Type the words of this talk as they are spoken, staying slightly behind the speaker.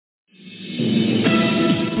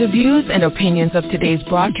The views and opinions of today's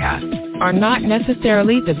broadcast are not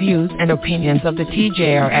necessarily the views and opinions of the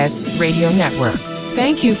TJRS Radio Network.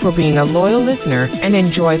 Thank you for being a loyal listener and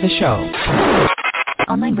enjoy the show.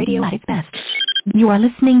 Online radio at its best. You are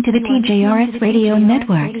listening to the TJRS Radio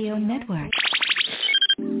Network.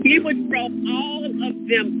 He would throw all of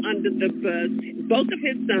them under the bus. Both of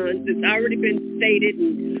his sons, it's already been stated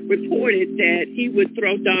and reported that he would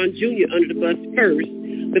throw Don Jr. under the bus first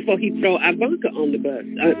before he throw Ivanka on the bus,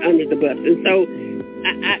 under the bus. And so,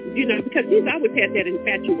 because he's always had that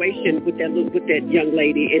infatuation with that young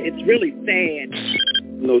lady, and it's really sad.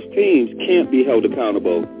 Those teams can't be held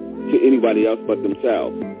accountable to anybody else but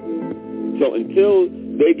themselves. So until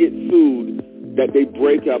they get sued, that they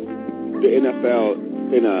break up the NFL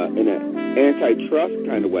in an antitrust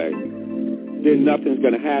kind of way, then nothing's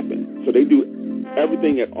going to happen. So they do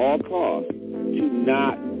everything at all costs to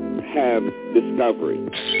not have discovery.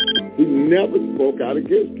 He never spoke out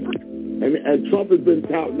against Trump. And Trump has been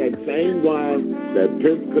touting that same line that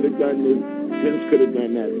Pence could have done this, Pence could have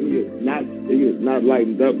done that. He is not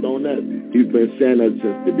lightened up on that. He's been saying that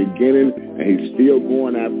since the beginning, and he's still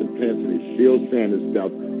going after Pence, and he's still saying this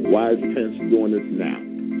stuff. Why is Pence doing this now?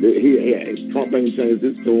 Trump ain't changed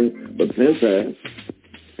his tune, but Pence has.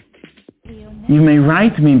 You may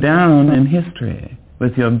write me down in history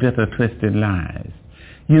with your bitter, twisted lies.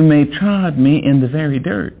 You may trod me in the very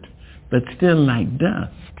dirt, but still like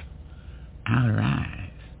dust, I'll rise.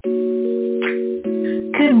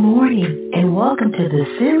 Good morning, and welcome to the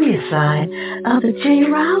Seriouside of the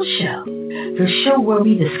JRILSHOw, the show where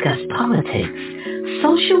we discuss politics,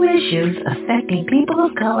 social issues affecting people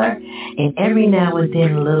of color, and every now and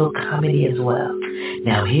then a little comedy as well.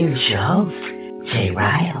 Now here's your host,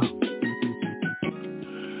 JRIL.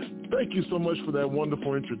 Thank you so much for that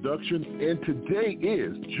wonderful introduction. And today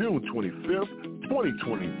is June 25th,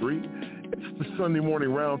 2023. It's the Sunday Morning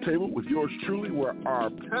Roundtable with yours truly, where our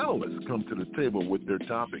panelists come to the table with their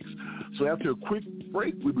topics. So after a quick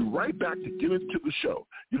break, we'll be right back to get into the show.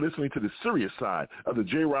 You're listening to the serious side of the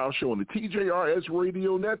JRILSHOW on the TJRS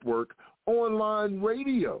Radio Network, online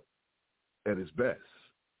radio at its best.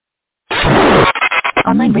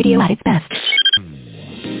 Online radio at its best.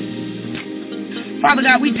 Father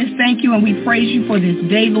God, we just thank you and we praise you for this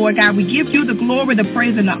day, Lord God. We give you the glory, the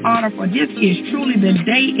praise, and the honor, for this is truly the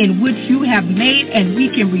day in which you have made, and we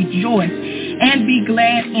can rejoice and be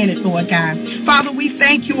glad in it, Lord God. Father, we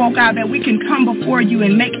thank you, oh God, that we can come before you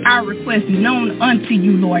and make our requests known unto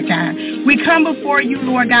you, Lord God. We come before you,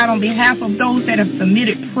 Lord God, on behalf of those that have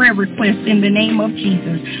submitted prayer requests in the name of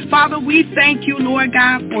Jesus. Father, we thank you, Lord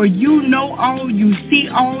God, for you know all, you see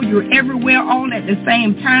all, you're everywhere all at the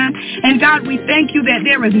same time. And God, we thank you that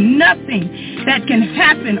there is nothing that can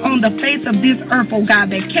happen on the face of this earth, oh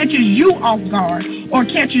God, that catches you off guard or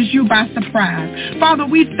catches you by surprise. Father,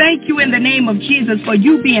 we thank you in the name of Jesus for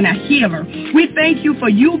you being a healer. We thank you for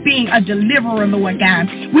you being a deliverer, Lord God.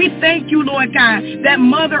 We thank you, Lord God, that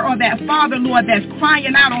mother or that father, Lord, that's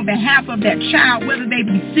crying out on behalf of that child, whether they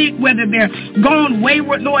be sick, whether they're gone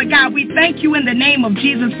wayward, Lord God. We thank you in the name of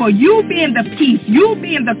Jesus for you being the peace, you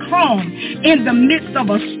being the calm in the midst of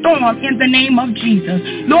a storm in the name of Jesus.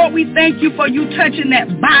 Lord, we thank you for you touching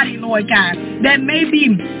that body, Lord God, that may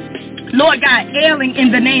be, Lord God, ailing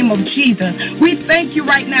in the name of Jesus. We thank you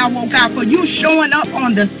right now, oh God, for you showing up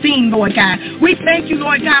on the scene, Lord God. We thank you,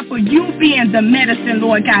 Lord God, for you being the medicine,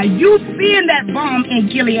 Lord God. You being that balm in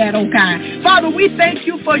Gilead, oh God. Father, we thank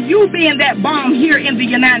you for you being that balm here in the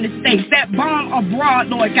United States, that balm abroad,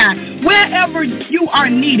 Lord God. Wherever you are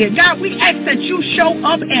needed, God, we ask that you show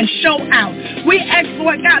up and show out. We ask,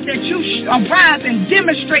 Lord God, that you arise and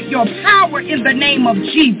demonstrate your power in the name of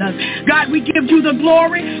Jesus. God, we give you the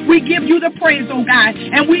glory. We give you the praise, oh God,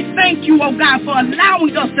 and we thank you, oh God, for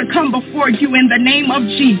allowing us to come before you in the name of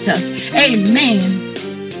Jesus. Amen.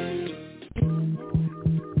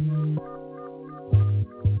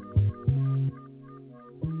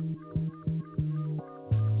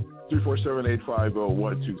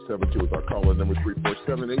 347-850-1272 is our caller number.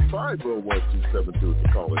 347-850-1272 is the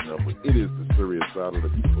caller number. It is the serious side of the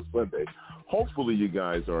beautiful Sunday. Hopefully you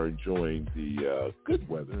guys are enjoying the good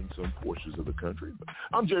weather in some portions of the country. But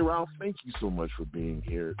I'm Jay Ralph. Thank you so much for being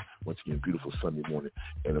here. Once again, beautiful Sunday morning.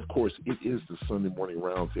 And, of course, it is the Sunday Morning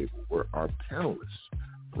Roundtable where our panelists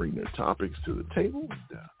bring their topics to the table.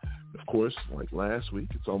 And, of course, like last week,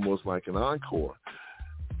 it's almost like an encore.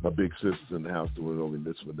 My big sister's in the house, the one and only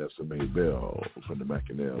Miss Vanessa Mae Bell from the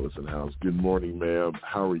McInerney is in the house. Good morning, ma'am.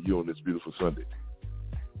 How are you on this beautiful Sunday?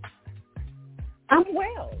 I'm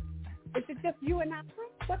well. Is it just you and I?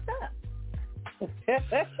 What's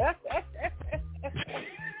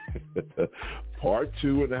up? Part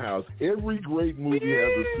 2 in the house. Every great movie has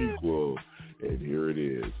a sequel, and here it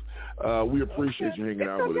is. We appreciate you hanging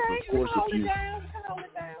out with us. Of course, if you...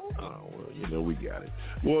 Oh, well, we got it.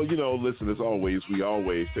 Well, listen, as always, we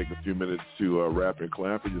always take a few minutes to wrap and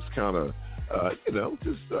clap and just kind of,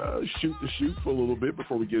 shoot the shoot for a little bit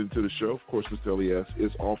before we get into the show. Of course, Mr. Elias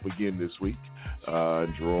is off again this week,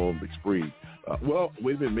 and Jerome McSpree. Well,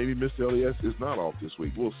 wait a minute, maybe Mr. Elias is not off this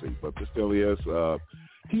week. We'll see. But Mr. Elias,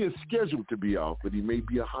 he is scheduled to be off, but he may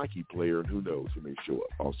be a hockey player, and who knows, he may show up.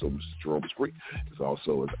 Also, Mr. Jerome McSpree is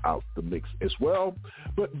also out the mix as well.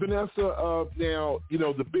 But Vanessa, now,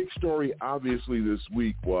 the big story obviously this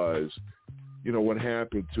week was, what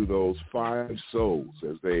happened to those 5 souls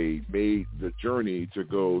as they made the journey to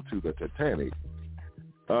go to the Titanic.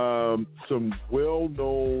 Some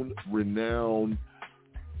well-known, renowned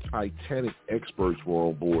Titanic experts were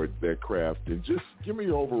on board that craft. And just give me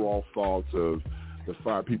your overall thoughts of the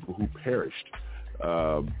 5 people who perished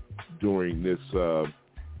during this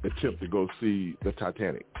attempt to go see the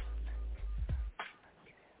Titanic.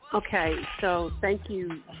 Okay, so thank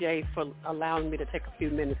you, Jay, for allowing me to take a few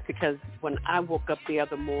minutes, because when I woke up the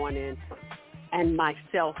other morning, and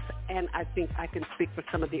myself, and I think I can speak for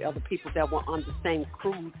some of the other people that were on the same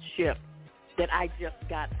cruise ship that I just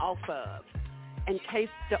got off of. In case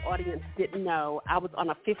the audience didn't know, I was on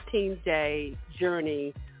a 15-day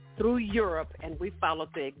journey through Europe, and we followed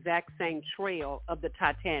the exact same trail of the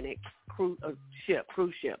Titanic cruise ship.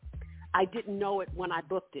 I didn't know it when I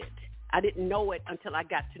booked it. I didn't know it until I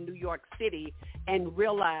got to New York City and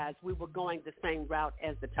realized we were going the same route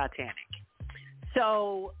as the Titanic.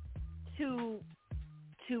 So to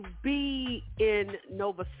be in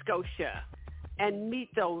Nova Scotia and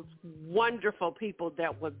meet those wonderful people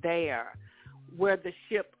that were there where the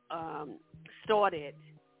ship started,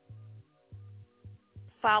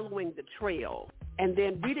 following the trail, and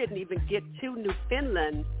then we didn't even get to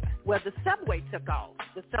Newfoundland where the subway took off,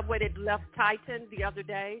 the subway that left Titan the other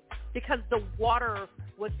day, because the water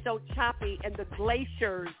was so choppy and the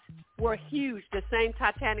glaciers were huge. The same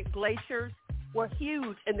Titanic glaciers were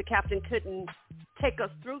huge, and the captain couldn't take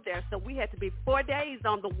us through there. So we had to be 4 days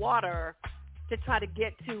on the water to try to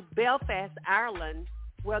get to Belfast, Ireland,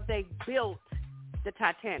 where they built the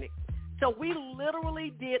Titanic. So we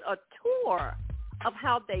literally did a tour of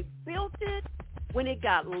how they built it, when it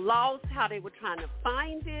got lost, how they were trying to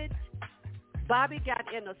find it. Bobby got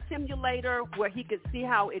in a simulator where he could see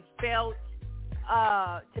how it felt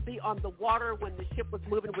to be on the water when the ship was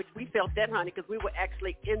moving, which we felt that, honey, because we were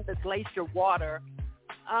actually in the glacier water.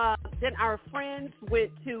 Then our friends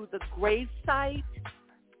went to the grave site.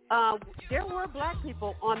 There were black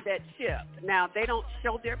people on that ship. Now, they don't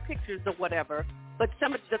show their pictures or whatever, but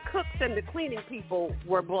some of the cooks and the cleaning people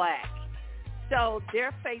were black. So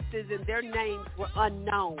their faces and their names were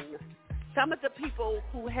unknown. Some of the people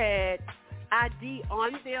who had ID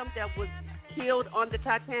on them that was killed on the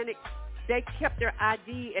Titanic, they kept their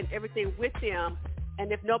ID and everything with them.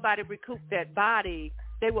 And if nobody recouped that body,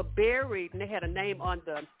 they were buried, and they had a name on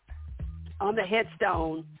the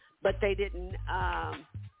headstone, but they didn't.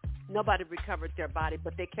 Nobody recovered their body,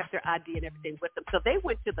 but they kept their ID and everything with them. So they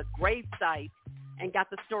went to the grave site and got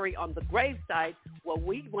the story on the grave site. Well,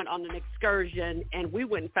 we went on an excursion, and we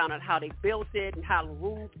went and found out how they built it and how the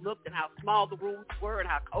rooms looked and how small the rooms were and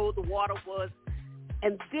how cold the water was.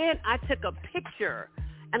 And then I took a picture,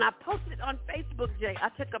 and I posted it on Facebook, Jay. I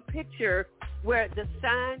took a picture where the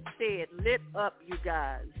sign said, "Lit up, you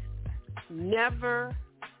guys. Never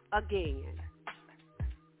again."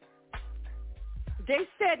 They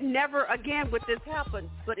said never again would this happen,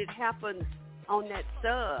 but it happened on that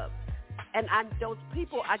sub. And those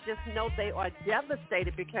people, I just know they are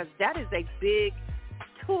devastated, because that is a big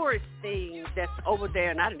tourist thing that's over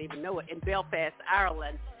there, and I didn't even know it, in Belfast,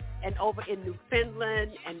 Ireland, and over in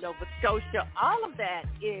Newfoundland and Nova Scotia. All of that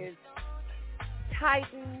is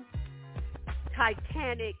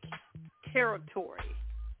Titanic territory.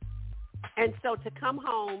 And so to come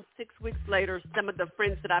home 6 weeks later, some of the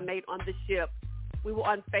friends that I made on the ship, we were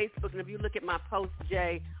on Facebook, and if you look at my post,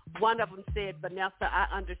 Jay, one of them said, "Vanessa, I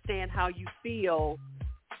understand how you feel,"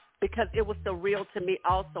 because it was so real to me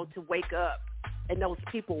also to wake up and those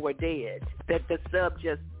people were dead, that the sub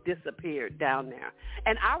just disappeared down there.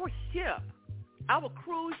 And our ship, our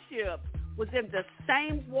cruise ship, was in the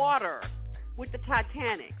same water with the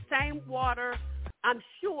Titanic, same water. I'm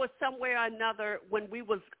sure somewhere or another when we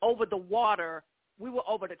was over the water, we were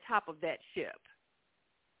over the top of that ship.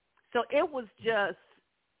 So it was just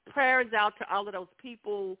prayers out to all of those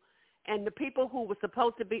people and the people who were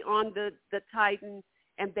supposed to be on the Titan,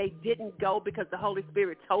 and they didn't go because the Holy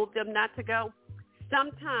Spirit told them not to go.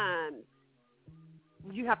 Sometimes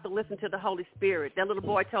you have to listen to the Holy Spirit. That little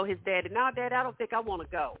boy told his daddy, "No, Dad, I don't think I want to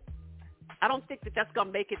go. I don't think that's going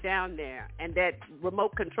to make it down there." And that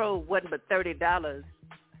remote control wasn't but $30.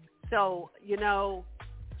 So,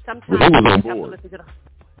 sometimes you have to listen to the...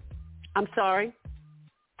 I'm sorry?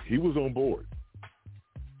 He was on board.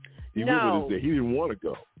 He didn't want to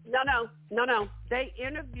go. No. They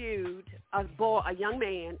interviewed a young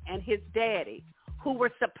man and his daddy who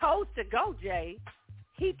were supposed to go, Jay.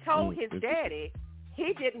 He told his daddy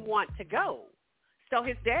he didn't want to go. So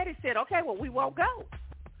his daddy said, "Okay, well, we won't go."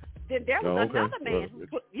 Then there was another man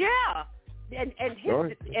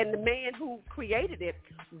and the man who created it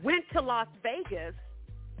went to Las Vegas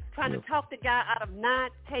trying to talk the guy out of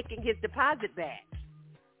not taking his deposit back.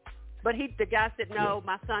 But the guy said, "No,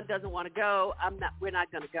 my son doesn't want to go. We're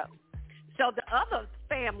not going to go." So the other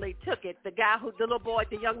family took it. The little boy,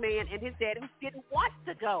 the young man, and his dad who didn't want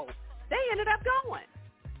to go. They ended up going.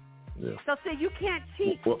 Yeah. So see, you can't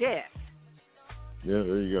cheat death. Yeah,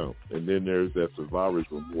 there you go. And then there's that survivor's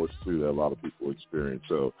remorse too that a lot of people experience.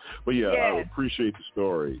 So, but yeah, I appreciate the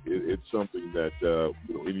story. It's something that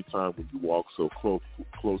anytime when you walk so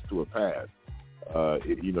close to a path,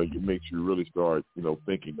 it makes you really start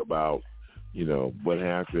thinking about what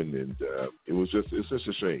happened, and it's just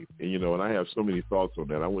a shame. And and I have so many thoughts on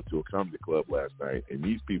that. I went to a comedy club last night, and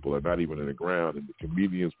these people are not even in the ground, and the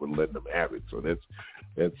comedians were letting them have it. So that's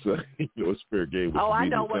it's fair game. With I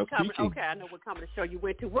know what comedy. Okay, I know what comedy show you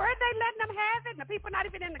went to. Were they letting them have it? The people not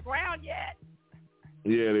even in the ground yet.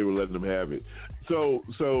 Yeah, they were letting them have it. So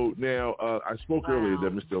now I spoke earlier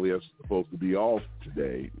that Mr. Elias is supposed to be off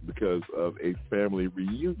today because of a family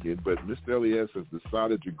reunion, but Mr. Elias has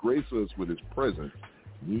decided to grace us with his presence.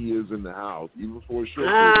 He is in the house, even for a short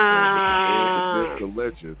period of time. And the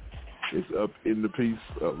legend is up in the piece.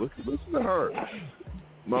 Listen to her.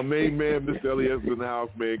 My main man, Mr. Elias, is in the house,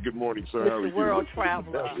 man. Good morning, sir. How are you? Mr. World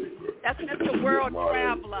Traveler. That's Mr. World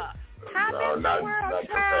Traveler. Hi, Mr. World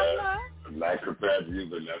Traveler. Like compared to you,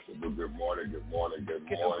 Vanessa, but good morning to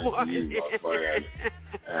you, my friend.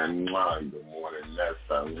 And good morning,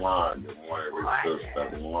 Nessa. Good morning, Rich Sister.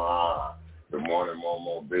 Good morning,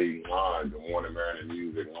 Momo B. Good morning, Maryland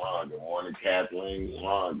Music. Good morning, Kathleen.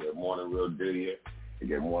 Good morning, Real Didier. And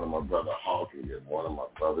good morning, my brother Hawk. And good morning, my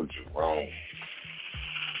brother Jerome.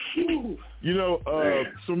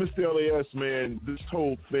 So Mr. Elias, man, this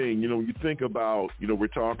whole thing, when you think about, we're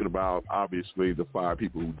talking about, obviously, the 5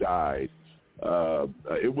 people who died.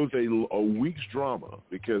 It was a week's drama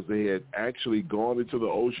because they had actually gone into the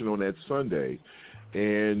ocean on that Sunday,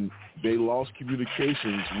 and they lost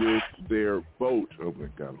communications with their boat. Oh, my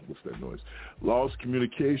God, what's that noise? Lost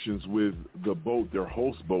communications with the boat, their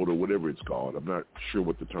host boat or whatever it's called. I'm not sure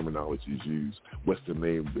what the terminology is used. What's the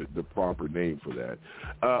name, the proper name for that?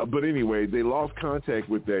 But anyway, they lost contact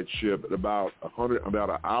with that ship at about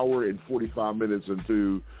an hour and 45 minutes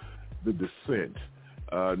into the descent.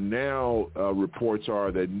 Now reports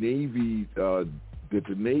are that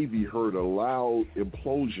the Navy heard a loud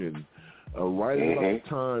implosion right about the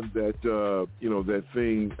time that that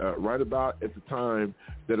thing right about at the time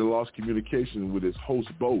that it lost communication with its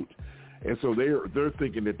host boat, and so they're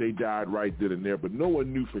thinking that they died right then and there, but no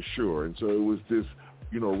one knew for sure, and so it was this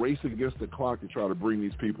race against the clock to try to bring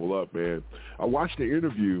these people up. Man, I watched the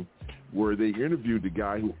interview where they interviewed the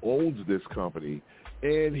guy who owns this company.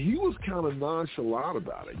 And he was kind of nonchalant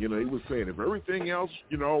about it. He was saying, if everything else,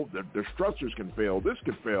 the structures can fail, this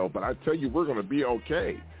can fail, but I tell you, we're going to be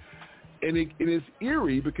okay. And it is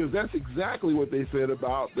eerie because that's exactly what they said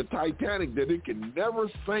about the Titanic, that it can never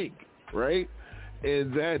sink, right?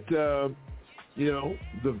 And that,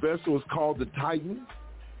 the vessel is called the Titan,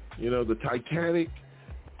 the Titanic.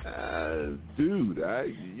 Dude,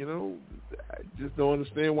 I just don't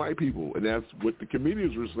understand white people. And that's what the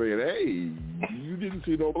comedians were saying. Hey, you didn't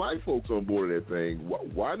see no black folks on board of that thing.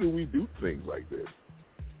 Why do we do things like this?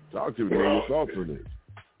 Talk to me, man. Your thoughts on this?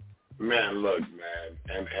 Man, look, man,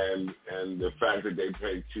 and the fact that they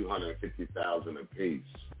paid $250,000 a piece.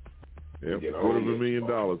 Yeah,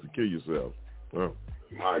 $250,000 to kill yourself. Oh.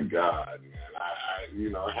 My God, man,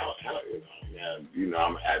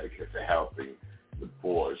 I'm an advocate for helping the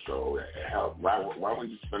poor, so help. Why would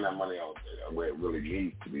you spend that money on where it really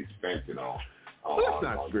needs to be spent? That's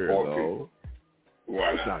not fair, though.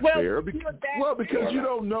 Why that's not? Not fair. Because you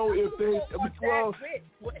don't know if they.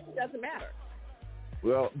 It doesn't matter.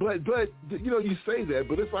 Well, but you say that,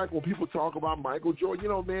 but it's like when people talk about Michael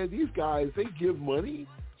Jordan. Man, these guys, they give money.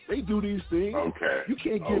 They do these things. Okay. You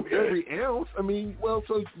can't give every ounce. So you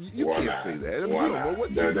can't say that. We don't know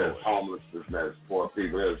what they're doing. There's homelessness, there's poor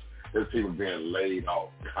people. There's people being laid off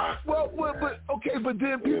constantly. But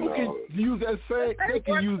then people can use that same. They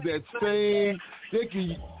can use that same. They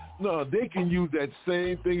can use that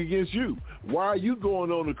same thing against you. Why are you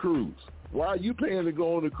going on a cruise? Why are you paying to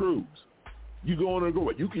go on a cruise? You go on and go.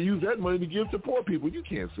 You can use that money to give to poor people. You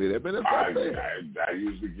can't say that, man. That's not fair. I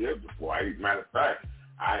usually give to poor. Matter of fact,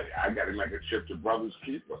 I got to make a trip to Brother's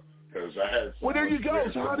Keeper because I had. Well, there you go.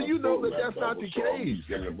 So how do you know that that's not the case?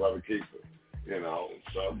 Giving to Brother Keeper,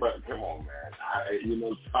 So, but come on, man.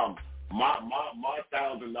 My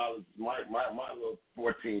 $1,000, my little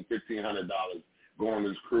 $1,500 going on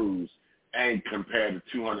this cruise ain't compared to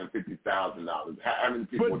 $250,000. How many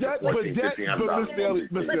people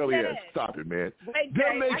 $1,500? Miss Elliott, stop it, man.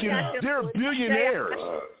 They're billionaires.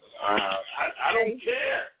 I don't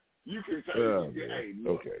care. You can say,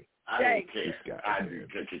 okay. I don't care. I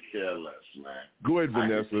could care less, man. Go ahead,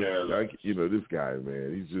 Vanessa. This guy,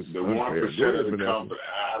 man, he's just the 1% of the company.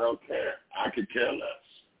 I don't care. I could care less.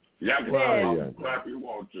 Y'all can clap if you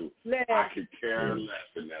want to. I could care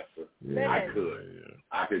less, Vanessa. I could.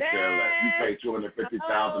 I could care less. You pay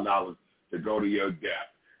 $250,000 to go to your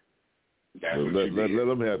death. That's what you let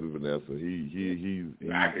him have it, Vanessa.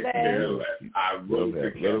 I could care less. I really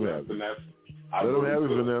could care less, Vanessa. Let him have it,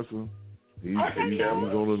 Vanessa. He's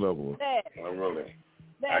on another one. Really.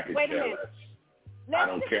 I could care less. I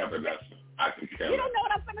don't care, Vanessa. I could care less. You don't know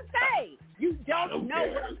what I'm going to say. You don't know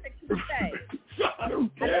what I'm going to say. I don't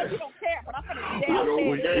care. I know you don't care, but I'm going to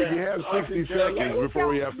say you have 60 seconds before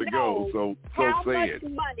we have to go, so say it. How much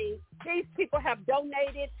money these people have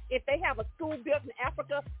donated? If they have a school built in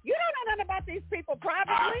Africa, you don't know nothing about these people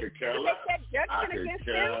privately. I could care less. That judgment against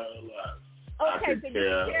them. Okay, so you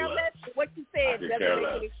care less. What you said doesn't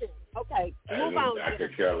make any sense. Okay, move on. I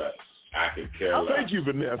could care less. I could care less. Thank you,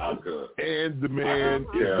 Vanessa. And the man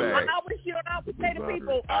is back. I always say to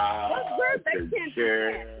people, where's they 10%?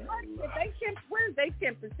 Where's they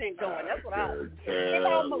 10% going? That's what I always say.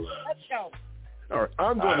 Let's go. All right,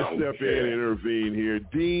 I'm going to step in and intervene here.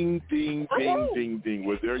 Ding, ding, ding, ding, ding.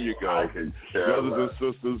 Well, there you go. Brothers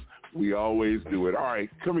and sisters, we always do it. All right,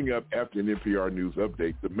 coming up after an NPR News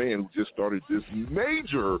update, the man who just started this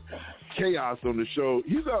major chaos on the show,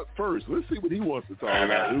 he's up first. Let's see what he wants to talk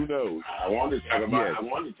about. Who knows? I wanted to talk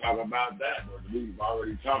about that, but we've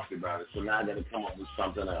already talked about it, so now I got to come up with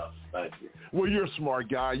something else. Thank you. Well, you're a smart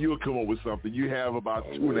guy. You'll come up with something. You have about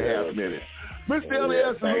 2.5 minutes. Mr.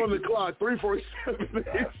 Elias is on the clock,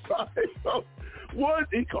 347-850. What?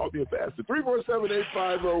 He called me a bastard.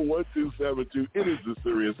 347-850-1272. It is the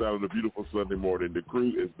Serious Side of the beautiful Sunday morning. The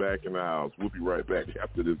crew is back in the house. We'll be right back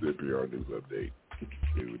after this NPR News update.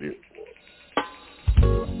 Here it is.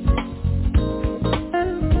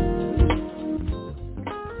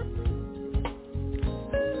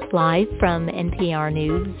 Live from NPR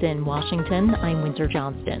News in Washington, I'm Winter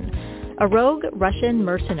Johnston. A rogue Russian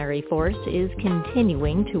mercenary force is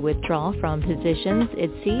continuing to withdraw from positions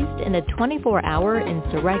it seized in a 24-hour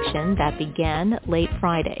insurrection that began late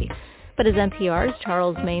Friday. But as NPR's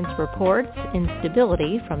Charles Maines reports,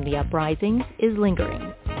 instability from the uprising is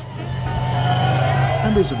lingering.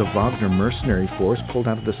 Members of the Wagner mercenary force pulled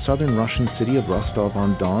out of the southern Russian city of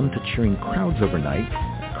Rostov-on-Don to cheering crowds overnight.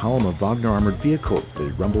 A column of Wagner armored vehicles that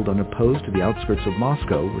had rumbled unopposed to the outskirts of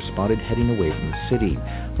Moscow were spotted heading away from the city.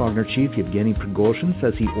 Wagner chief Yevgeny Prigozhin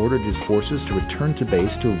says he ordered his forces to return to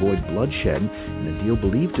base to avoid bloodshed in a deal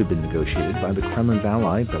believed to have been negotiated by the Kremlin's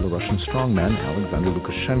ally, Belarusian strongman Alexander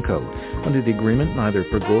Lukashenko. Under the agreement, neither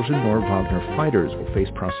Prigozhin nor Wagner fighters will face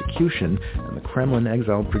prosecution, and the Kremlin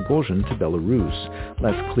exiled Prigozhin to Belarus.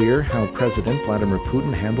 Less clear how President Vladimir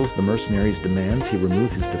Putin handles the mercenaries' demands he remove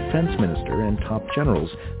his defense minister and top generals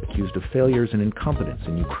accused of failures and incompetence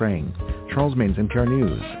in Ukraine. Charles Maines, NPR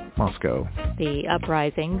News, Moscow. The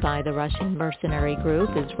uprising by the Russian mercenary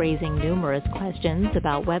group is raising numerous questions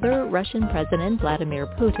about whether Russian President Vladimir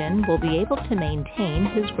Putin will be able to maintain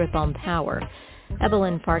his grip on power.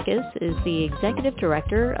 Evelyn Farkas is the executive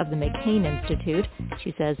director of the McCain Institute.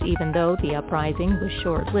 She says even though the uprising was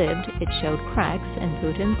short-lived, it showed cracks in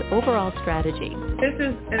Putin's overall strategy. This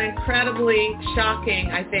is an incredibly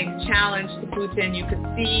shocking, I think, challenge to Putin. You could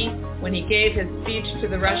see when he gave his speech to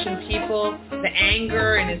the Russian people, the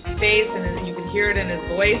anger in his face, and you could hear it in his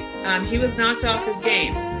voice. He was knocked off his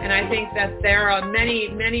game. And I think that there are many,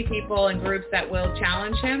 many people and groups that will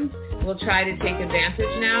challenge him, will try to take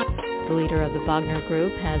advantage now. The leader of the Wagner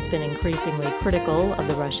Group has been increasingly critical of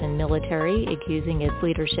the Russian military, accusing its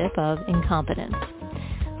leadership of incompetence.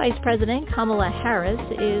 Vice President Kamala Harris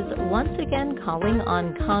is once again calling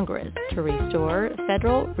on Congress to restore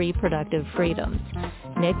federal reproductive freedoms.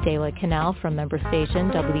 Nick De La Canal from member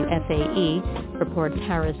station WFAE reports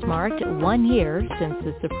Harris marked 1 year since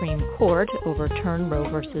the Supreme Court overturned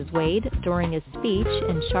Roe v. Wade during a speech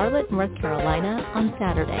in Charlotte, North Carolina on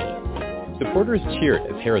Saturday. Supporters cheered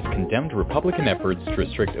as Harris condemned Republican efforts to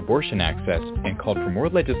restrict abortion access and called for more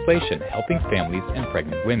legislation helping families and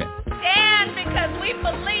pregnant women. Stand because we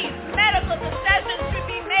believe medical decisions should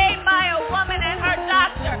be made by a woman and her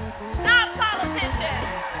doctor, not politicians.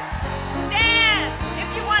 Stand if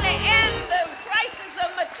you want to end the crisis of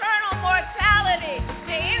maternal mortality,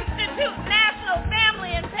 to institute national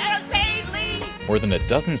family and paid leave. More than a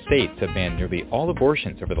dozen states have banned nearly all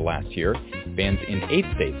abortions over the last year. Bans in 8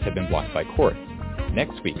 states have been blocked by courts.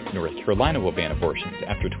 Next week, North Carolina will ban abortions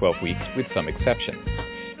after 12 weeks with some exceptions.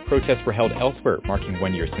 Protests were held elsewhere, marking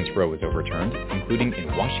 1 year since Roe was overturned, including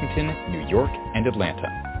in Washington, New York, and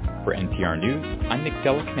Atlanta. For NPR News, I'm Nick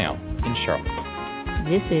De La Canal in Charlotte.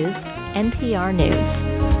 This is NPR News.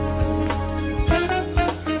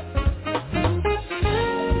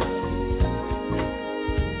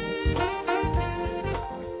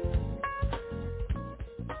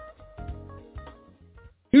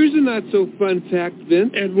 Here's a not-so-fun fact,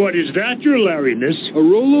 Vince. And what is that, your Larryness? A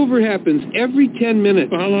rollover happens every 10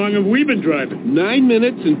 minutes. How long have we been driving? 9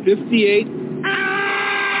 minutes and 58. No.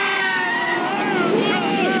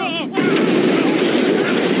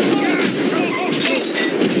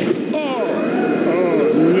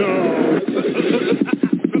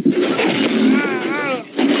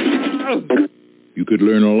 You could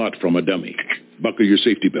learn a lot from a dummy. Buckle your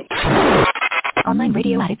safety belt. Online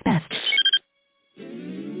radio at its best.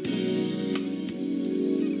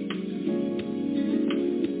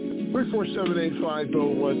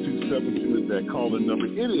 347-850-1272 is that call-in number.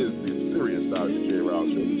 It is the Seriouside of the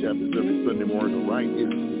JRILSHOW, which happens every Sunday morning right here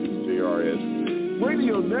at the JRS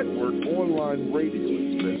Radio Network, online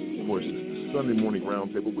radio. Of course, it's the Sunday morning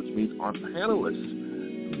roundtable, which means our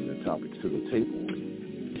panelists bring the topics to the table.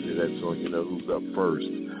 And that's so you know who's up first.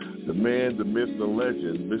 The man, the myth, the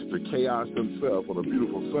legend, Mr. Chaos himself on a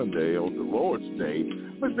beautiful Sunday on the Lord's Day.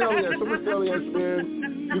 Mr. Elias,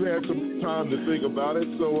 man, you've had some time to think about it.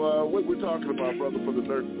 So what we're talking about, brother, for the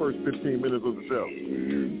first 15 minutes of the show?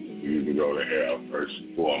 You can go to hell first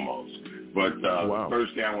and foremost. But the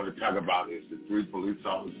first thing I want to talk about is the 3 police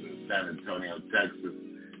officers in San Antonio, Texas,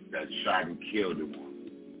 that shot and killed a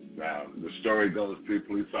woman. Now, the story goes 3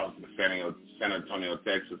 police officers in San Antonio,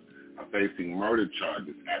 Texas, are facing murder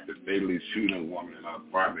charges after fatally shooting a woman in an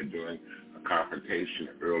apartment during a confrontation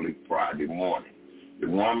early Friday morning. The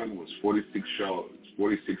woman was 46-year-old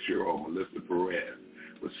Melissa Perez,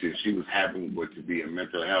 but she was having what to be a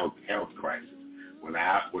mental health crisis. When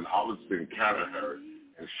officers encountered her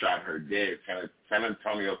and shot her dead, San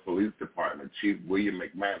Antonio Police Department Chief William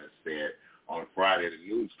McManus said on Friday at a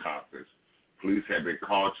news conference, police had been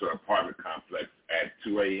called to her apartment complex at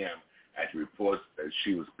 2 a.m. after reports that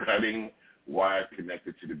she was cutting wires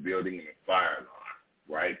connected to the building in a fire alarm,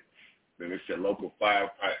 right? Then they said local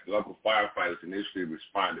firefighters initially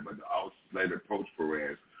responded, but the officers later approached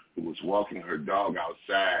Perez, who was walking her dog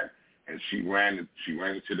outside, and she ran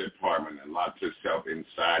into the apartment and locked herself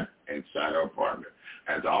inside her apartment.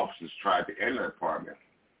 As the officers tried to enter the apartment,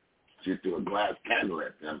 she threw a glass candle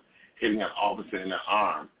at them, hitting an officer in the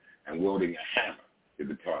arm and wielding a hammer, the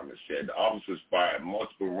department said. The officers fired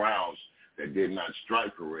multiple rounds that did not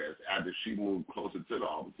strike Perez. After she moved closer to the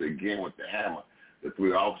officer again with the hammer, the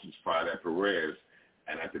 3 officers fired at Perez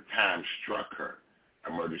and at the time struck her.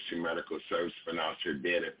 Emergency medical service pronounced her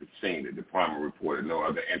dead at the scene. The department reported no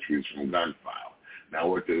other entries from gunfire. Now,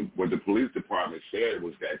 what the police department said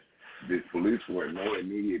was that the police were in no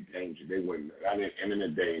immediate danger. They were not in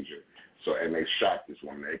imminent danger. And they shot this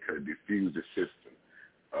woman. They could have defused the system,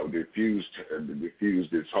 defused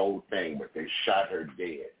this whole thing, but they shot her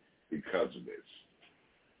dead because of this.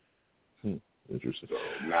 Interesting. So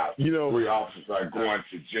now 3 officers are going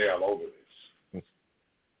to jail over this.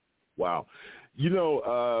 Wow.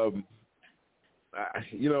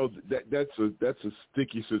 That's a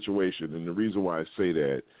sticky situation, and the reason why I say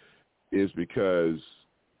that is because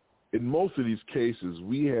in most of these cases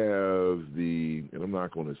we have and I'm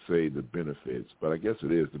not going to say the benefits, but I guess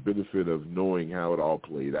it is the benefit of knowing how it all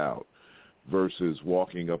played out versus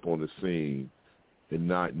walking up on the scene and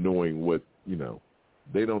not knowing what,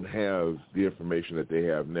 they don't have the information that they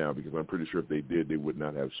have now, because I'm pretty sure if they did, they would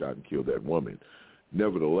not have shot and killed that woman.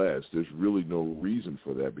 Nevertheless, there's really no reason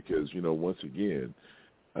for that because, once again,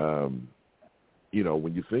 when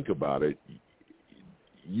you think about it,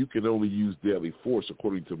 you can only use deadly force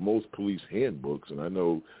according to most police handbooks, and I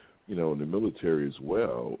know, in the military as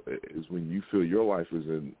well, is when you feel your life is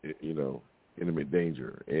in, imminent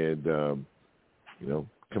danger. And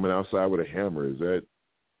coming outside with a hammer. Is that,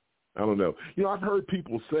 I don't know. I've heard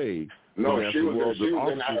people say. No, she was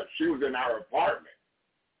in our apartment.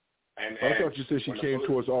 And I thought you said she came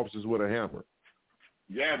towards officers with a hammer.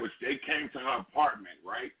 Yeah, but they came to her apartment,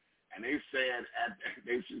 right? And they said,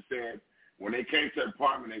 she said, when they came to the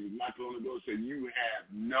apartment, they was knocking on the door, said, you have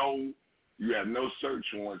no search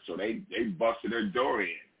warrant. So they busted her door in,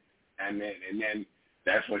 and then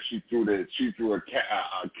that's when she threw a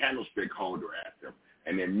candlestick holder at them,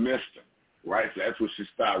 and they missed him, right? So that's when she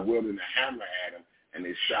started wielding the hammer at him, and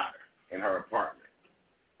they shot her in her apartment.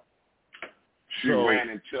 She ran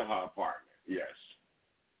into her apartment. Yes.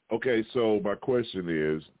 Okay, so my question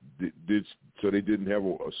is, so they didn't have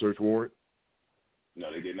a search warrant?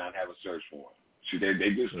 No, they did not have a search warrant.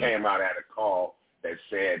 They just came out at a call that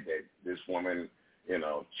said that this woman,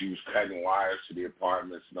 she was cutting wires to the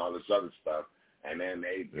apartments and all this other stuff, and then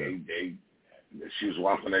she was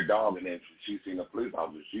walking her dog, and then she seen a police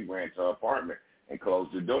officer. She ran to her apartment and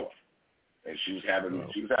closed the door, and she was having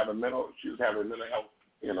mental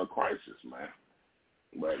health crisis, man.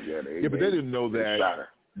 But they didn't know that. Shot her.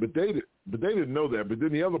 But they didn't know that. But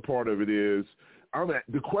then the other part of it is,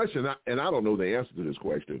 the question, and I don't know the answer to this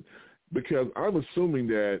question, because I'm assuming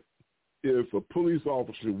that if a police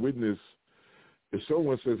officer if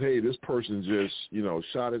someone says, hey, this person just,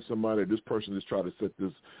 shot at somebody, this person just tried to set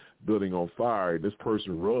this building on fire, this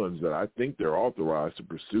person runs, that I think they're authorized to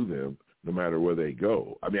pursue them no matter where they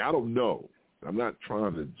go. I mean, I don't know. I'm not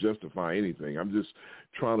trying to justify anything. I'm just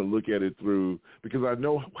trying to look at it through, because I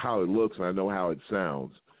know how it looks and I know how it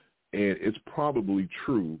sounds. And it's probably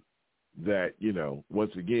true that,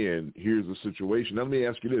 once again, here's the situation. Now, let me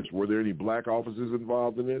ask you this. Were there any black officers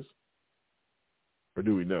involved in this? Or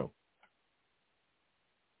do we know?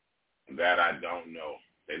 That I don't know.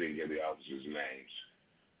 They didn't give the officers' names.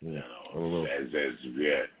 Yeah, I don't know.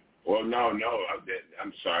 Yeah. Well, no.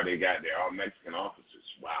 I'm sorry. They're all Mexican officers.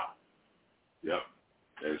 Wow. Yep.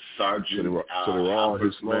 There's Sergeant so they were all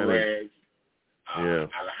Hispanic.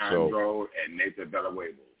 Alejandro and Nathan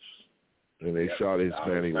Villanueva. And they shot a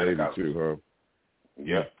Hispanic lady too, huh?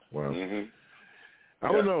 Yeah. Wow. Mm-hmm.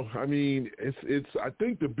 I don't know. I mean, it's. I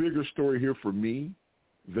think the bigger story here for me,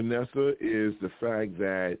 Vanessa, is the fact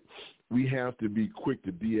that we have to be quick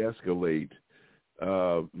to de-escalate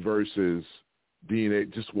versus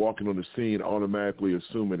being just walking on the scene, automatically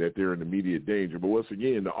assuming that they're in immediate danger. But once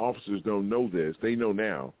again, the officers don't know this. They know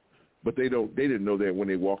now, but they didn't know that when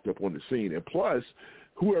they walked up on the scene. And plus,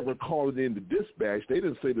 whoever called it in to dispatch, they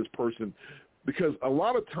didn't say this person, because a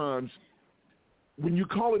lot of times when you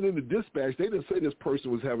call it in to dispatch, they didn't say this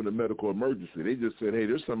person was having a medical emergency. They just said, hey,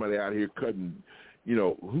 there's somebody out here cutting,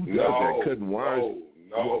 who does that, cutting wires?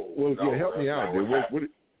 Help me out there. What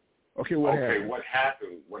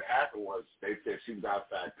happened? What happened was they said she was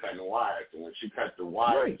outside cutting wires, and when she cut the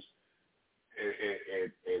wires,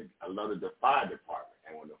 it alerted the fire department.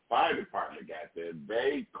 And when the fire department got there,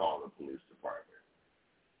 they called the police department.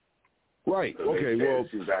 Right. So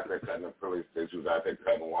she was out there cutting the police. She was out there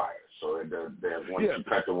cutting wires. So when she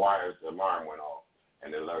cut the wires, the alarm went off,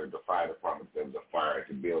 and they alerted the fire department there was a fire at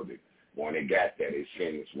the building. When they got there, they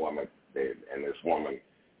seen this woman, and this woman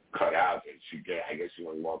cut out, and I guess she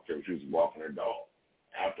wasn't walking. She was walking her dog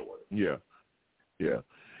afterwards. Yeah. And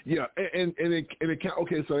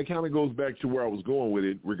so it kind of goes back to where I was going with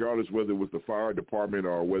it. Regardless whether it was the fire department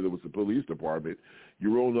or whether it was the police department,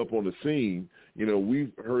 you rolled up on the scene.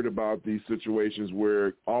 We've heard about these situations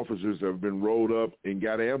where officers have been rolled up and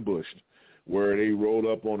got ambushed, where they rolled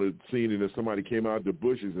up on the scene and then somebody came out of the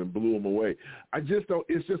bushes and blew them away. I just don't.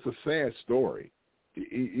 It's just a sad story.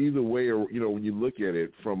 Either way, or when you look at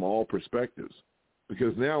it from all perspectives,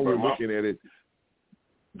 because now we're looking at it.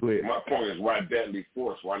 Go ahead. My point is, why deadly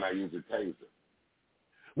force? Why not use a taser?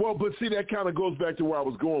 Well, but see, that kind of goes back to where I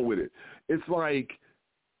was going with it. It's like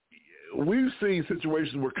we've seen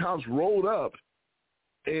situations where cops rolled up,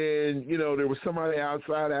 and there was somebody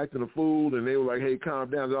outside acting a fool, and they were like, "Hey, calm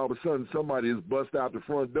down." And all of a sudden, somebody just bust out the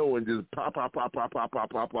front door and just pop.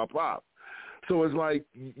 So it's like,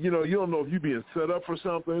 you don't know if you're being set up for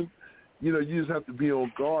something. You just have to be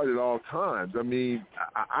on guard at all times. I mean,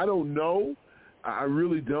 I don't know. I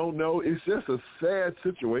really don't know. It's just a sad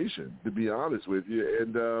situation, to be honest with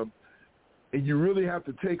you. And you really have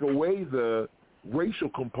to take away the racial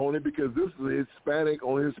component, because this is a Hispanic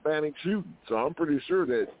on Hispanic shooting. So I'm pretty sure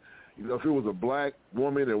that, if it was a black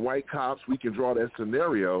woman and white cops, we can draw that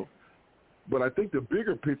scenario. But I think the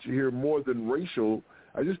bigger picture here, more than racial,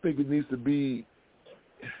 I just think it needs to be,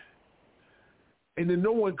 and then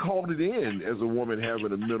no one called it in as a woman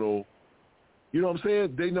having a mental, you know what I'm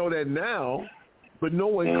saying? They know that now, but no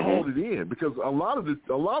one called it in because a lot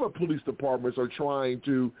of police departments are trying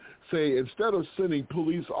to say instead of sending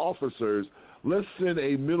police officers, let's send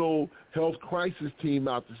a mental health crisis team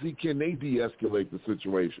out to see can they de-escalate the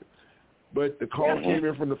situation. But the call came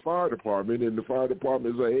in from the fire department, and the fire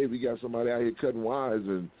department is like, hey, we got somebody out here cutting wires,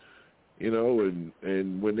 and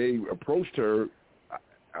and when they approached her,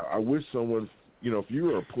 I wish someone, if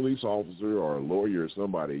you're a police officer or a lawyer or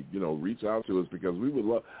somebody, reach out to us because we would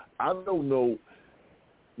love. I don't know.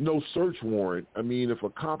 No search warrant. I mean, if a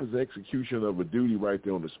cop is execution of a duty right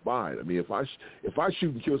there on the spot. I mean, if I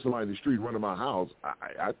shoot and kill somebody in the street, run to my house,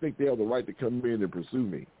 I think they have the right to come in and pursue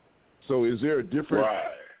me. So, is there a different? Right.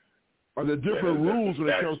 Are there different rules when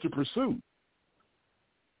it comes to pursuit?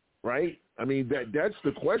 Right. I mean, that's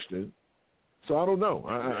the question. So I don't know.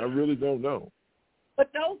 I really don't know. But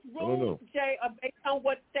those rules, Jay, are based on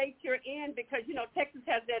what state you're in because Texas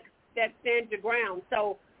has that stand your ground.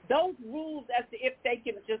 So. Those rules as to if they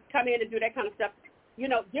can just come in and do that kind of stuff,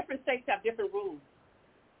 different states have different rules.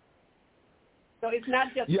 So it's not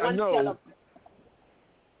just one set of.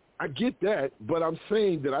 I get that, but I'm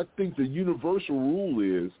saying that I think the universal rule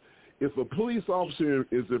is if a police officer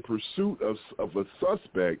is in pursuit of a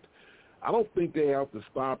suspect, I don't think they have to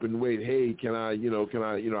stop and wait. Hey, I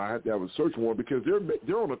have to have a search warrant because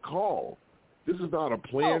they're on a call. This is not a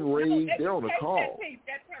planned raid. They're on a call.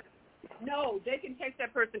 No, they can chase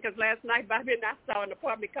that person because last night Bobby and I saw an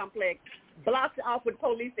apartment complex blocked off with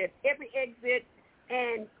police at every exit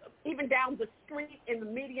and even down the street in the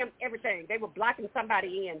medium, everything. They were blocking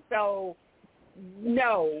somebody in. So,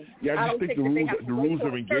 no. Yeah, I just think the rules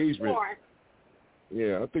of engagement.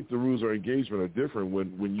 Yeah, I think the rules of engagement are different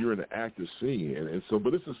when you're in an active scene. And so,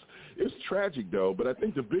 but it's tragic, though. But I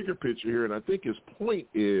think the bigger picture here, and I think his point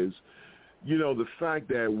is, the fact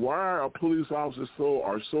that why our police officers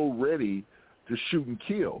are so ready to shoot and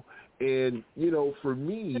kill. And, for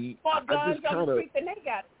me, I just kind of...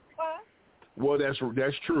 Well, that's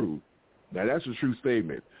true. Now, that's a true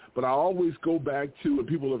statement. But I always go back to, and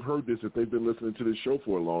people have heard this if they've been listening to this show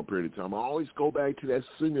for a long period of time, I always go back to that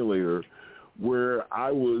simulator where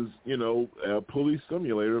I was, a police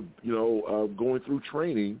simulator, going through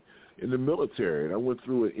training in the military. And I went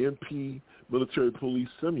through an MP military police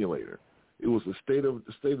simulator. It was the state of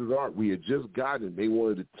the art. We had just gotten it. They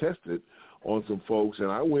wanted to test it on some folks,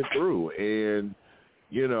 and I went through. And,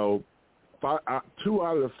 2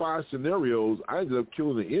 out of the 5 scenarios, I ended up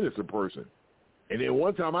killing an innocent person. And then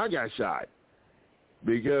one time I got shot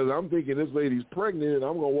because I'm thinking this lady's pregnant, and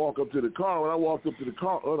I'm going to walk up to the car. When I walked up to the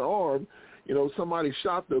car unarmed, somebody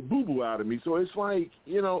shot the boo-boo out of me. So it's like,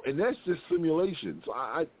 and that's just simulation. So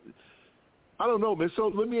I don't know, man.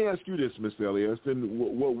 So let me ask you this, Mr. Elias. Then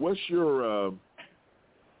what's your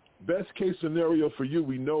best case scenario for you?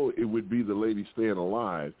 We know it would be the lady staying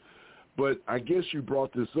alive, but I guess you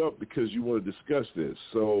brought this up because you want to discuss this.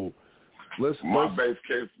 So my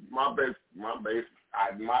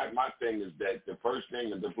thing is that the first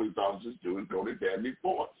thing that the police officers do is go to deadly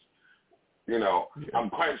force. I'm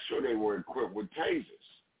quite sure they were equipped with tasers.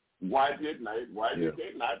 Why did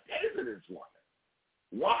they not taser this woman?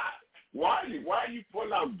 Why? Why are you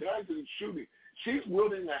pulling out guns and shooting? She's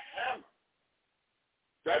wielding a hammer.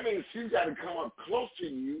 That means she's got to come up close to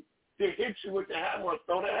you to hit you with the hammer or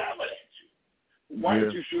throw the hammer at you. Why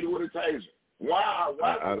didn't you shoot her with a taser? Why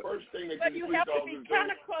the first thing that you have to be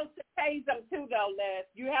kind of close to tase them too, though, Les.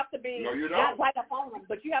 You have to be not right up on them,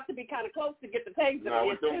 but you have to be kind of close to get the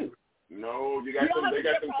taser too. No, they got them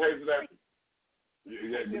tasers that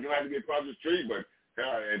you don't have to get across the street, but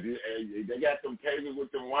they got them tasers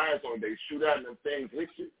with them wires on. They shoot out and them things hit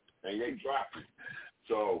you and they drop you.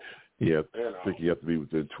 So yeah, I think you have to be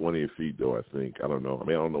within 20 feet, though. I think I don't know. I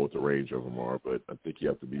mean, I don't know what the range of them are, but I think you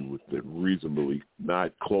have to be within reasonably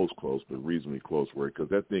not close, but reasonably close, because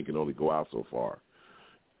that thing can only go out so far.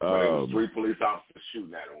 But there was 3 police officers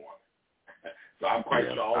shooting at one, so I'm quite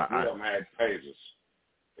sure all 3 of them had tasers.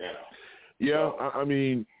 Yeah, I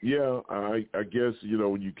mean, I guess,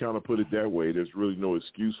 when you kind of put it that way, there's really no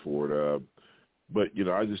excuse for it. But,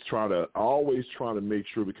 I always try to make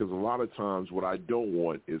sure, because a lot of times what I don't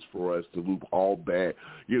want is for us to loop all bad.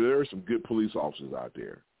 There are some good police officers out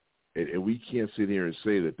there, and we can't sit here and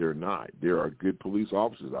say that they're not. There are good police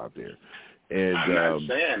officers out there. And, I'm not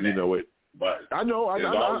saying that, but I know, I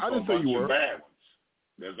didn't say you were. Bad ones.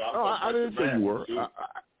 There's also I didn't say you were.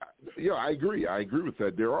 I agree. I agree with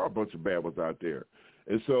that. There are a bunch of bad ones out there.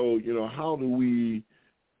 And so, how do we,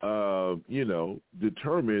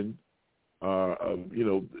 determine,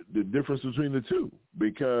 the difference between the two?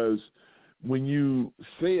 Because when you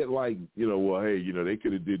say it like, well, hey, they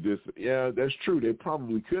could have did this. Yeah, that's true. They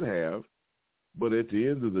probably could have. But at the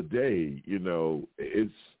end of the day,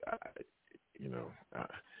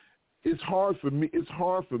 it's hard for me. It's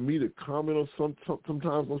hard for me to comment on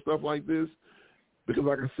sometimes on stuff like this because,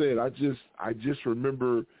 like I said, I just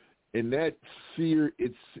remember, and that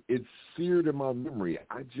it's seared in my memory.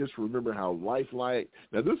 I just remember how lifelike.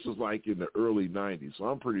 Now this was like in the early '90s, so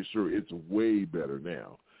I'm pretty sure it's way better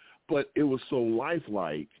now. But it was so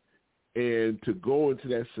lifelike, and to go into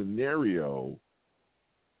that scenario,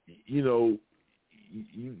 you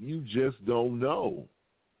just don't know.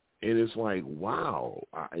 And it's like, wow,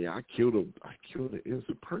 I killed an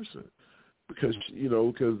innocent person because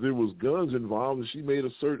there was guns involved, and she made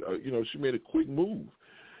she made a quick move.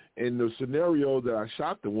 And the scenario that I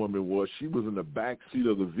shot the woman was she was in the back seat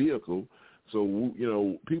of the vehicle,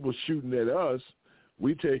 so people shooting at us,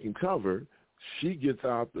 we taking cover. She gets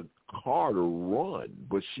out the car to run,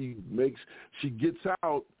 but she gets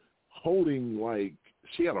out holding like.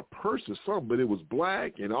 She had a purse or something, but it was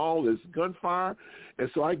black and all this gunfire. And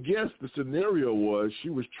so I guess the scenario was she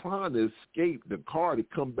was trying to escape the car to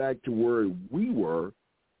come back to where we were.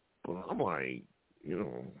 But I'm like,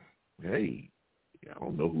 hey, I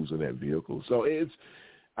don't know who's in that vehicle. So I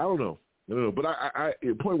don't know. But I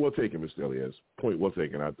point well taken, Mr. Elias. Point well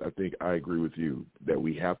taken. I think I agree with you that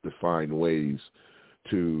we have to find ways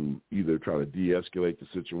to either try to de-escalate the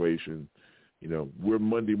situation. We're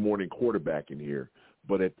Monday morning quarterbacking here.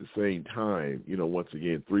 But at the same time, once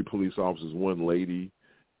again, 3 police officers, 1 lady,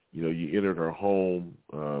 you entered her home.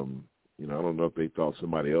 I don't know if they thought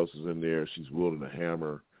somebody else was in there. She's wielding a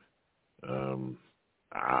hammer. I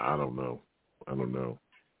don't know.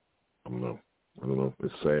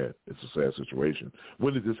 It's sad. It's a sad situation.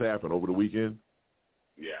 When did this happen? Over the weekend?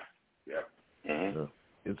 Yeah. Mm-hmm.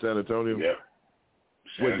 In San Antonio? Yeah.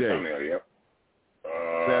 What day? Antonio, yep.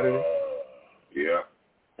 Saturday? Yeah.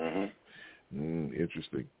 Mm-hmm.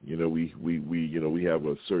 Interesting. We have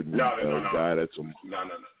a certain guy that's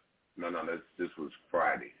No. This was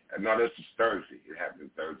Friday. No, this is Thursday. It happened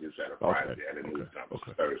Thursday, Saturday, Friday. I didn't lose time. It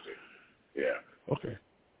was Thursday. Yeah. Okay.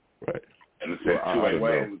 Right. And it said 2 a.m.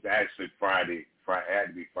 Well, it was actually Friday. It had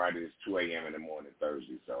to be Friday. It's 2 a.m. in the morning,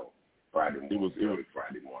 Thursday. So Friday morning. It was early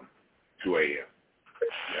Friday morning, 2 a.m.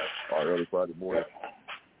 Yeah. Early Friday morning.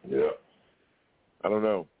 Yeah. I don't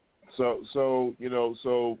know. So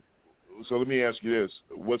let me ask you this: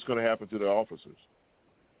 what's going to happen to the officers?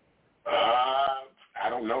 I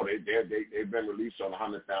don't know. They've been released on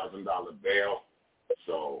 $100,000 bail.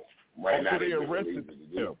 So now they arrested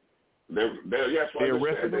them. They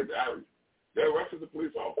arrested them. They arrested the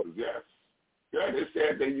police officers. Yes. Yeah, they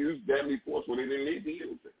said they used deadly force when they didn't need to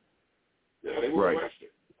use it. Yeah, they were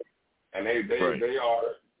arrested, and they are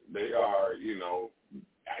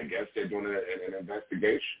I guess they're doing an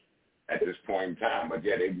investigation at this point in time. But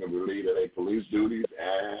yeah, they've been relieved of their police duties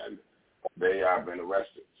and they have been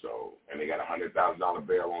arrested. So, and they got $100,000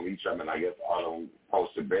 bail on each of them, and I guess all on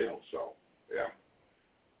posted bail. So, yeah.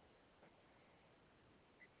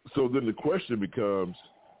 So then the question becomes,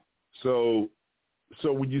 so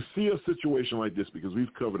when you see a situation like this, because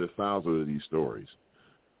we've covered 1,000 of these stories,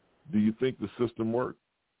 do you think the system worked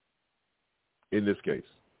in this case?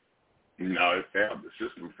 No, it failed. The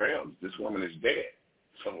system failed. This woman is dead.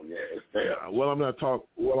 So, yeah, it failed. Well, I'm not talking.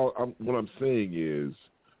 What I'm saying is,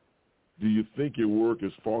 do you think it worked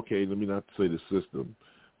as far? Okay, let me not say the system,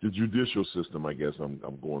 the judicial system. I guess I'm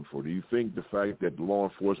going for. Do you think the fact that law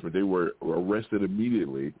enforcement, they were arrested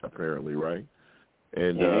immediately, apparently, right?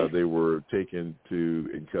 And they were taken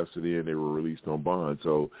in custody and they were released on bond.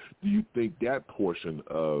 So, do you think that portion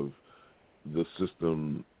of the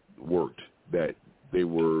system worked? That they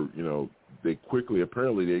were, they quickly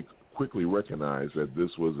recognized that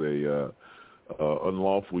this was a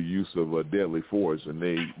unlawful use of a deadly force, and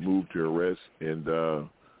they moved to arrest and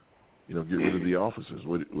get rid of the officers.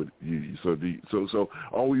 So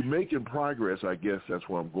are we making progress? I guess that's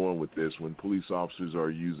where I'm going with this. When police officers are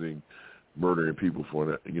using murdering people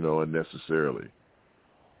for unnecessarily.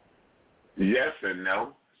 Yes and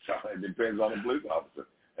no. So it depends on the police officer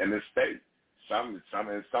and the state. In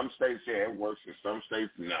some states, yeah, it works. In some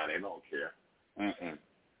states, no, they don't care.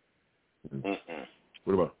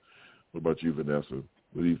 What about you, Vanessa?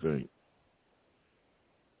 What do you think?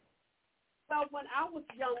 Well, when I was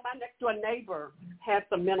young, my next door neighbor had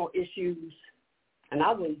some mental issues, and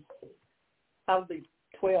I was probably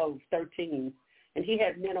 12, 13, and he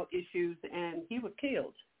had mental issues, and he was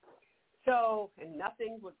killed. So, and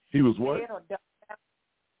nothing was he was what? Or done.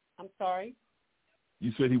 I'm sorry?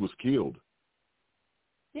 You said he was killed.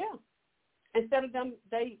 Yeah. Instead of them,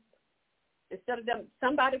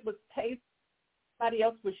 somebody was tased, somebody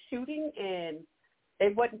else was shooting, and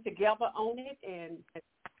they wasn't together on it, and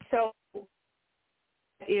so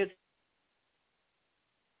is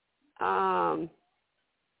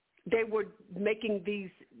they were making these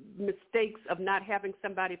mistakes of not having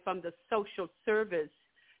somebody from the social service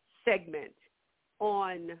segment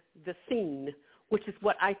on the scene, which is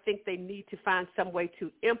what I think they need to find some way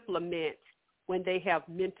to implement when they have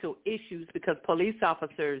mental issues, because police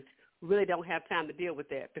officers really don't have time to deal with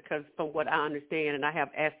that, because from what I understand, and I have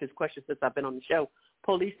asked this question since I've been on the show,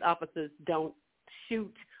 police officers don't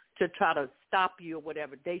shoot to try to stop you or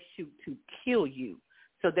whatever. They shoot to kill you.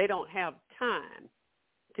 So they don't have time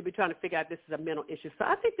to be trying to figure out this is a mental issue. So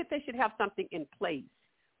I think that they should have something in place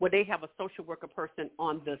where they have a social worker person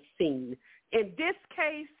on the scene. In this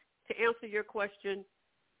case, to answer your question,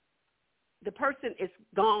 the person is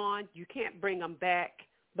gone. You can't bring them back,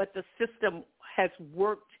 but the system has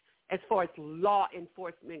worked as far as law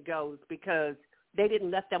enforcement goes, because they didn't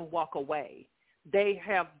let them walk away. They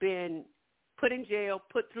have been put in jail,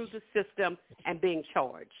 put through the system, and being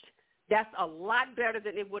charged. That's a lot better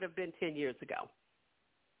than it would have been 10 years ago.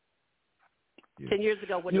 Yeah. 10 years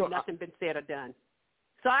ago would have nothing been said or done.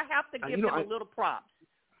 So I have to give them a little props.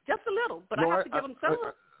 Just a little, but I have to give them some.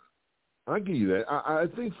 I give you that. I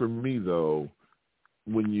think for me, though,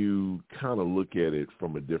 when you kind of look at it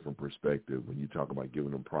from a different perspective, when you talk about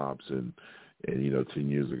giving them props and 10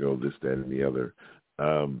 years ago, this, that, and the other,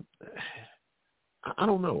 I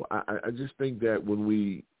don't know. I just think that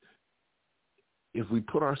if we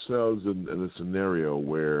put ourselves in a scenario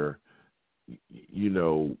where,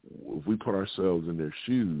 if we put ourselves in their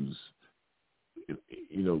shoes,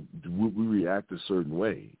 we react a certain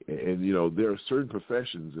way, and there are certain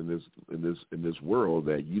professions in this world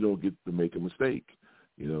that you don't get to make a mistake.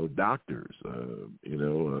 Doctors,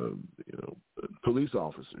 police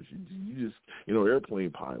officers, you just,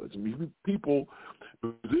 airplane pilots. I mean, people,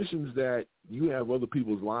 positions that you have other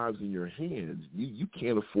people's lives in your hands. You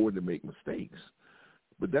can't afford to make mistakes,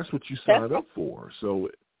 but that's what you signed up for. So,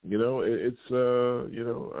 it's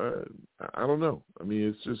I don't know. I mean,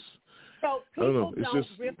 it's just. So people don't realize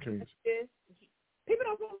this. People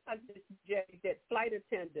don't realize this, Jay, that flight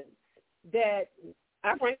attendants, that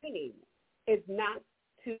our training is not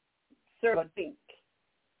to serve a drink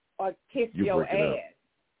or kiss your ass.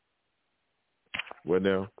 What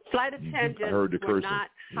now? Flight attendants were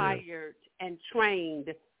not hired and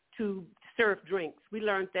trained to serve drinks. We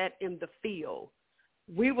learned that in the field.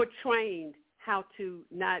 We were trained how to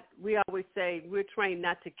not, we always say we're trained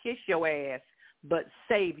not to kiss your ass, but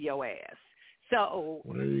save your ass. So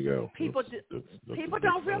there you go. People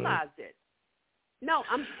don't realize it. We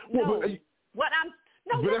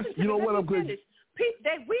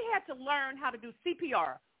had to learn how to do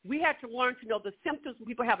CPR. We had to learn to know the symptoms when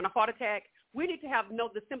people having a heart attack. We need to know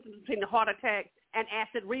the symptoms between the heart attack and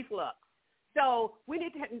acid reflux. So we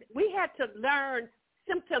had to learn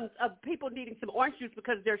symptoms of people needing some orange juice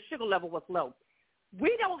because their sugar level was low.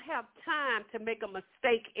 We don't have time to make a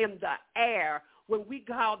mistake in the air when we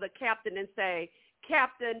call the captain and say,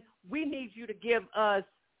 Captain, we need you to give us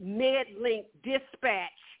MedLink dispatch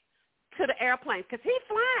to the airplane, because he's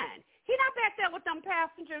flying. He's not back there with them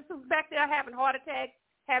passengers who's back there having heart attacks,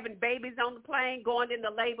 having babies on the plane, going into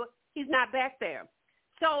labor. He's not back there.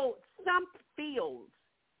 So some fields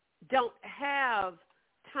don't have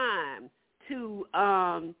time to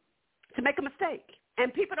make a mistake.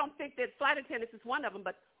 And people don't think that flight attendants is one of them,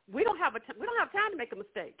 but we don't have time to make a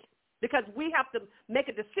mistake, because we have to make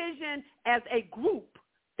a decision as a group.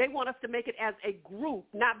 They want us to make it as a group,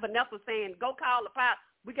 not Vanessa saying, go call the pilot.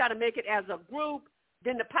 We got to make it as a group.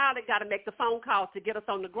 Then the pilot got to make the phone calls to get us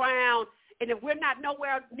on the ground. And if we're not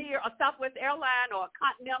nowhere near a Southwest airline or a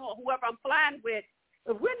Continental or whoever I'm flying with,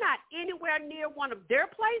 if we're not anywhere near one of their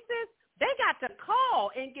places, they got to call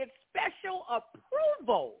and get special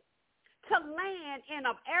approval to land in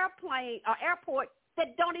an airplane or airport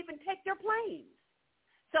that don't even take their planes.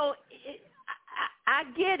 So I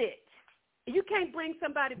get it. You can't bring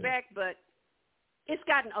somebody back, but it's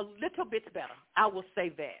gotten a little bit better. I will say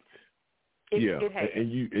that. It has.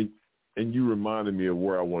 And you reminded me of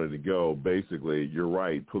where I wanted to go. Basically, you're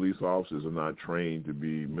right. Police officers are not trained to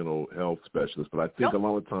be mental health specialists, but I think a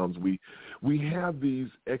lot of times we have these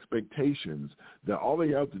expectations that all they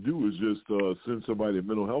have to do is just send somebody a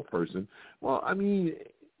mental health person. Well, I mean,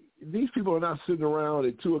 these people are not sitting around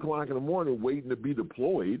at 2 o'clock in the morning waiting to be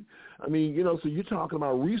deployed. I mean, so you're talking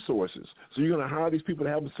about resources. So you're going to hire these people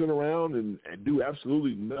to have them sit around and do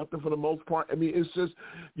absolutely nothing for the most part. I mean, it's just,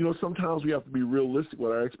 sometimes we have to be realistic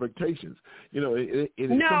with our expectations. Sometimes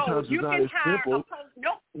it's not as simple.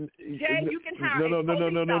 Jay, you can hire No. Let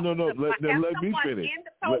me finish. In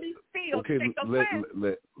the police field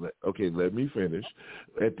okay, let me finish.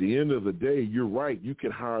 At the end of the day, you're right. You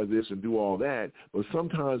can hire this and do all that, but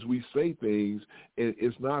sometimes we say things, and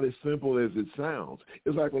it's not as simple as it sounds.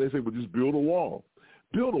 It's like when they say, well, just build a wall.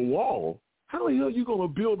 Build a wall? How the hell are you going to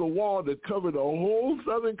build a wall that cover the whole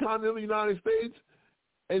southern continent of the United States?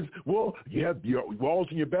 And, well, you have your walls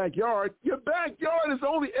in your backyard. Your backyard is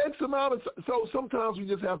only X amount of... So sometimes we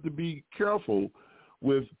just have to be careful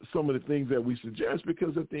with some of the things that we suggest,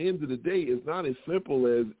 because at the end of the day, it's not as simple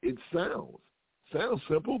as it sounds. It sounds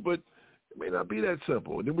simple, but it may not be that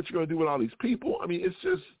simple. And then what you're going to do with all these people? I mean, it's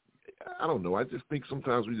just... I don't know. I just think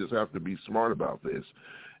sometimes we just have to be smart about this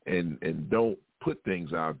and don't put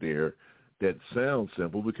things out there that sound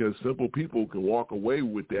simple, because simple people can walk away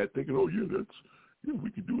with that thinking, oh,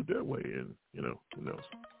 we can do it that way, and, who knows.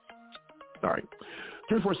 All right,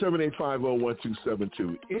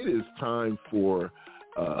 347-850-1272. It is time for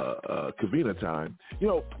Kavina time.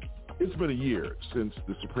 It's been a year since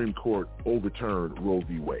the Supreme Court overturned Roe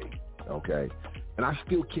v. Wade, okay? And I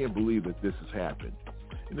still can't believe that this has happened.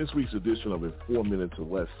 In this week's edition of In 4 Minutes or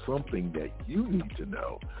Less, something that you need to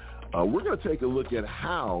know, we're going to take a look at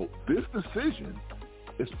how this decision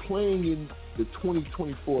is playing in the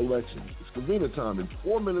 2024 elections. It's Kavina time in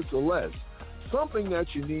 4 minutes or less. Something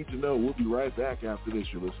that you need to know. We'll be right back after this.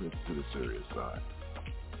 You're listening to The Serious Side.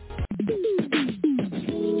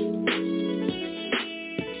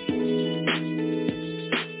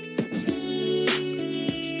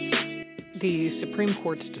 The Supreme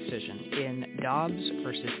Court's decision in Dobbs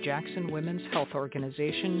versus Jackson Women's Health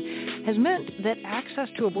Organization has meant that access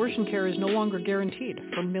to abortion care is no longer guaranteed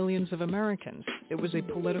for millions of Americans. It was a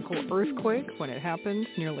political earthquake when it happened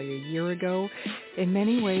nearly a year ago. In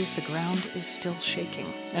many ways, the ground is still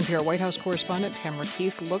shaking. NPR White House correspondent Tamara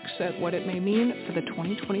Keith looks at what it may mean for the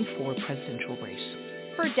 2024 presidential race.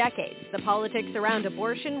 For decades, the politics around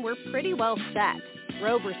abortion were pretty well set.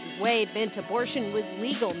 Roe versus Wade meant abortion was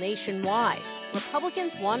legal nationwide.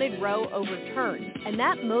 Republicans wanted Roe overturned, and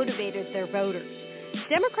that motivated their voters.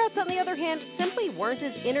 Democrats, on the other hand, simply weren't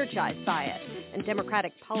as energized by it, and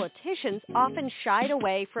Democratic politicians often shied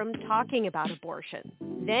away from talking about abortion.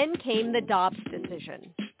 Then came the Dobbs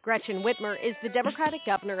decision. Gretchen Whitmer is the Democratic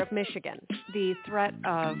governor of Michigan. The threat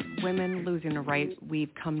of women losing a right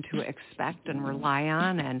we've come to expect and rely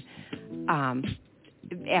on, and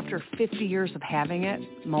after 50 years of having it,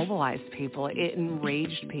 mobilized people. It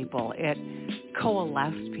enraged people. It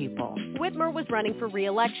coalesced people. Whitmer was running for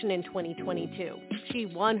re-election in 2022. She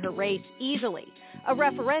won her race easily. A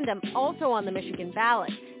referendum also on the Michigan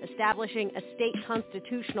ballot, establishing a state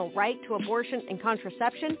constitutional right to abortion and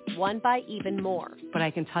contraception, won by even more. But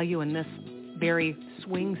I can tell you, in this very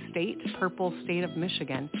swing state, purple state of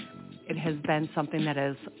Michigan, it has been something that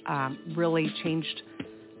has really changed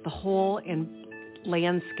the whole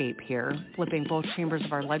landscape here, flipping both chambers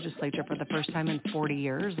of our legislature for the first time in 40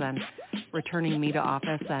 years and returning me to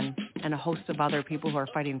office and a host of other people who are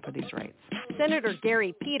fighting for these rights. Senator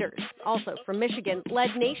Gary Peters, also from Michigan,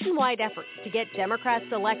 led nationwide efforts to get Democrats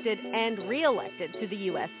elected and re-elected to the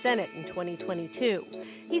U.S. Senate in 2022.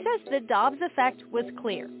 He says the Dobbs effect was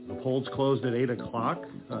clear. The polls closed at 8 o'clock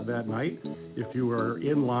that night. If you were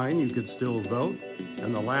in line, you could still vote.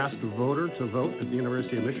 And the last voter to vote at the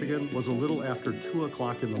University of Michigan was a little after 2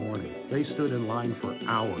 o'clock in the morning. They stood in line for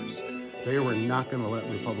hours. They were not going to let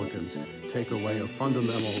Republicans take away a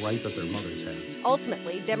fundamental right that their mothers had.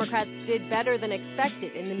 Ultimately, Democrats did better than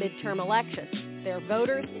expected in the midterm elections. Their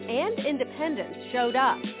voters and independents showed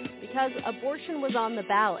up because abortion was on the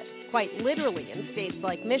ballot, quite literally in states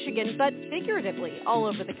like Michigan, but figuratively all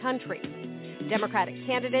over the country. Democratic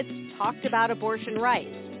candidates talked about abortion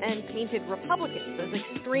rights and painted Republicans as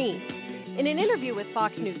extreme. In an interview with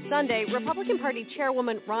Fox News Sunday, Republican Party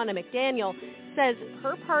Chairwoman Ronna McDaniel says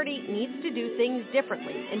her party needs to do things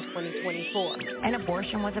differently in 2024. And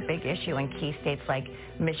abortion was a big issue in key states like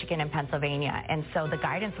Michigan and Pennsylvania. And so the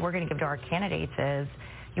guidance we're going to give to our candidates is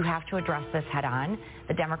you have to address this head on.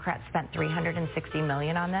 The Democrats spent $360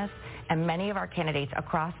 million on this, and many of our candidates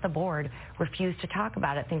across the board refuse to talk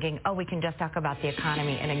about it, thinking, oh, we can just talk about the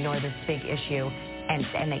economy and ignore this big issue,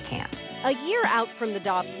 and they can't. A year out from the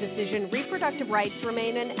Dobbs decision, reproductive rights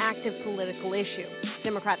remain an active political issue.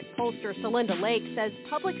 Democratic pollster Celinda Lake says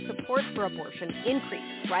public support for abortion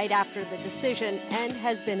increased right after the decision and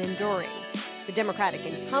has been enduring. The Democratic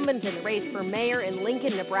incumbent in the race for mayor in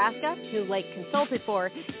Lincoln, Nebraska, who Lake consulted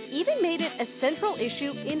for, even made it a central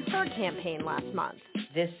issue in her campaign last month.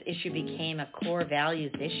 this issue became a core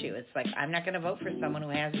values issue. It's like, I'm not going to vote for someone who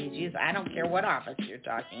has these views. I don't care what office you're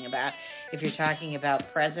talking about. If you're talking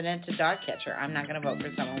about president to dog catcher, I'm not going to vote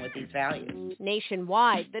for someone with these values.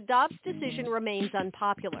 Nationwide, the Dobbs decision remains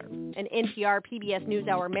unpopular. An NPR PBS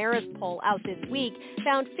NewsHour Marist poll out this week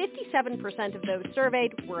found 57% of those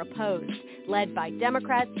surveyed were opposed, led by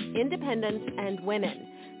Democrats, independents, and women.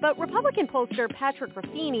 But Republican pollster Patrick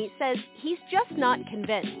Ruffini says he's just not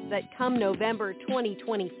convinced that come November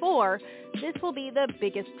 2024, this will be the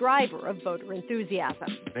biggest driver of voter enthusiasm.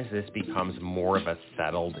 As this becomes more of a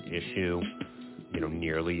settled issue,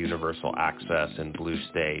 nearly universal access in blue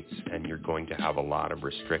states, and you're going to have a lot of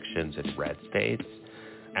restrictions in red states,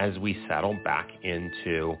 as we settle back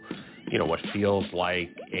into, what feels like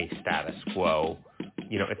a status quo,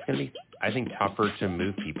 it's going to be, I think, tougher to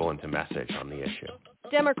move people into message on the issue.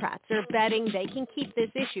 Democrats are betting they can keep this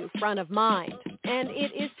issue front of mind, and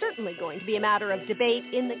it is certainly going to be a matter of debate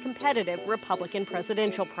in the competitive Republican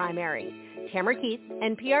presidential primary. Tamara Keith,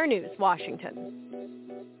 NPR News, Washington.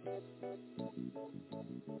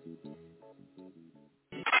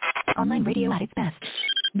 Online radio at its best.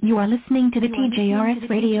 You are listening to the TJRS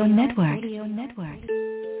Radio Network.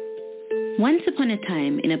 Once upon a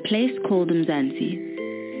time, in a place called Mzansi,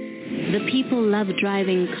 the people loved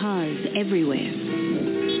driving cars everywhere.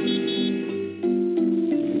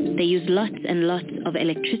 They used lots and lots of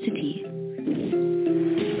electricity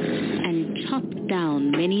and chopped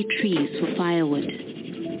down many trees for firewood.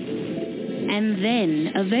 And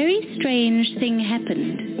then a very strange thing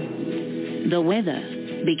happened. The weather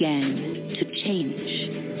began to change.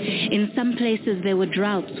 In some places there were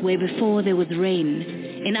droughts where before there was rain.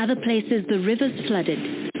 In other places the rivers flooded.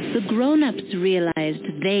 The grown-ups realized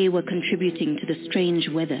they were contributing to the strange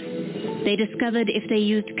weather. They discovered if they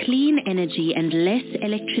used clean energy and less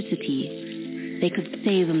electricity, they could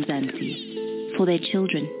save Mzansi for their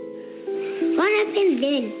children. What happened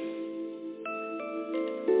then?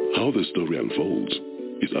 How the story unfolds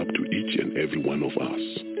is up to each and every one of us.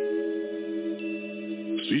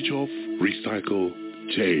 Switch off, recycle,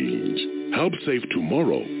 change. Help save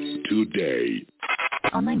tomorrow, today.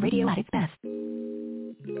 Online radio at its best.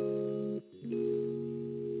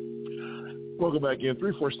 Welcome back in,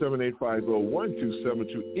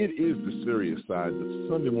 347-850-1272. It is the Serious Side, the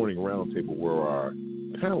Sunday morning roundtable where our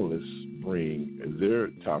panelists bring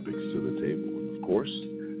their topics to the table. And of course,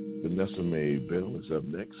 Vanessa Mae Bell is up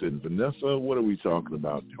next. And Vanessa, what are we talking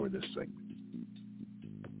about during this segment?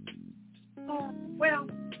 Well,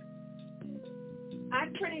 I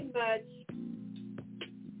pretty much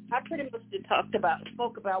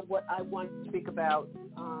spoke about what I wanted to speak about,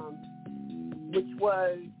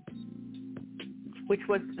 which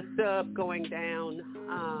was the sub going down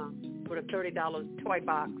for the $30 toy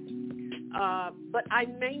box. But I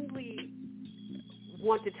mainly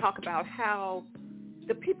want to talk about how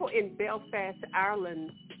the people in Belfast,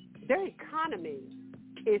 Ireland, their economy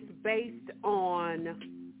is based on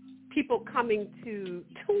people coming to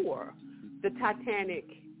tour the Titanic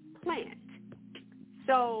plant.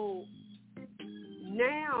 So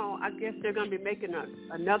now I guess they're going to be making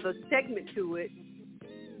another segment to it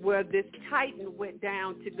where this Titan went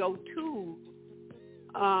down to go to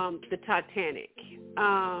the Titanic.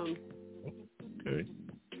 Okay.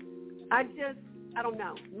 I don't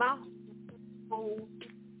know. My whole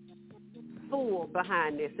fool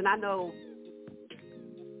behind this, and I know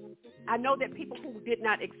that people who did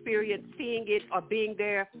not experience seeing it or being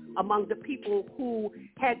there among the people who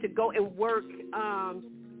had to go and work,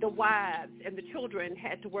 the wives and the children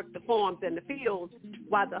had to work the farms and the fields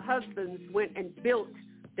while the husbands went and built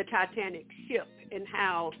the Titanic ship, and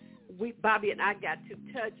how Bobby and I got to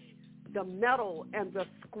touch the metal and the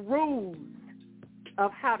screws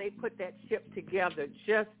of how they put that ship together.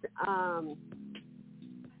 Just all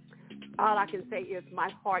I can say is my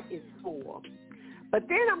heart is full. But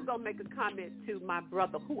then I'm going to make a comment to my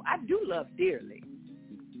brother, who I do love dearly,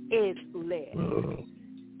 is Les.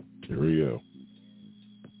 Here we go.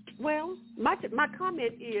 Well, my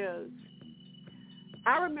comment is,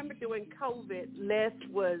 I remember during COVID, Les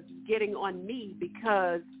was getting on me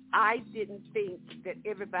because I didn't think that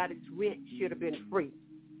everybody's rent should have been free.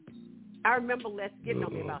 I remember Les getting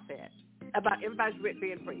on me about that, about everybody's rent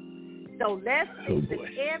being free. So Les thinks that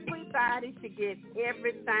everybody should get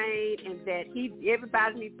everything and that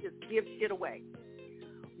everybody needs to just give shit away.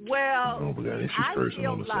 Well, I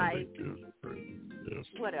feel like,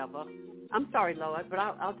 whatever. I'm sorry, Lord, but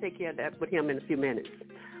I'll take care of that with him in a few minutes.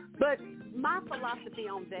 But my philosophy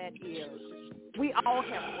on that is we all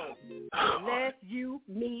have work. Les, you,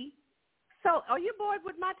 me. So are you bored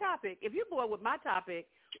with my topic? If you're bored with my topic,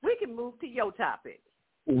 we can move to your topic.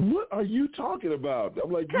 What are you talking about?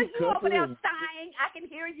 I'm like, because you over there sighing. I can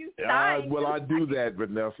hear you sighing. Well, I do that,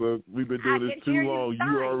 Vanessa. We've been doing this too long.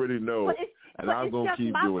 You already know. I'm going to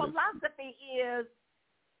keep doing it. My philosophy is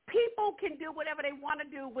people can do whatever they want to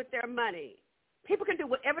do with their money. People can do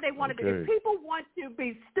whatever they want to do. If people want to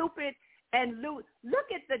be stupid and lose, look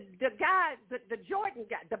at the guy, the Jordan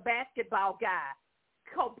guy, the basketball guy,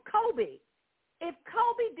 Kobe. If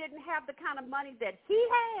Kobe didn't have the kind of money that he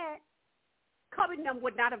had, Kobe and them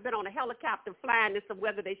would not have been on a helicopter flying in some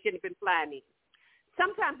weather they shouldn't have been flying in.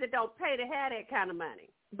 Sometimes it don't pay to have that kind of money.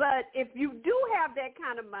 But if you do have that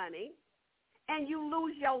kind of money and you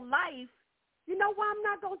lose your life, you know why I'm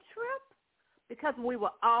not going to trip? Because when we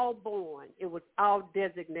were all born, it was all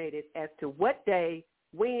designated as to what day,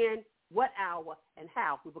 when, what hour, and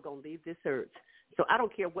how we were going to leave this earth. So I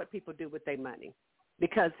don't care what people do with their money.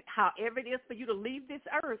 Because however it is for you to leave this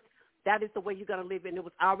earth, that is the way you're going to live, and it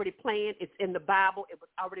was already planned. It's in the Bible. It was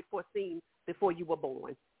already foreseen before you were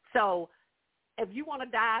born. So if you want to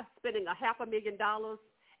die spending $500,000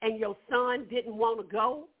 and your son didn't want to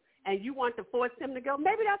go and you want to force him to go,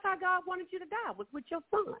 maybe that's how God wanted you to die, was with your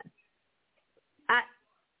son.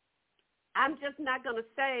 I'm just not going to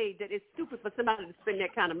say that it's stupid for somebody to spend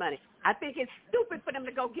that kind of money. I think it's stupid for them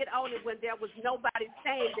to go get on it when there was nobody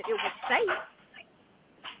saying that it was safe.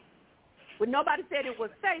 Well, nobody said it was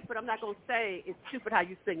safe, but I'm not going to say it's stupid how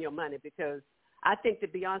you spend your money, because I think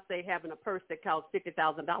that Beyonce having a purse that costs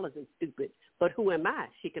 $50,000 is stupid. But who am I?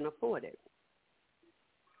 She can afford it.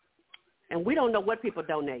 And we don't know what people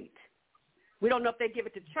donate. We don't know if they give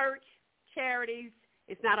it to church, charities.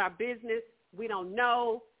 It's not our business. We don't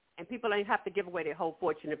know. And people ain't have to give away their whole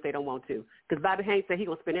fortune if they don't want to. Because Bobby Haynes said he's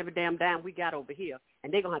going to spend every damn dime we got over here,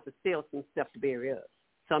 and they're going to have to sell some stuff to bury us.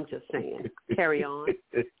 So I'm just saying, carry on.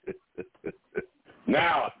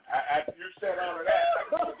 Now, after you said all of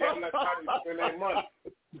that, I'm not trying to spend their money.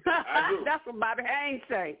 I do. That's what Bobby Haynes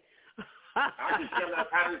say. I can tell them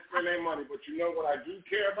how to spend their money, but you know what I do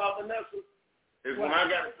care about, Vanessa? Is when I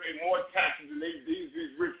got to pay more taxes than these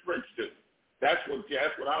rich bricks do. That's what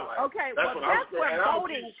I like. Okay, that's where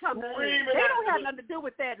voting comes in. They don't have nothing to do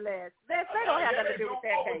with that, Les. They don't have nothing to do with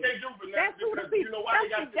that. That's who the people.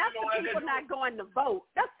 That's the people not going to vote.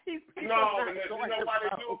 That's these people not going to vote. You know why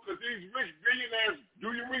they do? Because these rich billionaires,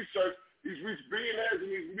 do your research, these rich billionaires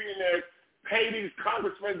and these millionaires pay these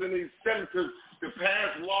congressmen and these senators to pass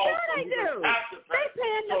laws. Yeah, they do. They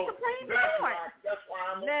paying the Supreme Court. That's why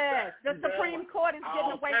I'm upset. The Supreme Court is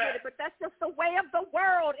getting away with it, but that's just the way of the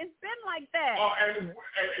world. It's been like that. Oh, and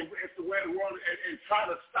it's the way of the world. And trying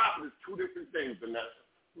to stop it is two different things, Vanessa.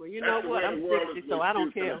 Well, you know what? I'm 60, so I don't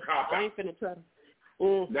care. I ain't finna try to.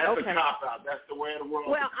 That's a cop-out. That's the way of the world.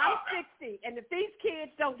 Well, I'm 60, and if these kids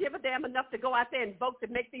don't give a damn enough to go out there and vote to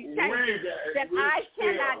make these changes, then I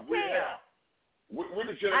cannot care. We're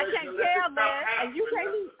the I generation can't tell, man, and you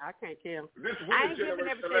can't. I can't tell. I ain't giving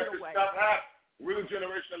everything away. We're the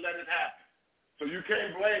generation to let it happen. So you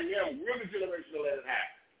can't blame them. We're the generation to let it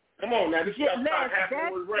happen. Come on now, this stuff start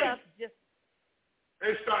happening with Reagan.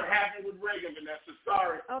 It started happening with Reagan, Vanessa.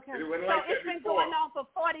 Sorry. Okay. It went so like it's been going on for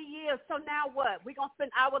 40 years. So now what? We're going to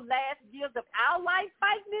spend our last years of our life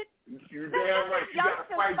fighting it? You're damn right. You got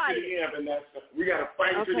to fight to the end, Vanessa. We got to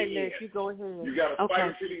fight to the end. Okay, Liz, you go ahead. You got to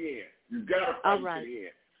fight to the end. You got to fight to the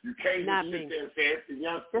end. You can't just sit there and say it's the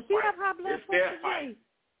youngsters' fight. Does he have high blood pressure?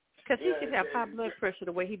 Because he should have high blood pressure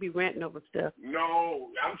the way he be ranting over stuff.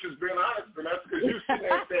 No, I'm just being honest, Vanessa, because you sit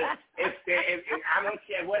there and say, and I don't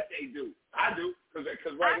care what they do. I do,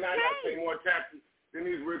 because right now I got to pay more taxes than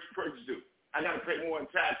these rich pricks do. I got to pay more in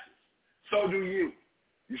taxes. So do you.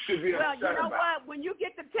 You should be upset about it. Well, you know what? When you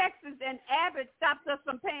get to Texas and Abbott stops us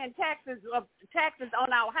from paying taxes on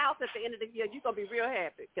our house at the end of the year, you're going to be real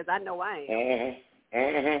happy, because I know I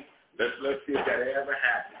am. Let's see if that ever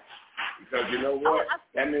happens. Because you know what?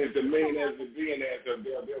 That means the millionaires and billionaires,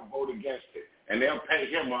 they'll vote against it. And they'll pay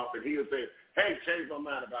him off, and he'll say, hey, change my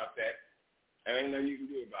mind about that. And ain't nothing you can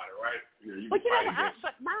do about it, right?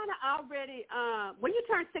 But mine are already, when you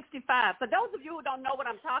turn 65, for those of you who don't know what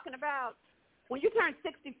I'm talking about, when you turn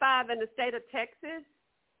 65 in the state of Texas,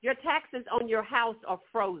 your taxes on your house are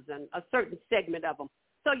frozen, a certain segment of them.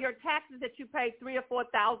 So your taxes that you pay $3,000 or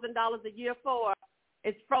 $4,000 a year for,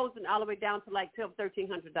 it's frozen all the way down to like $1,300,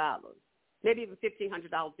 maybe even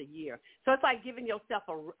 $1,500 a year. So it's like giving yourself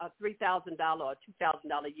a $3,000 or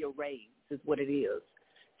 $2,000 a year raise is what it is.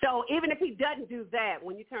 So even if he doesn't do that,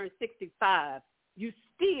 when you turn 65, you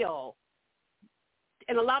still,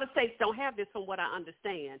 and a lot of states don't have this from what I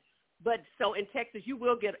understand, but so in Texas, you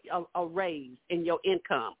will get a raise in your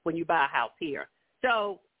income when you buy a house here.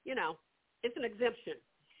 So, you know, it's an exemption.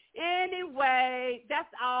 Anyway, that's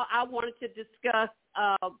all I wanted to discuss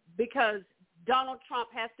because Donald Trump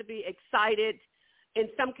has to be excited in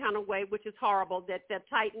some kind of way, which is horrible, that the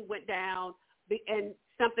Titan went down and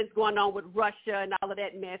something's going on with Russia and all of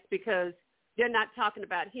that mess, because they're not talking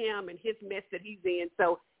about him and his mess that he's in.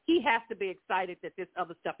 So he has to be excited that this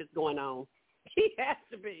other stuff is going on. He has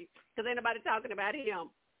to be, because ain't nobody talking about him.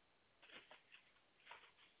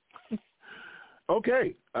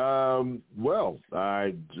 Okay. Well,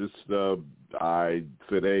 I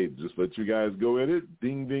said, hey, just let you guys go in it.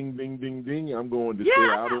 Ding, ding, ding, ding, ding. I'm going to stay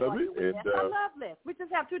out of it. And, I love this. We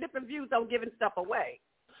just have two different views on giving stuff away.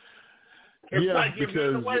 It's yeah, not giving it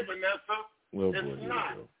because away, Vanessa. Well, it's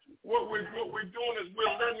not. What we're doing is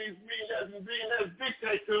we're letting these billionaires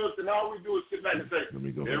dictate to us, and all we do is sit back and say,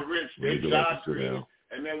 they're rich, they're job creating,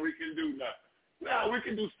 and then we can do nothing. Now, we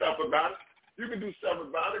can do stuff about it. You can do stuff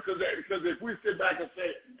about it, because if we sit back and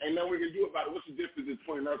say, ain't nothing we can do about it, what's the difference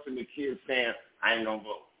between us and the kids saying, I ain't going to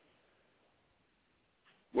vote?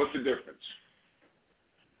 What's the difference?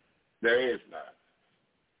 There is none.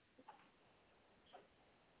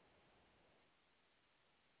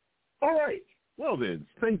 All right. Well, then,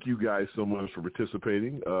 thank you guys so much for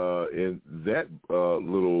participating in that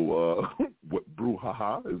little, what,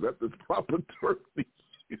 brouhaha? Is that the proper term to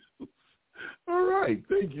use? All right.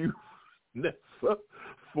 Thank you, Nessa,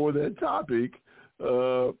 for that topic.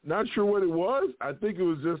 Not sure what it was. I think it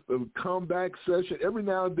was just a comeback session. Every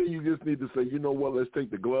now and then you just need to say, you know what, let's take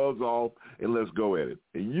the gloves off and let's go at it.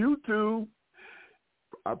 And you two,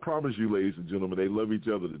 I promise you, ladies and gentlemen, they love each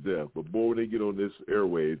other to death. But, boy, when they get on this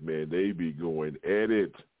airwaves, man, they be going at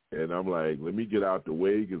it. And I'm like, let me get out the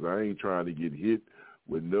way, because I ain't trying to get hit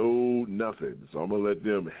with nothing. So I'm going to let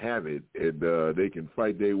them have it, and they can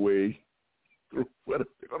fight their way through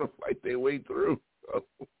whatever they're going to fight their way through. Oh,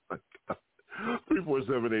 my God.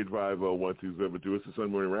 347-850-1272. It's the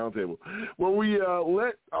Sunday Morning Roundtable, where we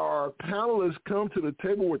let our panelists come to the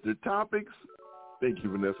table with their topics. Thank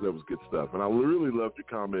you, Vanessa. That was good stuff. And I really loved your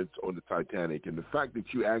comments on the Titanic and the fact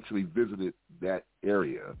that you actually visited that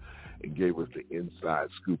area and gave us the inside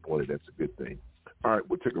scoop on it. That's a good thing. All right,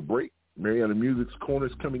 we'll take a break. Mariana Music's Corner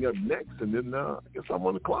is coming up next, and then I guess I'm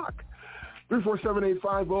on the clock.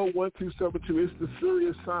 347-850-1272. It's the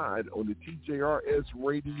Serious Side on the TJRS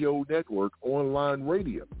Radio Network, online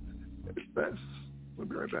radio. At its best. We'll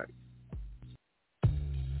be right back.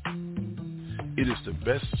 It is the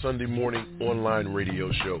best Sunday morning online radio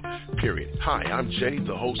show, period. Hi, I'm Jay,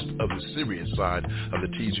 the host of the Serious Side of the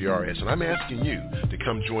TGRS, and I'm asking you to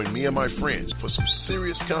come join me and my friends for some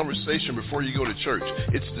serious conversation before you go to church.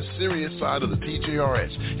 It's the Serious Side of the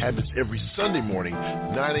TGRS. Happens every Sunday morning,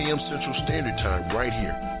 9 a.m. Central Standard Time, right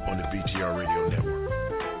here on the BTR Radio Network.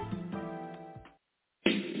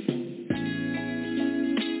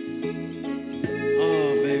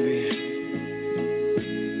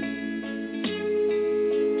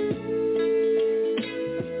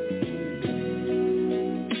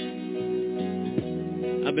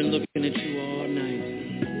 I've been looking at you all night.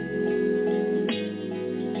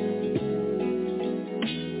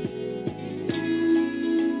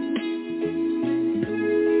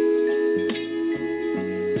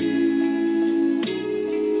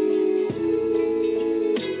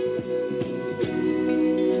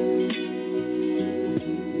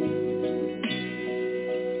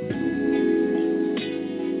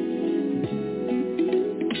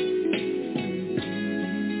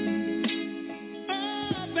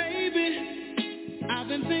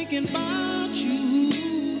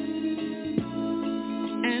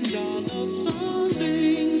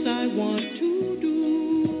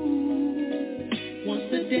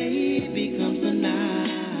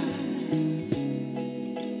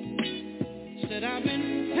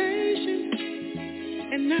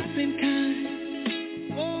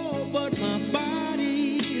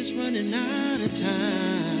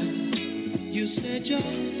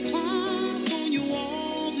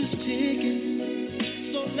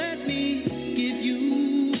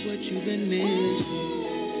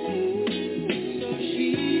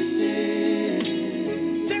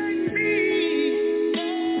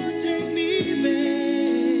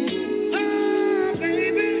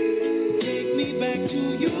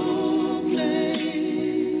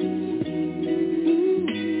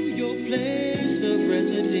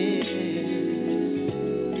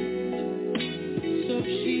 So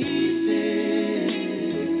she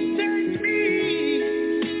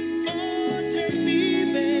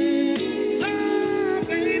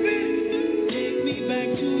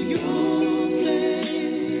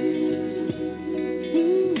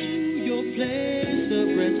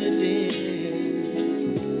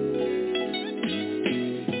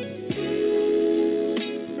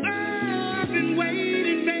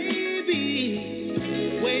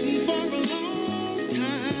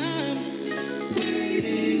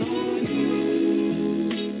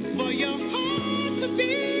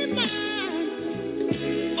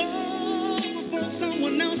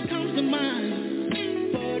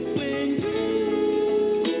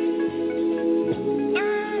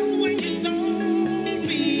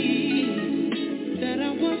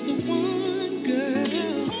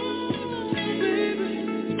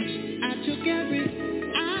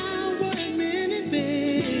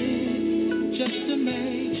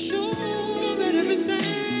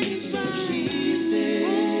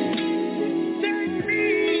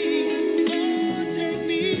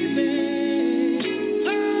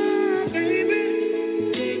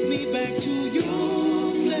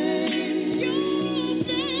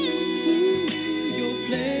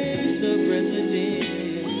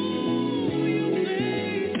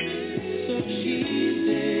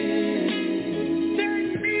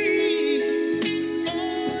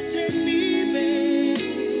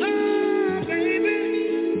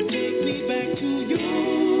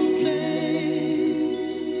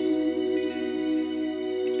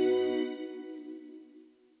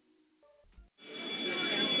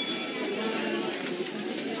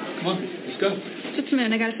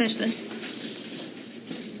I gotta finish this.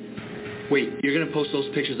 Wait, you're gonna post those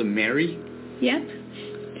pictures of Mary? Yep.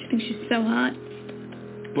 She thinks she's so hot.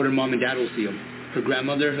 But her mom and dad will see them. Her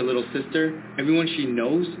grandmother, her little sister, everyone she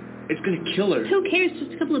knows. It's gonna kill her. Who cares?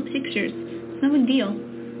 Just a couple of pictures. It's no big deal.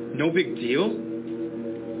 No big deal?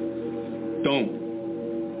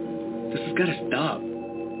 Don't. This has gotta stop.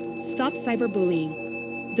 Stop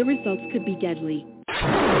cyberbullying. The results could be deadly.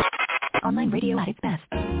 Online radio at its best.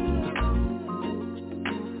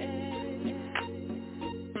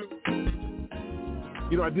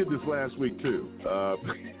 You know, I did this last week, too.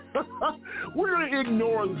 We're going to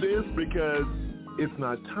ignore this because it's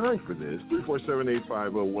not time for this.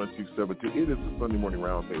 347-850-1272. It is the Sunday Morning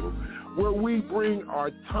Roundtable where we bring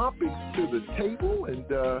our topics to the table. And,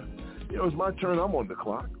 you know, it's my turn. I'm on the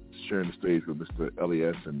clock, sharing the stage with Mr.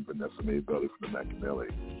 Elias and Vanessa Maybelly from the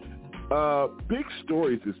McAnally. Big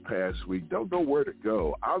stories this past week. Don't know where to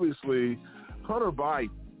go. Obviously, Hunter Biden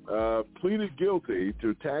pleaded guilty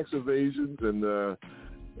to tax evasions and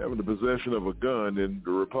having the possession of a gun, and the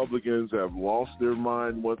Republicans have lost their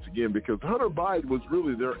mind once again because Hunter Biden was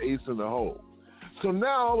really their ace in the hole. So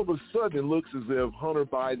now all of a sudden it looks as if Hunter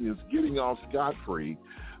Biden is getting off scot-free.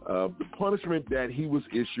 The punishment that he was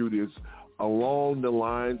issued is along the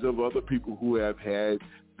lines of other people who have had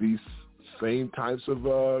these same types of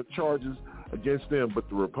charges against them, but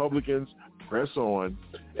the Republicans press on.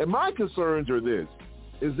 And my concerns are this,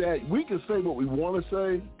 is that we can say what we want to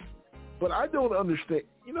say, but I don't understand.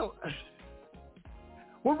 You know,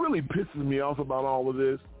 what really pisses me off about all of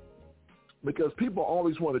this, because people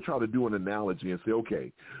always want to try to do an analogy and say,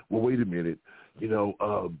 okay, well, wait a minute,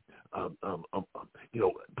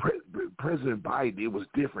 President Biden, it was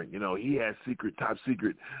different. You know, he had top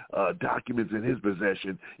secret documents in his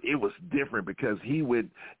possession. It was different because he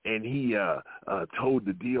went and he told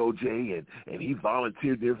the DOJ and he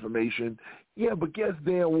volunteered the information. Yeah, but guess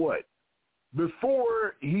damn what?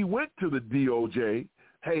 Before he went to the DOJ,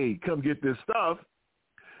 hey, come get this stuff,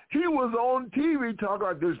 he was on TV talking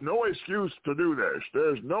about there's no excuse to do this.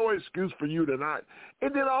 There's no excuse for you to not.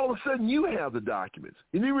 And then all of a sudden you have the documents.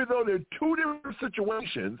 And even though they're two different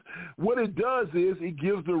situations, what it does is it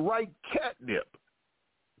gives the right catnip.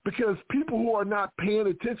 Because people who are not paying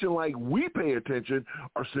attention like we pay attention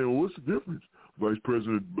are saying, well, what's the difference? Vice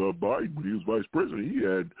President Biden, when he was vice president, he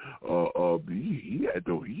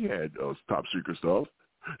had top secret stuff.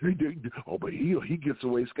 But he gets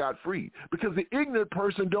away scot-free because the ignorant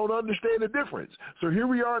person don't understand the difference. So here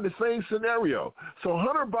we are in the same scenario. So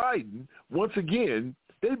Hunter Biden, once again,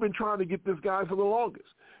 they've been trying to get this guy for the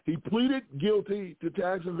longest. He pleaded guilty to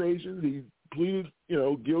tax evasion. He pleaded,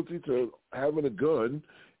 guilty to having a gun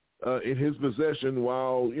in his possession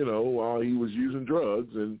while he was using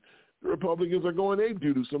drugs, and the Republicans are going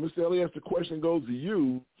ape-doodle. So, Mr. Elias, the question goes to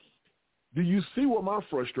you. Do you see where my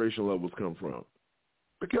frustration levels come from?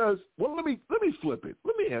 Because, well, let me flip it.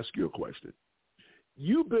 Let me ask you a question.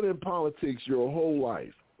 You've been in politics your whole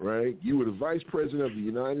life, right? You were the vice president of the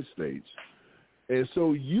United States, and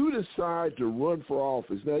so you decide to run for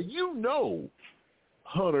office. Now, you know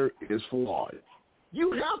Hunter is flawed.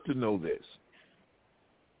 You have to know this,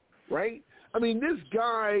 right? I mean, this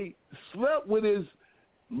guy slept with his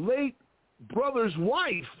late brother's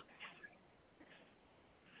wife.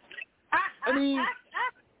 I mean,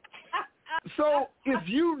 so if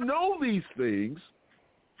you know these things,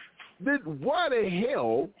 then why the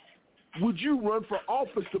hell would you run for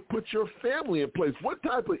office to put your family in place? What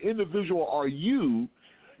type of individual are you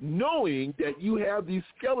knowing that you have these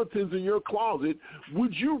skeletons in your closet?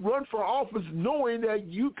 Would you run for office knowing that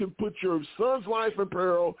you can put your son's life in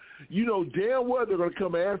peril? You know damn well they're going to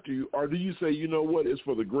come after you. Or do you say, you know what, it's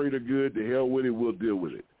for the greater good, to hell with it, we'll deal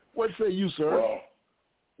with it? What say you, sir?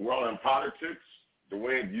 Well, in politics, the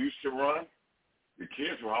way it used to run, the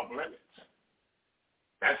kids were off limits.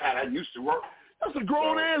 That's how that used to work. That's a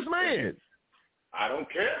grown-ass man. I don't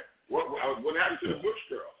care. What happened to the Bush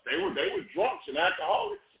girls? They were drunks and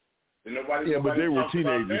alcoholics. And but they were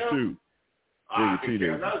teenagers too. They were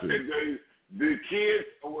teenagers too. The kids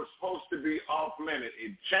were supposed to be off limit.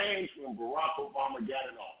 It changed when Barack Obama got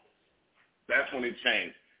in office. That's when it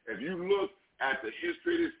changed. If you look at the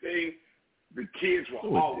history of this thing, the kids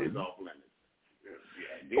were always off limits.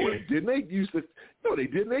 Didn't they used to? No, they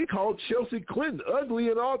didn't. They called Chelsea Clinton ugly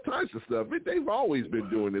and all types of stuff. They've always been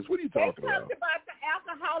doing this. What are you talking about? They talked about the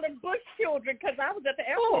alcoholic Bush children because I was at the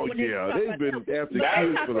airport. They've been after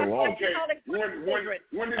kids for the long time.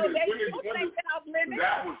 When did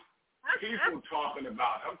that was people talking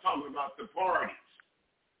about? I'm talking about the parties.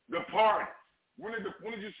 The parties. When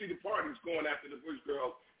did you see the parties going after the Bush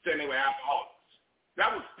girls saying they were alcoholics?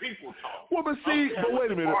 That was people talking. Well, but wait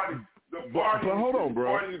a minute. But hold on,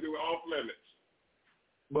 bro. The parties were off limits.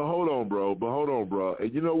 But hold on, bro.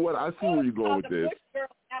 And you know what? I see where you're going with this. Bush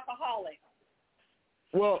girls alcoholics.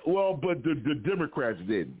 Well, but the Democrats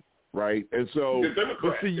didn't, right? And so,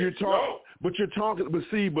 but see,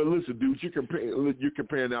 but listen, dude, you're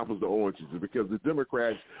comparing apples to oranges because the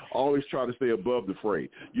Democrats always try to stay above the fray.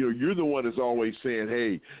 You know, you're the one that's always saying,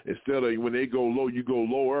 hey, instead of when they go low, you go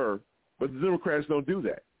lower. But the Democrats don't do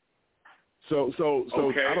that. So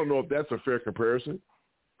I don't know if that's a fair comparison.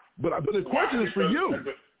 But the question is for you.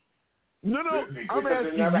 No, I'm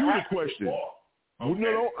asking you the question.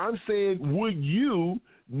 No, I'm saying, would you,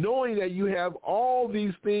 knowing that you have all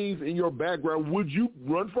these things in your background, would you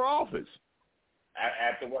run for office?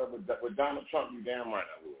 After what with Donald Trump, you damn right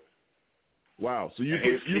I would. Wow, so you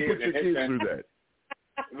put your kids through that.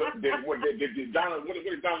 What did Donald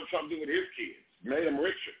Trump do with his kids? Made them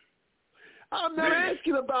richer. I'm not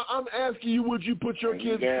asking about. I'm asking you, would you put your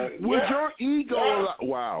kids? Would your ego?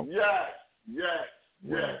 Wow. Yes.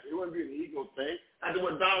 It wouldn't be an ego thing. I do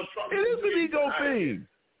what Donald Trump. It is an ego thing.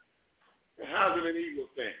 How's it an ego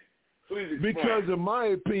thing? Please explain. Because in my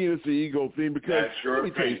opinion, it's an ego thing. Because let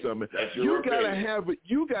me tell you something. You gotta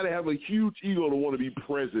have a huge ego to want to be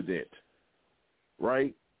president,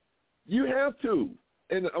 right? You have to.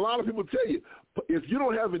 And a lot of people tell you, if you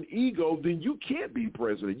don't have an ego, then you can't be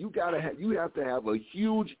president. You have to have a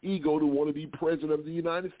huge ego to want to be president of the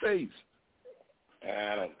United States.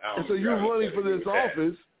 And so you're running for this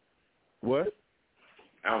office. What?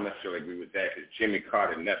 I don't necessarily agree with that because Jimmy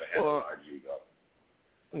Carter never had a large ego.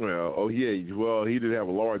 Well, he didn't have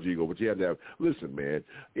a large ego, but you have to have. Listen, man,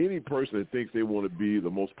 any person that thinks they want to be the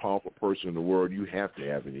most powerful person in the world, you have to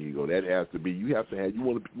have an ego. That has to be. You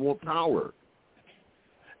want power.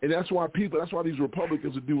 And that's why these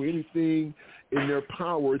Republicans will do anything in their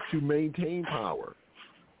power to maintain power.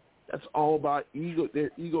 That's all about ego. They're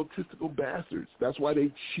egotistical bastards. That's why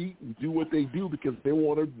they cheat and do what they do, because they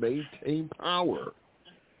want to maintain power.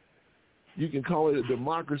 You can call it a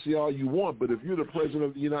democracy all you want, but if you're the president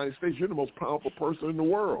of the United States, you're the most powerful person in the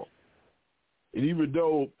world. And even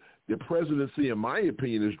though the presidency, in my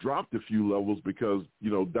opinion, has dropped a few levels because,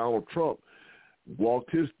 Donald Trump walked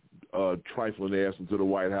his trifling ass into the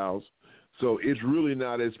White House. So it's really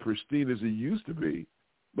not as pristine as it used to be.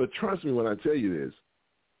 But trust me when I tell you this,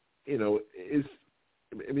 it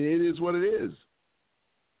is what it is.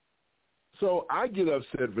 So I get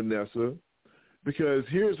upset, Vanessa, because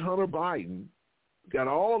here's Hunter Biden, got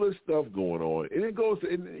all this stuff going on. And it goes,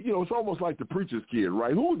 it's almost like the preacher's kid,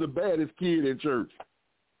 right? Who was the baddest kid in church?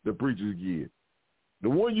 The preacher's kid. The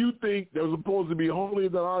one you think that was supposed to be holier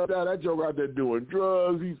than all that joke out there doing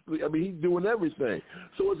drugs. He's doing everything.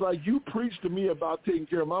 So it's like you preach to me about taking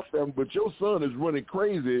care of my family, but your son is running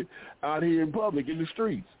crazy out here in public in the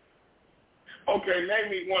streets. Okay, name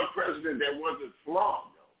me one president that wasn't flawed,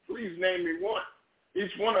 though. Please name me one.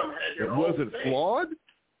 Each one of them had their own wasn't thing. Flawed?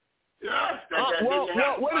 Yeah. Well,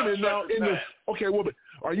 wait a minute now. But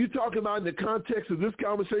are you talking about in the context of this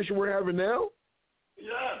conversation we're having now?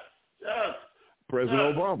 Yes.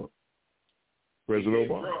 President Obama. President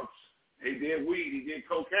Obama. Drugs. He did weed. He did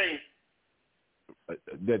cocaine.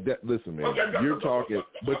 Listen, man. You're talking,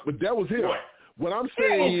 but that was him. What I'm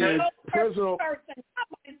saying is, President.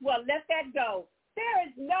 Well, let that go. There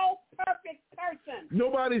is no perfect person.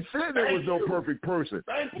 Nobody said there was no perfect person.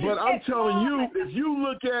 But I'm telling you, if you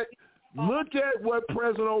look at Look at what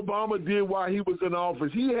President Obama did while he was in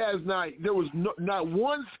office. There was not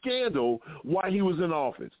one scandal while he was in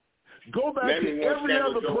office. Go back to every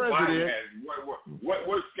other president.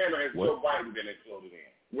 What scandal has Joe Biden been included in?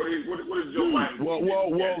 What is Joe Biden?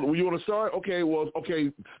 Well, you want to start? Okay,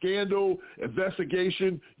 scandal,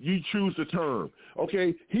 investigation, you choose the term.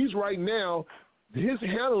 Okay, he's right now, his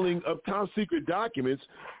handling of top secret documents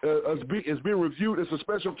is being reviewed as a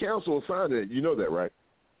special counsel assigned to it. You know that, right?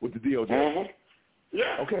 With the DOJ. Mm-hmm.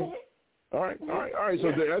 Yeah. Okay. All right.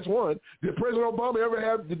 So that's one. Did President Obama ever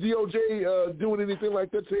have the DOJ doing anything like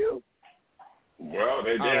that to him? Well,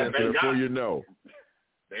 they had been before you know.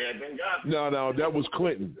 They had been got. No, that was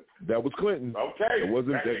Clinton. Okay. It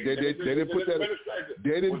wasn't. They didn't put that.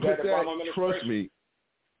 They didn't put that. Trust me.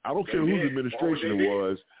 I don't care whose administration it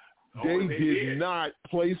was. They did not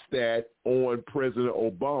place that on President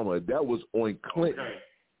Obama. That was on Clinton.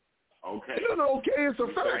 Okay. No, okay, it's a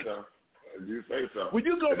fact. You say so. When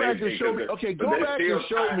you go back and show me, okay, go back and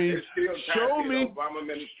show me. Obama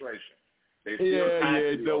administration.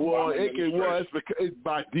 It's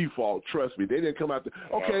by default. Trust me, they didn't come out.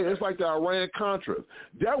 It's like the Iran-Contra.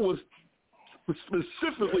 That was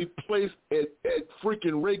specifically placed at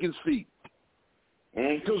freaking Reagan's feet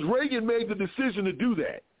because Reagan made the decision to do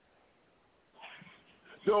that.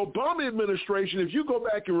 The Obama administration, if you go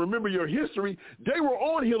back and remember your history, they were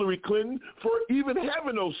on Hillary Clinton for even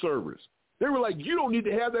having those servers. They were like, you don't need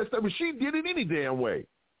to have that stuff, but she did it any damn way.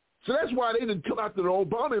 So that's why they didn't come after the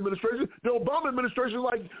Obama administration. The Obama administration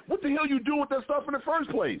was like, what the hell you doing with that stuff in the first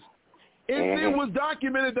place? And it was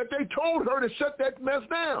documented that they told her to shut that mess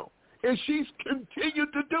down, and she's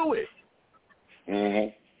continued to do it.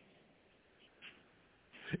 And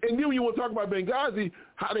then when you want to talk about Benghazi,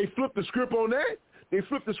 how they flipped the script on that,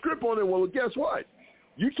 well, guess what?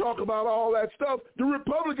 You talk about all that stuff. The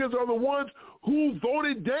Republicans are the ones who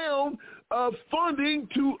voted down funding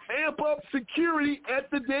to amp up security at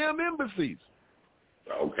the damn embassies.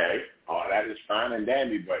 Okay. Oh, that is fine and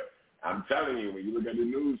dandy, but I'm telling you, when you look at the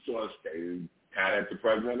news source, they tied at the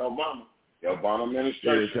President Obama, the Obama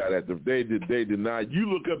administration. They did not. You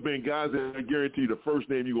look up Benghazi, and I guarantee you the first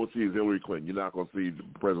name you're going to see is Hillary Clinton. You're not going to see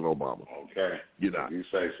President Obama. Okay. You're not. You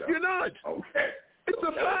say so. You're not. Okay. It's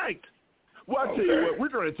a fact. Well, I tell you what, we're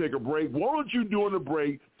going to take a break. Why don't you, during the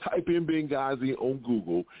break, type in Benghazi on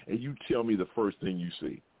Google, and you tell me the first thing you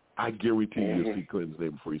see. I guarantee you'll see Clinton's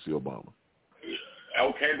name before you see Obama.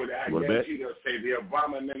 Okay, but I guarantee they'll say the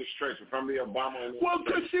Obama administration, from the Obama administration. Well,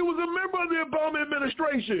 because she was a member of the Obama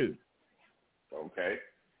administration. Okay.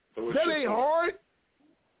 So that ain't hard.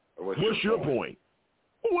 What's your point?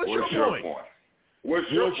 What's your point?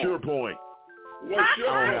 What's your point? I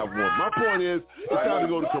don't have one. My point is, it's time to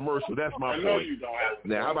go to commercial. That's my point. I know you don't have a point.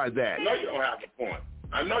 Now, how about that? I know you don't have a point.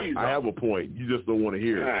 I know you don't. I have a point. You just don't want to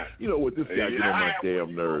hear it. You know what? This guy get on my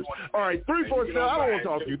damn nerves. All right, 347. I don't want to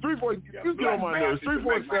talk to you. 347. You get on my nerves.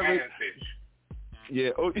 347. Yeah.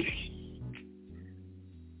 Oh,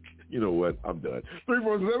 you know what? I'm done.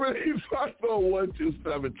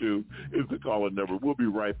 347-850-1272 is the calling number. We'll be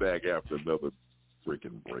right back after another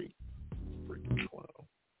freaking break. Freaking clown.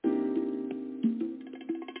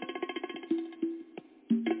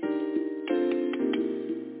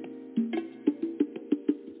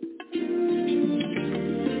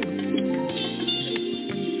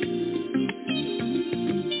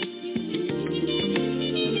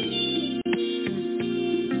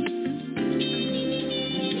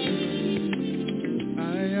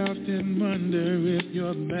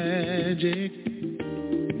 Magic.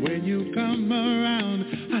 When you come around,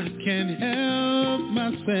 I can't help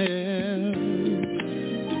myself.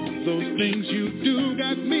 Those things you do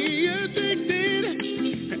got me addicted,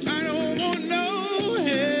 and I don't want no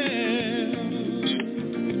help.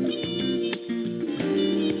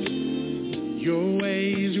 Your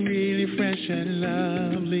way's really fresh and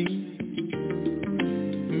lovely.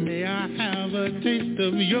 May I have a taste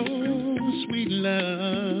of your sweet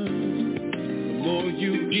love? The more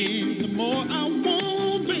you give, the more I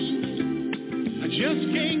want, baby. I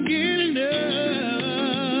just can't get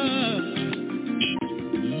enough.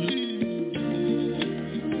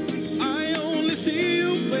 I only see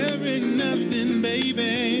you wearing nothing,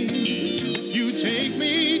 baby. You take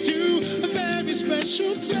me to a very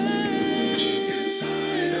special place.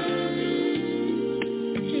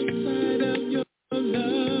 Inside of your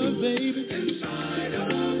love, baby. Inside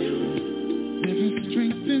of you. There is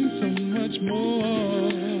strength in so much more.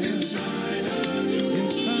 Inside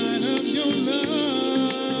of your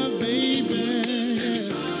love, baby.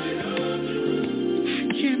 Inside of you. I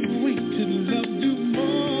can't wait to love you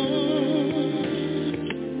more.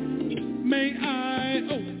 May I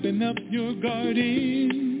open up your garden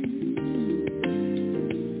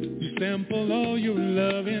call all your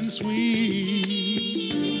love and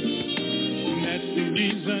sweet. And that's the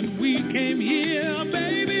reason we came here,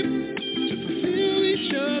 baby, to fulfill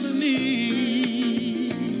each other's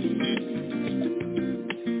needs.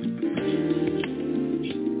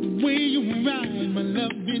 The way you ride my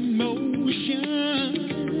love in motion,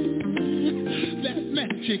 that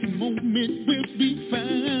magic moment will be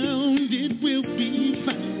found, it will be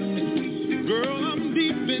found. Girl, I'm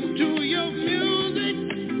deep into your music,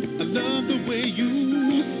 I love the way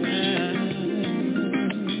you sound.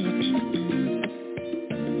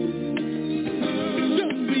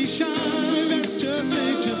 Don't be shy, let's just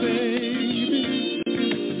make you, baby.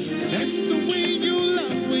 That's the way you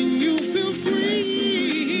love when you feel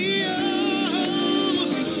free.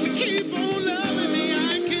 Oh, keep on loving me, I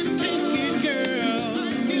can take it, girl.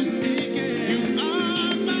 You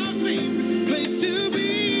are my favorite place to be.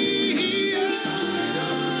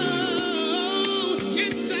 Oh,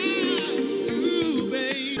 inside you,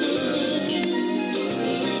 baby.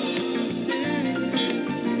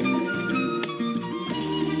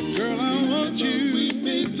 Girl, I want you to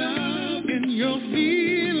make love in your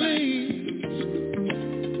feelings.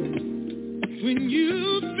 When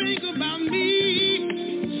you think about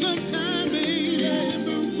me, sometime,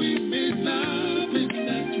 baby, we make love and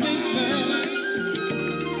let's make love.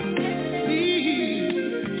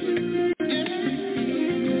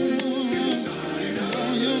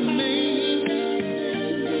 Call your name.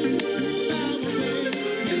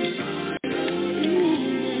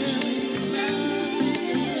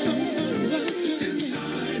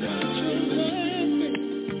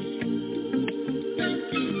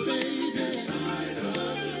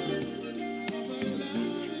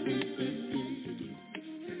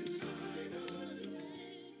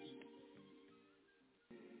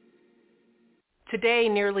 Today,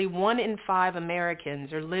 nearly 1 in 5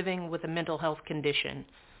 Americans are living with a mental health condition,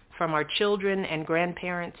 from our children and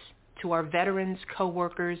grandparents to our veterans,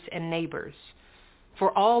 coworkers, and neighbors.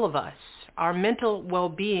 For all of us, our mental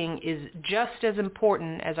well-being is just as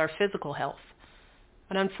important as our physical health.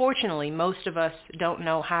 But unfortunately, most of us don't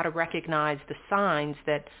know how to recognize the signs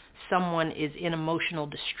that someone is in emotional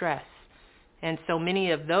distress. And so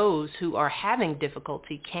many of those who are having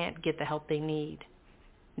difficulty can't get the help they need.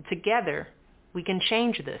 Together, we can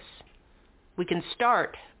change this. We can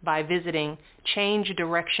start by visiting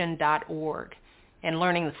changedirection.org and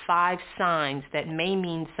learning the 5 signs that may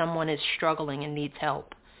mean someone is struggling and needs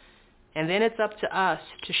help. And then it's up to us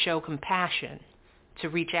to show compassion, to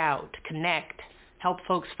reach out, to connect, help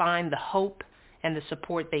folks find the hope and the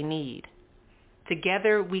support they need.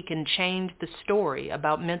 Together, we can change the story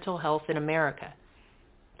about mental health in America.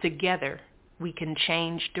 Together, we can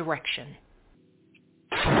change direction.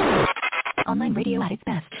 Online radio at its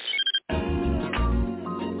best.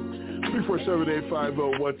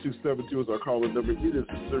 347-850-1272 is our calling number. It is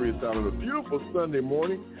the Seriouside on a beautiful Sunday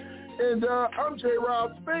morning. And I'm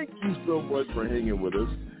JRILSHOW. Thank you so much for hanging with us.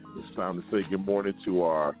 It's time to say good morning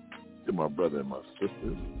to my brother and my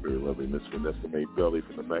sister, very lovely Miss Vanessa May Belly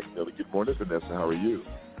from the McNally. Good morning, Vanessa. How are you?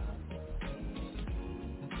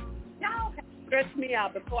 Y'all stressed me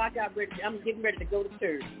out before I got ready. I'm getting ready to go to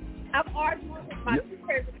church. I'm arguing with my two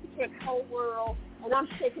favorite people in the whole world, and I'm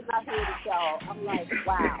shaking my head at y'all. I'm like,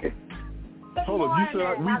 wow. Hold on, you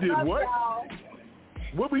said we did what? Y'all.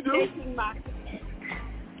 What we do? I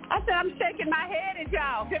said I'm shaking my head at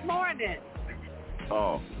y'all. Good morning.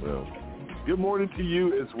 Oh, well, good morning to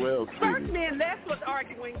you as well, sweetie. First me and Les was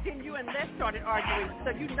arguing, then you and Les started arguing,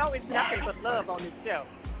 so you know it's nothing but love on this show.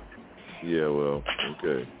 Yeah, well,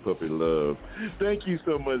 okay. Puppy love. Thank you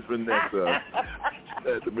so much, Vanessa.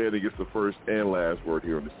 That's the man that gets the first and last word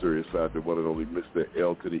here on the Serious Side, the one and only Mr.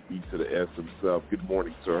 L to the E to the S himself. Good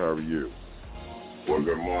morning, sir. How are you? Well,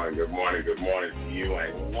 good morning to you,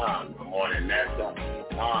 and good morning, Nessa.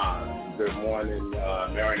 Good morning,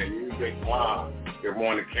 Marion Music. Good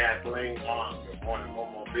morning, Kathleen. Good morning,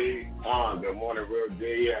 Momo B. Good morning, Real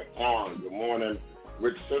Day. Good morning,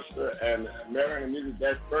 Rich Sister. And Marion Music,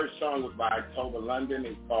 that first song was by October London.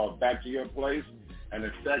 It's called Back to Your Place. And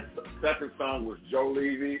the second song was Joe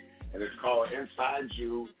Levy, and it's called Inside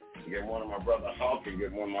You. Good morning, my brother Hawk, and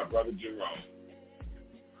good morning, my brother Jerome.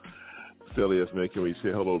 Elias, man, can we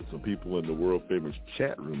say hello to some people in the world famous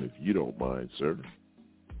chat room, if you don't mind, sir?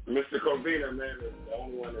 Mr. Covina, man, is the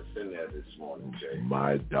only one that's in there this morning, Jay.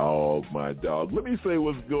 My dog. Let me say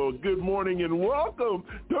what's going. Good morning and welcome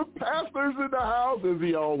to Pastors in the House, as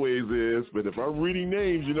he always is. But if I'm reading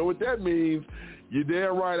names, you know what that means. You're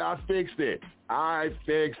damn right, I fixed it. I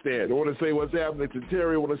want to say what's happening to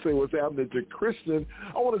Terry. I want to say what's happening to Kristen.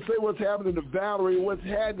 I want to say what's happening to Valerie. What's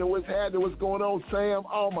going on, Sam?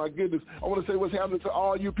 Oh, my goodness. I want to say what's happening to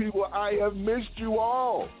all you people. I have missed you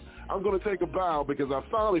all. I'm going to take a bow because I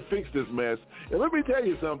finally fixed this mess. And let me tell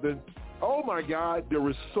you something. Oh, my God, there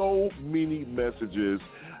were so many messages.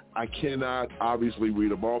 I cannot obviously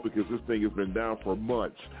read them all because this thing has been down for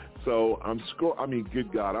months. So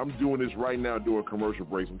good God, I'm doing this right now during commercial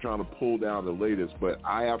breaks. I'm trying to pull down the latest, but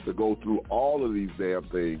I have to go through all of these damn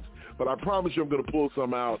things. But I promise you I'm going to pull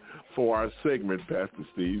some out for our segment, Pastor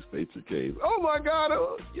Steve. State your case. Oh, my God.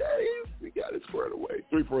 We got it squared away.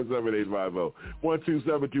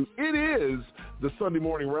 347-850-1272. It is the Sunday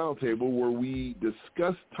morning roundtable where we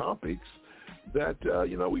discuss topics that,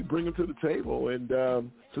 we bring them to the table. And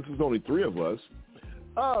since there's only three of us,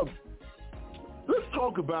 let's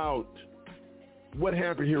talk about what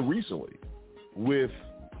happened here recently with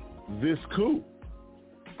this coup.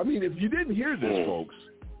 I mean, if you didn't hear this, folks,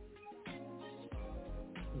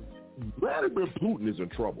 Vladimir Putin is in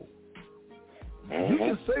trouble. You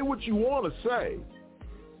can say what you want to say,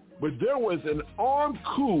 but there was an armed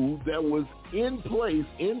coup that was in place,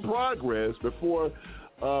 in progress, before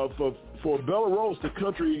for Belarus, the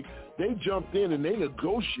country. They jumped in and they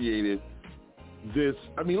negotiated this.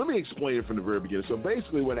 I mean, let me explain it from the very beginning. So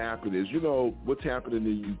basically what happened is, what's happening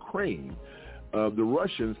in Ukraine, the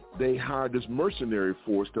Russians, they hired this mercenary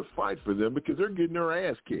force to fight for them because they're getting their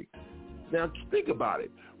ass kicked. Now, think about it.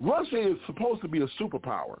 Russia is supposed to be a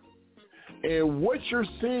superpower. And what you're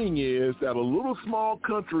seeing is that a little small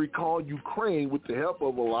country called Ukraine, with the help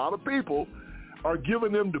of a lot of people, are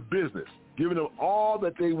giving them the business, giving them all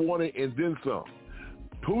that they wanted and then some.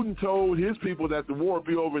 Putin told his people that the war would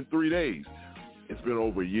be over in 3 days. It's been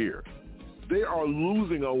over a year. They are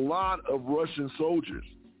losing a lot of Russian soldiers.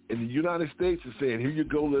 And the United States is saying, here you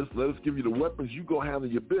go, let us give you the weapons, you go handle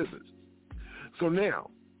your business. So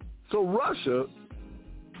Russia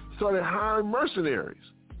started hiring mercenaries.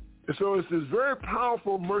 And so it's this very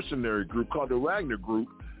powerful mercenary group called the Wagner Group,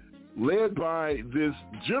 led by this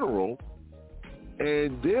general,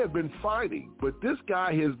 and they have been fighting. But this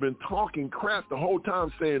guy has been talking crap the whole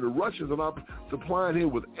time, saying the Russians are not supplying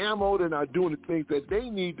him with ammo. They're not doing the things that they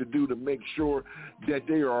need to do to make sure that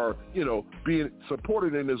they are, being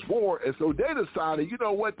supported in this war. And so they decided, you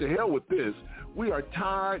know what, to hell with this. We are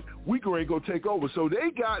tired. We're going to go take over. So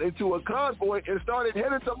they got into a convoy and started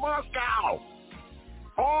heading to Moscow,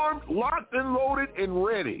 armed, locked and loaded and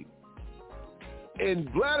ready. And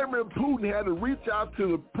Vladimir Putin had to reach out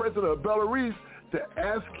to the president of Belarus to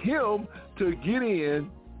ask him to get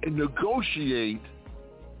in and negotiate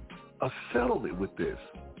a settlement with this.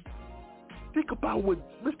 Think about what,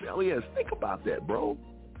 Mr. Elias, think about that, bro.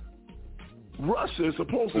 Russia is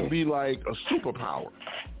supposed to be like a superpower,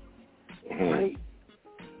 right?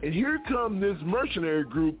 And here comes this mercenary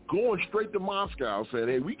group going straight to Moscow saying,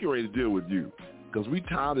 hey, we get ready to deal with you because we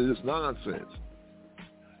tired of this nonsense.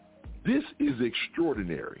 This is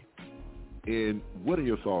extraordinary. And what are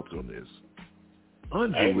your thoughts on this?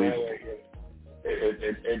 Unbelievable.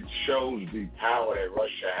 It shows the power that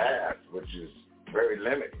Russia has, which is very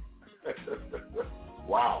limited.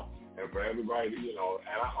 Wow. And for everybody, and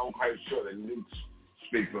I'm quite sure the nukes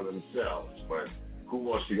speak for themselves, but who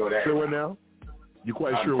wants to go that route? Sure now? You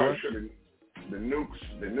quite sure what? I'm quite sure the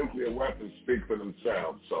nuclear weapons speak for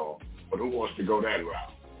themselves, but who wants to go that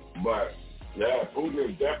route? But, yeah, Putin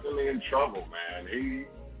is definitely in trouble, man.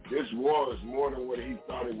 This war is more than what he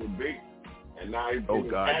thought it would be. And now he's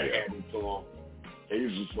getting handed to him.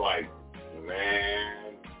 He's just like,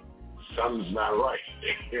 man, something's not right.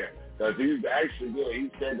 Because he's actually,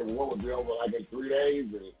 he said the war would be over like in 3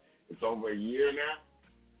 days, and it's over a year now.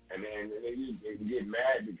 And then you get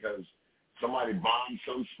mad because somebody bombed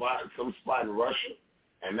some spot in Russia,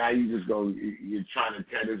 and now you're trying to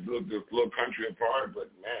tear this little country apart.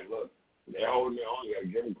 But man, look, they're holding their own. You got to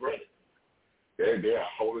give them credit. They're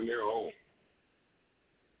holding their own.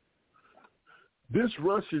 This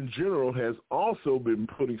Russian general has also been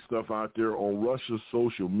putting stuff out there on Russia's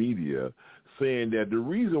social media saying that the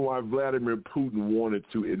reason why Vladimir Putin wanted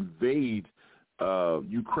to invade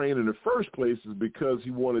Ukraine in the first place is because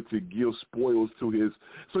he wanted to give spoils to his.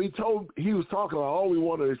 So he was talking about, we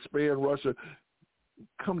want to expand Russia.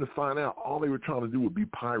 Come to find out, all they were trying to do would be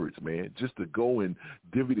pirates, man, just to go and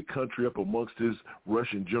divvy the country up amongst his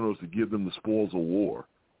Russian generals to give them the spoils of war.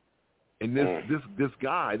 And this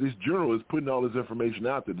guy, this journal is putting all this information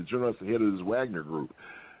out there. The journalist, the head of this Wagner group.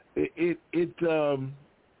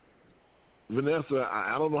 Vanessa,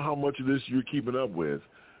 I don't know how much of this you're keeping up with,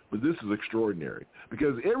 but this is extraordinary.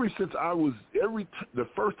 Because the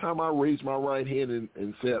first time I raised my right hand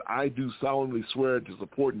and said, I do solemnly swear to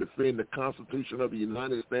support and defend the Constitution of the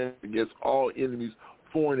United States against all enemies,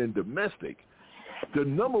 foreign and domestic, the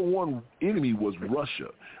number one enemy was Russia.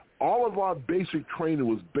 All of our basic training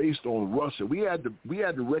was based on Russia. We had to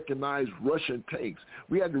recognize Russian tanks.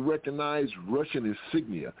 We had to recognize Russian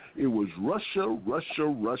insignia. It was Russia, Russia,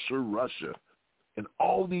 Russia, Russia. And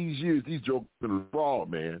all these years, these jokers have been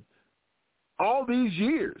fraud, man. All these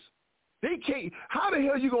years. They can't. How the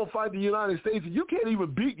hell are you going to fight the United States if you can't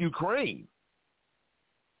even beat Ukraine?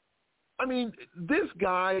 I mean, this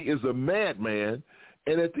guy is a madman,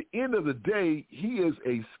 and at the end of the day, he is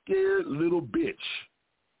a scared little bitch.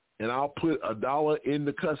 And I'll put $1 in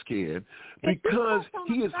the cuss can because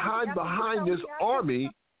he is hiding behind this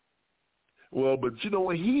army. Well, but you know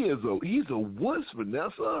what? He's a wuss,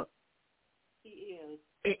 Vanessa. He is.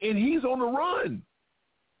 And he's on the run.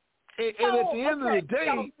 And at the end of the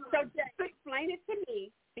day. So Jay, explain it to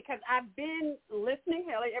me because I've been listening.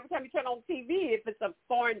 Hell, every time you turn on TV, if it's a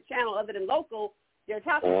foreign channel other than local, they're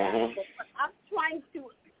talking about it. But I'm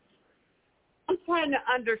trying to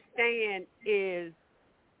understand is,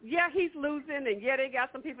 yeah, he's losing, and yeah, they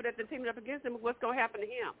got some people that are teaming up against him. What's going to happen to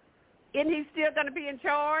him? Isn't he still going to be in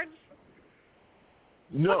charge?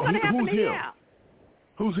 No, who's him?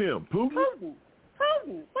 Who's him? Putin?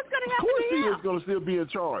 Putin. What's going to happen to him? Of course he is going to still be in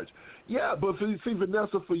charge. Yeah, but see,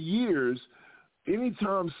 Vanessa, for years,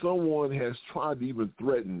 anytime someone has tried to even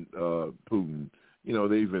threaten Putin,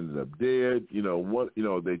 they've ended up dead.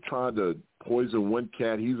 They tried to poison one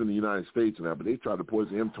cat. He's in the United States now, but they tried to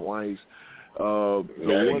poison him twice. The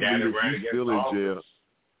one leader, he's still in jail.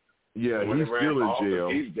 Yeah, he's still in jail.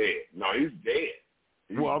 He's dead. No, he's dead.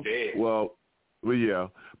 He's dead. Well, yeah.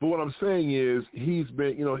 But what I'm saying is he's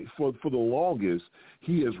been, for the longest,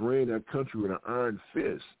 he has ran that country with an iron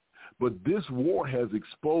fist. But this war has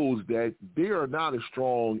exposed that they are not as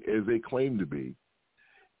strong as they claim to be.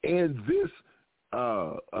 And this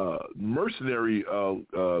mercenary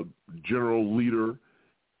general leader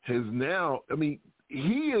has now,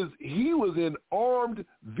 he was in armed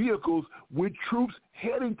vehicles with troops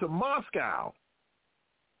heading to Moscow.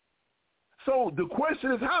 So the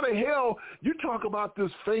question is, how the hell, you talk about this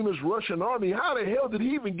famous Russian army, how the hell did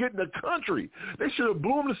he even get in the country? They should have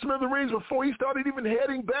blew him to smithereens before he started even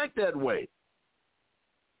heading back that way.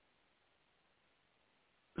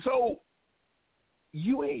 So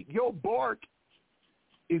your bark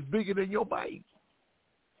is bigger than your bite.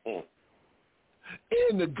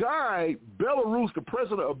 And the guy, Belarus, the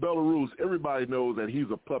president of Belarus, everybody knows that he's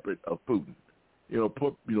a puppet of Putin.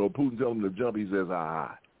 Putin tells him to jump, he says,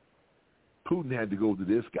 ah. Putin had to go to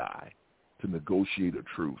this guy to negotiate a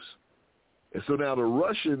truce. And so now the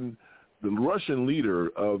Russian leader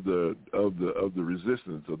of the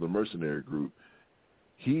resistance, of the mercenary group,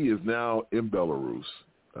 he is now in Belarus.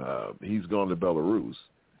 He's gone to Belarus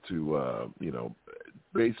to,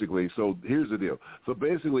 basically, so here's the deal. So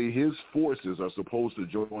basically his forces are supposed to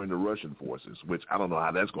join the Russian forces, which I don't know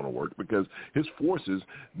how that's going to work because his forces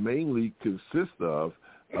mainly consist of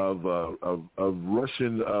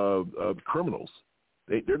Russian criminals.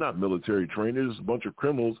 They're not military trained. They're just a bunch of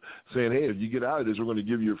criminals saying, hey, if you get out of this, we're going to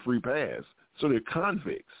give you a free pass. So they're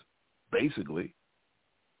convicts, basically.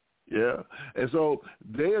 Yeah. And so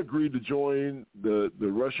they agreed to join the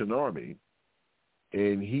Russian army.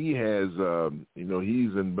 And he has,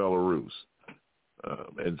 he's in Belarus.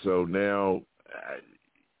 And so now,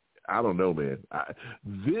 I don't know, man.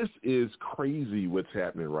 This is crazy what's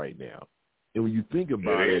happening right now. And when you think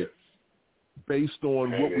about it, based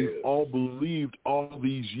on what we've all believed all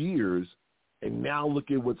these years, and now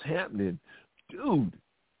look at what's happening, dude,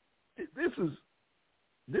 this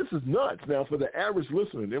is nuts. Now, for the average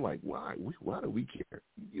listener, they're like, why do we care?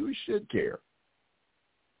 You should care.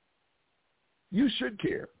 You should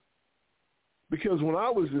care. Because when I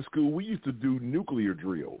was in school, we used to do nuclear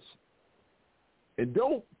drills. And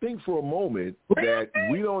don't think for a moment that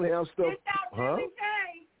we don't have stuff. Huh?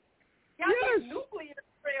 Yes. Nuclear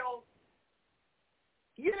drills.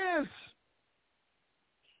 Yes.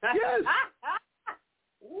 Yes.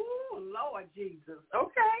 Ooh, Lord Jesus.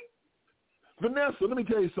 Okay. Vanessa, let me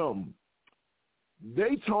tell you something.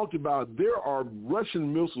 They talked about there are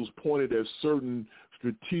Russian missiles pointed at certain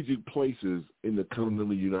strategic places in the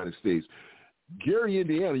continental United States. Gary,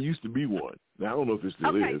 Indiana used to be one. Now, I don't know if it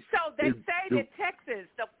still is. Okay, so they say that Texas,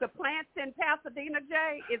 the plants in Pasadena,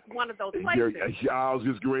 Jay, it's one of those places. I was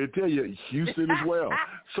just going to tell you, Houston as well.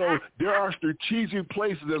 So there are strategic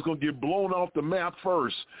places that's going to get blown off the map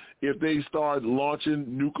first if they start launching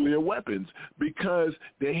nuclear weapons, because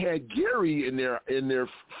they had Gary in their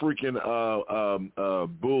freaking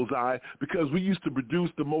bullseye, because we used to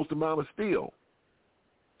produce the most amount of steel.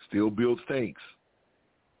 Steel builds tanks.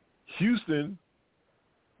 Houston,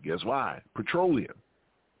 guess why? Petroleum.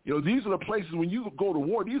 You know, these are the places when you go to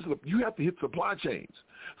war, you have to hit supply chains.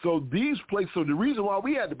 So these places, so the reason why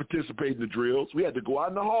we had to participate in the drills, we had to go out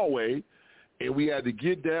in the hallway, and we had to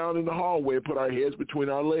get down in the hallway and put our heads between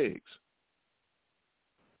our legs.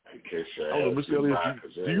 Oh, Mr. Elliott,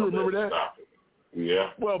 do you remember that? Yeah.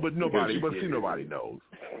 Well, but nobody knows.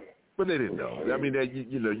 But they didn't know. I mean,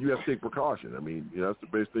 you have to take precaution. I mean, that's the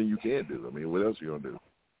best thing you can do. I mean, what else are you going to do?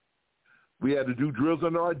 We had to do drills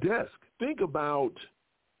under our desk. Think about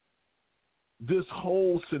this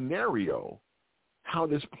whole scenario, how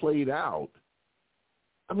this played out.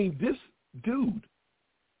 I mean, this dude,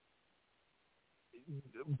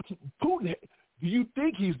 Putin, do you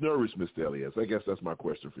think he's nervous, Mr. Elias? I guess that's my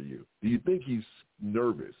question for you. Do you think he's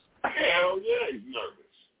nervous? Hell yeah, he's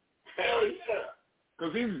nervous. Hell yeah.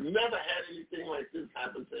 Because he's never had anything like this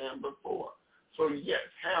happen to him before. So yes,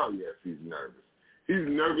 hell yes, he's nervous. He's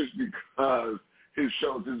nervous because he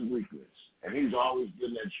shows his weakness. And he's always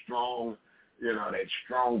been that strong, that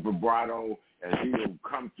strong vibrato, and he'll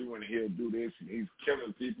come through and he'll do this, and he's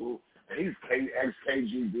killing people, and he's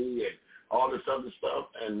ex-KGB and all this other stuff.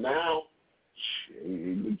 And now,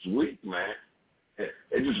 it's weak, man.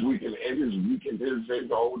 It just weakened his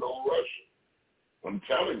hold on Russia. I'm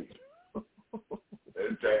telling you.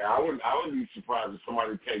 I wouldn't be surprised if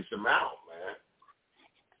somebody takes him out, man.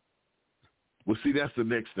 Well, see, that's the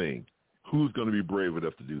next thing. Who's going to be brave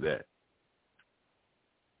enough to do that?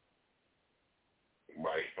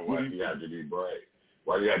 Why do you have to be brave?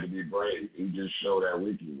 Why do you have to be brave? He just showed how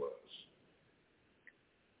weak he was.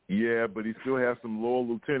 Yeah, but he still has some loyal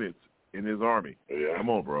lieutenants in his army. Yeah. Come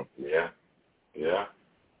on, bro. Yeah. Yeah.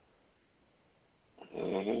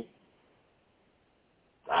 Mm-hmm.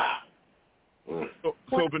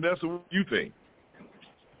 So Vanessa, what do you think?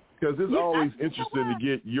 Because it's always interesting to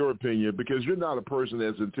get your opinion, because you're not a person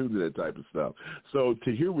that's in tune to that type of stuff. So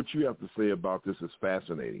to hear what you have to say about this is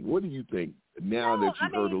fascinating. What do you think now that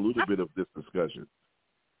you've heard a little bit of this discussion?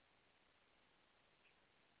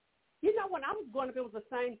 When I was growing up, it was the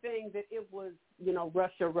same thing, that it was,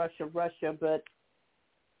 Russia. But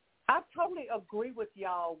I totally agree with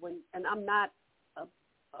y'all and I'm not an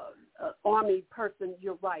army person.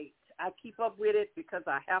 You're right. I keep up with it because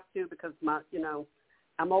I have to, because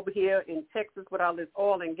I'm over here in Texas with all this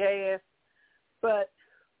oil and gas. But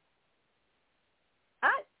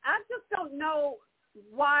I just don't know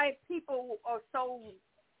why people are so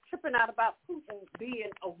tripping out about Putin being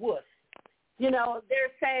a wuss.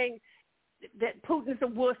 They're saying that Putin's a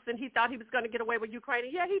wuss and he thought he was going to get away with Ukraine.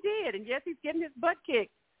 And yeah, he did. And yes, he's getting his butt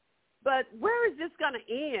kicked. But where is this going to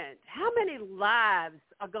end? How many lives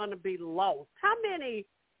are going to be lost? How many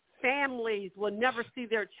families will never see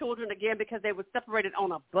their children again because they were separated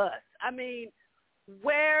on a bus? I mean,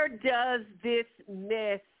 where does this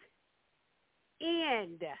mess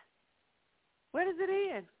end? Where does it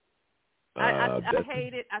end? I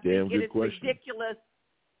hate it. I think it is ridiculous.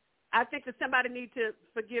 I think that somebody needs to,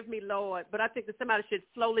 forgive me, Lord, but I think that somebody should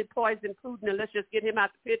slowly poison Putin and let's just get him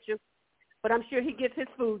out the picture. But I'm sure he gets his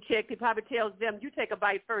food checked. He probably tells them, you take a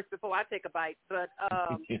bite first before I take a bite. But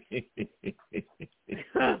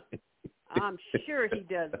I'm sure he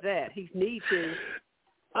does that. He needs to.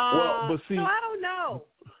 But see, so I don't know.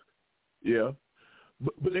 Yeah.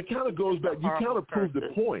 But it kind of goes back. You kind of proved the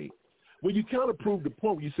point. Well, you kind of proved the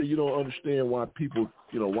point when you say you don't understand why people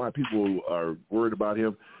are worried about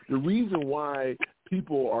him. The reason why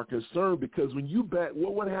people are concerned, because when you back,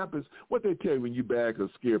 what happens, what they tell you when you back a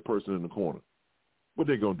scared person in the corner, what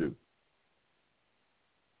they going to do?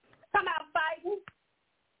 Come out fighting.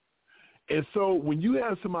 And so when you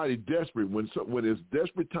have somebody desperate, when it's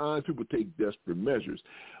desperate times, people take desperate measures.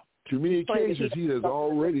 Too many occasions he has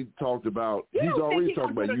already talked about. He's already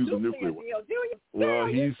talked about using nuclear. Well,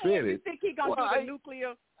 he's said it. Think he gonna do the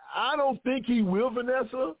nuclear? I don't think he will,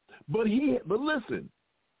 Vanessa. But listen,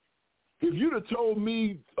 if you'd have told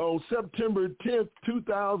me on September 10th,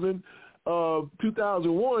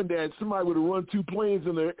 2001, that somebody would have run two planes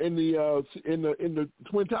in the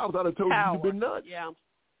Twin Towers, I'd have told you you've been nuts. Yeah.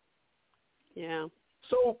 Yeah.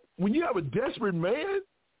 So when you have a desperate man,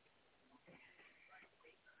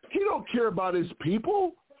 he don't care about his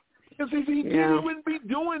people. Because if he did, he wouldn't be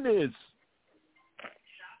doing this.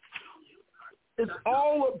 It's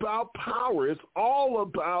all about power. It's all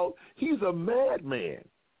about, he's a madman.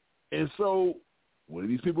 And so what do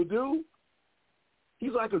these people do?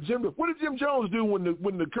 He's like a Jim. What did Jim Jones do when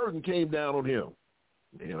the curtain came down on him?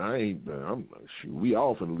 Man, we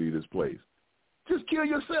all finna leave this place. Just kill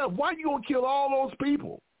yourself. Why you gonna kill all those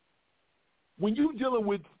people? When you're dealing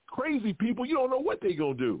with crazy people, you don't know what they're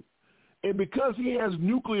gonna do. And because he has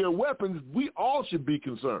nuclear weapons, we all should be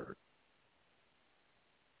concerned.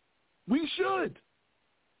 We should.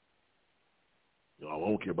 I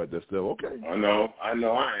don't care about that stuff. Okay. I know I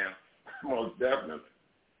am. Most definitely.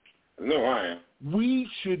 I know I am. We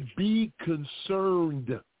should be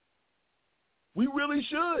concerned. We really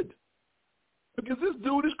should. Because this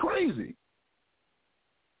dude is crazy.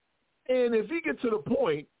 And if he gets to the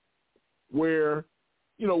point where,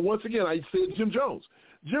 once again, I said Jim Jones.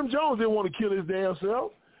 Jim Jones didn't want to kill his damn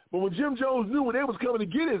self. But when Jim Jones knew when they was coming to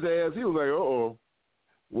get his ass, he was like, uh-oh.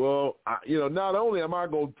 Well, not only am I'm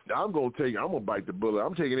going to bite the bullet.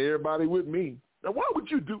 I'm taking everybody with me. Now, why would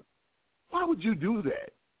you do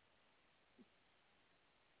that?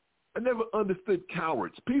 I never understood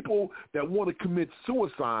cowards, people that want to commit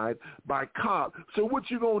suicide by cop. So what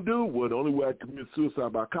you going to do? Well, the only way I commit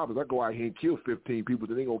suicide by cop is I go out here and kill 15 people,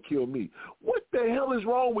 then they going to kill me. What the hell is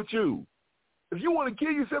wrong with you? If you want to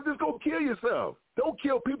kill yourself, just go kill yourself. Don't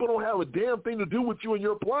kill people who don't have a damn thing to do with you and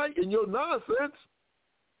your plight and your nonsense.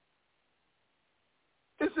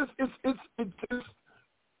 It's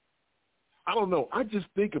I don't know. I just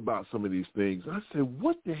think about some of these things. I said,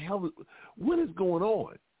 what the hell, what is going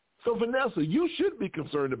on? So, Vanessa, you should be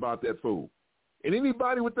concerned about that fool. And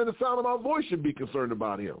anybody within the sound of my voice should be concerned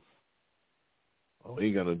about him. Oh, he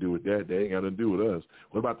ain't got nothing to do with that. They ain't got nothing to do with us.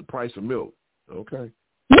 What about the price of milk? Okay.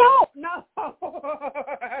 No.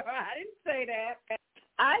 I didn't say that.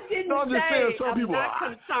 I didn't I'm just saying some people not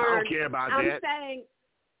concerned. I don't care about that.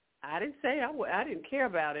 I didn't say I didn't care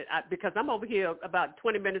about it because I'm over here about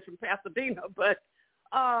 20 minutes from Pasadena, but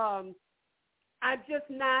I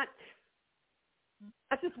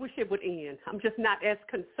just wish it would end. I'm just not as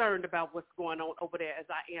concerned about what's going on over there as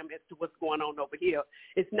I am as to what's going on over here.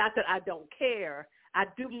 It's not that I don't care. I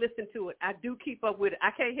do listen to it. I do keep up with it.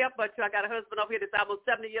 I can't help but to. I got a husband over here that's almost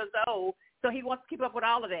 70 years old, so he wants to keep up with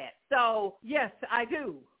all of that. So, yes, I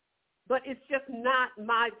do. But it's just not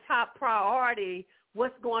my top priority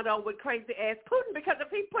what's going on with crazy-ass Putin, because if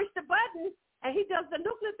he pushed the button and he does the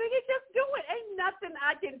nuclear thing, he just do it. Ain't nothing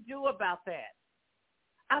I can do about that.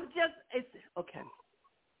 It's okay.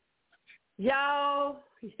 Y'all,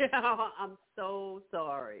 I'm so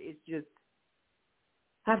sorry. It's just,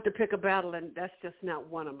 I have to pick a battle, and that's just not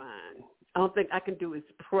one of mine. I don't think I can do is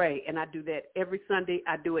pray, and I do that every Sunday.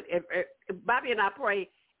 I do it Bobby and I pray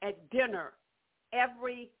at dinner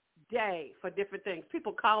every day for different things.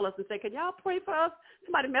 People call us and say, can y'all pray for us?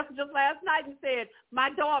 Somebody messaged us last night and said, my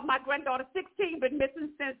granddaughter, 16, been missing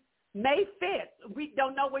since May 5th. We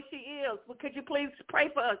don't know where she is. Well, could you please pray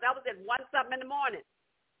for us? That was at 1-something in the morning.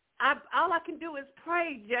 All I can do is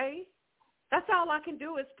pray, Jay. That's all I can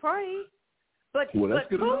do is pray. But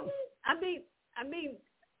Putin,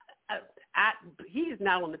 he's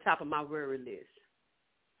not on the top of my worry list.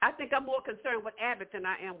 I think I'm more concerned with Abbott than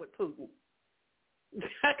I am with Putin.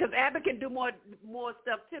 Because Abbott can do more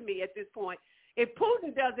stuff to me at this point. If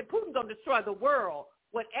Putin does it, Putin's going to destroy the world.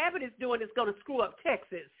 What Abbott is doing is going to screw up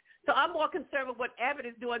Texas. So I'm more concerned with what Abbott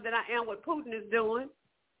is doing than I am what Putin is doing.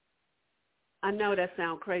 I know that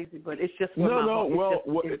sounds crazy, but it's just it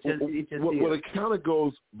kind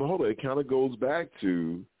of goes back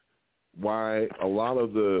to why a lot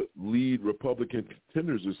of the lead Republican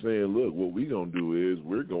contenders are saying, look, what we're going to do is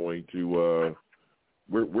we're going to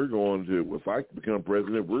if I become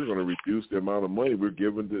president, we're going to reduce the amount of money we're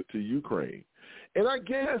giving to Ukraine. And I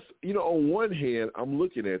guess, on one hand, I'm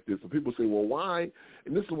looking at this, and people say, well, why?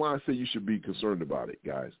 And this is why I say you should be concerned about it,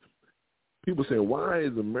 guys. People say, why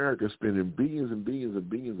is America spending billions and billions and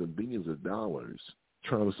billions and billions of dollars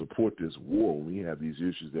trying to support this war when we have these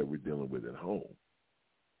issues that we're dealing with at home?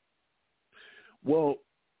 Well,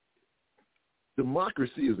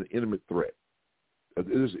 democracy is an intimate threat.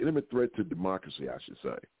 There's an intimate threat to democracy, I should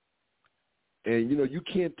say. And, you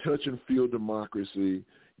can't touch and feel democracy.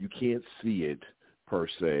 You can't see it, per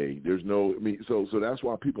se. So that's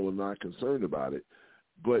why people are not concerned about it.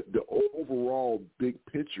 But the overall big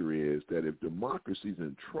picture is that if democracy's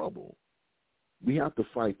in trouble, we have to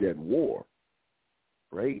fight that war,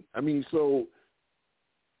 right? So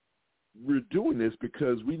we're doing this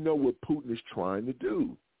because we know what Putin is trying to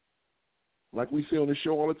do. Like we say on the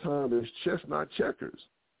show all the time, it's chess, not checkers.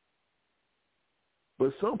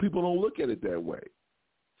 But some people don't look at it that way.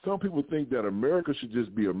 some people think that America should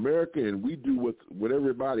just be America and we do what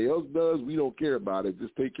everybody else does. We don't care about it.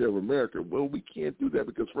 Just take care of America. Well, we can't do that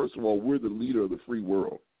because, first of all, we're the leader of the free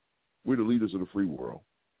world. We're the leaders of the free world.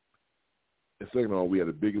 And second of all, we have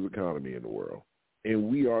the biggest economy in the world. And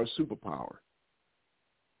we are a superpower.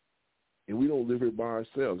 And we don't live here by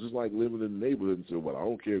ourselves. Just like living in the neighborhood and say, well, I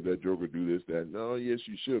don't care if that joker do this, that. No, yes,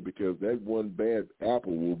 you should, because that one bad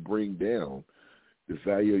apple will bring down the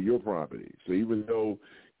value of your property. So even though,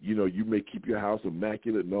 you know, you may keep your house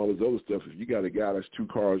immaculate and all this other stuff, if you got a guy that's 2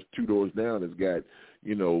 doors down that's got,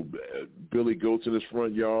 you know, billy goats in his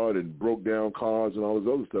front yard and broke down cars and all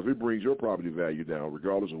this other stuff, it brings your property value down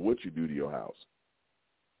regardless of what you do to your house.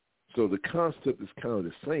 So the concept is kind of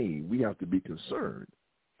the same. We have to be concerned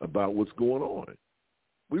about what's going on.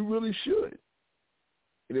 We really should.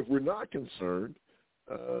 And if we're not concerned,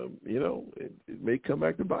 you know, it may come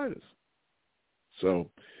back to bite us. So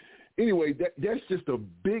anyway, that's just a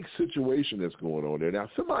big situation that's going on there. Now,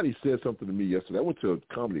 somebody said something to me yesterday. I went to a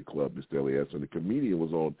comedy club, Mr. Elias, and the comedian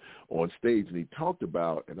was on stage, and he talked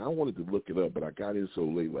about, and I wanted to look it up, but I got in so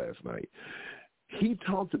late last night. He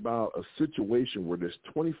talked about a situation where there's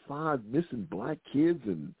 25 missing black kids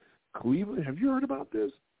in Cleveland. Have you heard about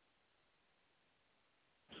this?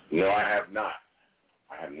 No, I have not.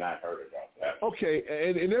 I have not heard about that. Okay,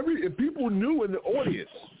 and people knew in the audience.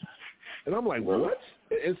 And I'm like, what?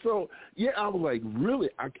 And so, yeah, I was like, really?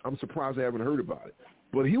 I'm surprised I haven't heard about it.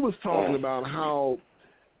 But he was talking about how,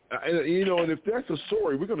 you know, and if that's a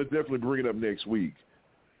story, we're going to definitely bring it up next week.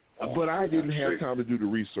 But I didn't have time to do the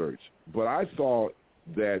research. But I thought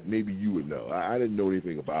that maybe you would know. I didn't know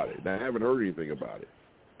anything about it. I haven't heard anything about it.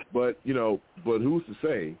 But, you know, who's to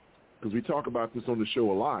say, because we talk about this on the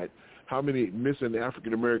show a lot, how many missing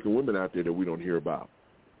African-American women out there that we don't hear about?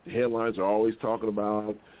 The headlines are always talking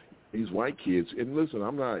about these white kids. And listen,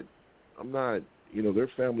 I'm not, you know, their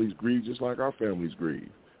families grieve just like our families grieve.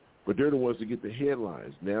 But they're the ones that get the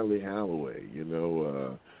headlines. Natalie Holloway, you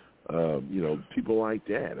know, people like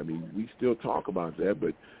that. I mean, we still talk about that,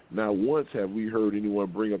 but not once have we heard anyone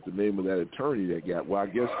bring up the name of that attorney that got, well, I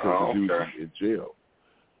guess because the dude's in jail.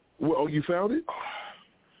 Well, oh, you found it?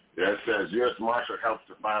 Yeah, it says U.S. Marshal helps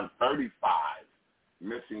to find 35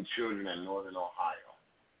 missing children in northern Ohio.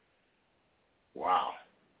 Wow.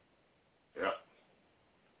 Yep.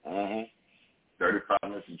 35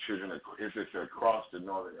 missing children. It's across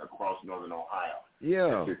northern Ohio.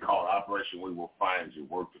 Yeah. It's called Operation We Will Find You.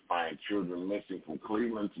 Work to find children missing from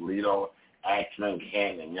Cleveland, Toledo, Akron,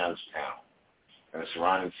 Canton, and Youngstown, and the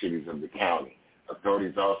surrounding cities of the county.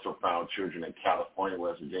 Authorities also found children in California,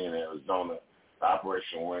 West Virginia, and Arizona. The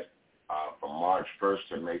operation went from March 1st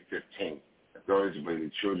to May 15th. Authorities believe the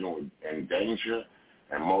children were in danger,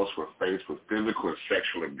 and most were faced with physical and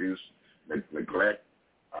sexual abuse, neglect,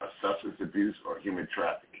 substance abuse, or human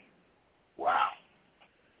trafficking. Wow.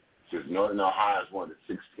 Since Northern Ohio is one of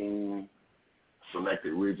the 16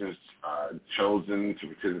 selected regions chosen to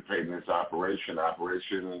participate in this operation,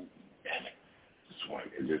 damn it,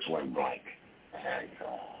 it just went blank. And,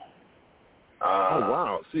 oh,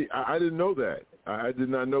 wow. See, I didn't know that. I did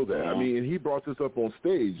not know that. I mean, and he brought this up on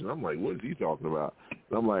stage, and I'm like, what is he talking about?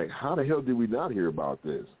 And I'm like, how the hell did we not hear about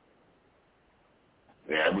this?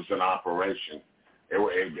 Yeah, it was an operation. It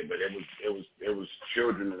was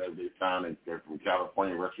children that they found they're from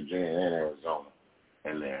California, West Virginia, and Arizona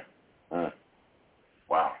in there.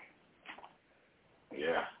 Wow.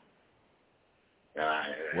 Yeah.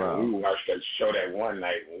 And we watched that show that one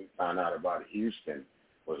night when we found out about Houston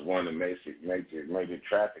was one of the major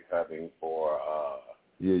traffic hubs for.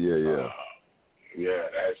 Yeah,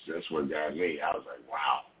 that's what got me. I was like,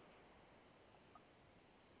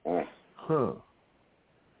 wow. Huh.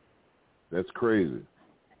 That's crazy.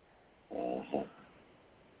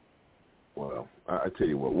 Well, I tell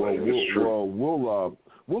you what.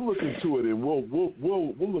 We'll look into it, and we'll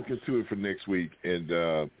look into it for next week, and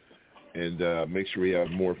make sure we have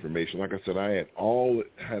more information. Like I said, I had all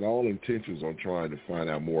intentions on trying to find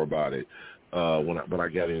out more about it, but I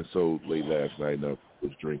got in so late last night and I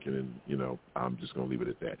was drinking, and I'm just gonna leave it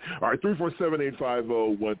at that. All right,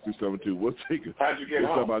 347-850-1272. How'd you get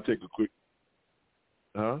home? I'll take a quick.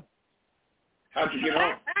 Huh? How'd you get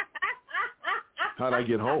home? How'd I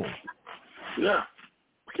get home? Yeah.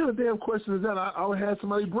 What kind of damn question is that? I would have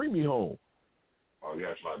somebody bring me home. Oh,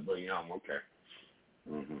 yeah, somebody bring you home. Okay.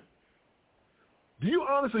 Mm-hmm. Do you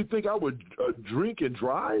honestly think I would drink and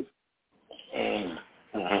drive? No,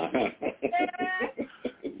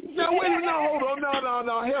 hold on.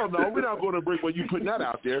 No, hell no. We're not going to bring you putting that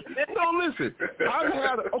out there. No, listen.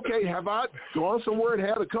 Have I gone somewhere and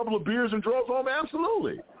had a couple of beers and drove home?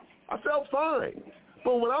 Absolutely. I felt fine.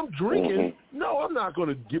 But when I'm drinking, no, I'm not going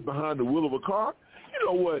to get behind the wheel of a car. You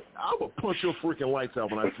know what? I'm going to punch your freaking lights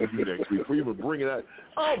out when I see you next week for even bringing that.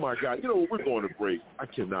 Oh, my God. You know what? We're going to break. I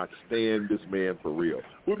cannot stand this man for real.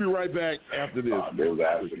 We'll be right back after this. There's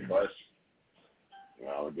asking questions.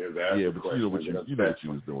 Well, there's asking but questions. You know what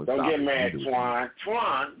you was doing. Don't get mad, Twan.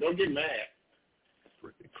 Don't get mad.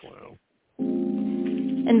 Freaking clown.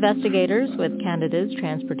 Investigators with Canada's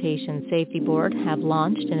Transportation Safety Board have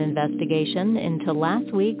launched an investigation into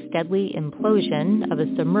last week's deadly implosion of a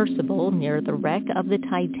submersible near the wreck of the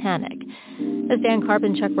Titanic. As Dan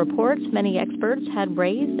Karpinchuk reports, many experts had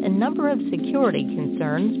raised a number of security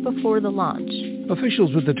concerns before the launch.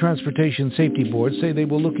 Officials with the Transportation Safety Board say they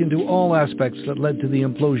will look into all aspects that led to the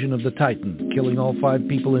implosion of the Titan, killing all 5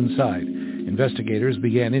 people inside. Investigators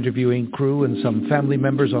began interviewing crew and some family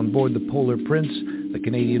members on board the Polar Prince, the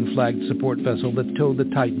Canadian-flagged support vessel that towed the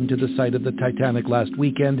Titan to the site of the Titanic last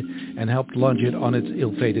weekend and helped launch it on its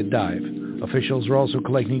ill-fated dive. Officials are also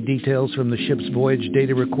collecting details from the ship's voyage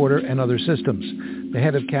data recorder and other systems. The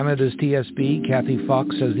head of Canada's TSB, Kathy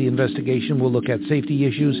Fox, says the investigation will look at safety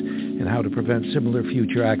issues and how to prevent similar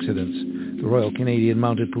future accidents. The Royal Canadian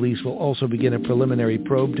Mounted Police will also begin a preliminary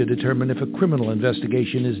probe to determine if a criminal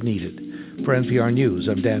investigation is needed. For NPR News,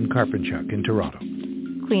 I'm Dan Karpinchuk in Toronto.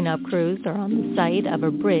 Cleanup crews are on the site of a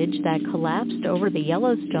bridge that collapsed over the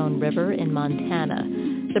Yellowstone River in Montana.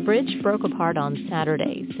 The bridge broke apart on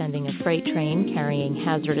Saturday, sending a freight train carrying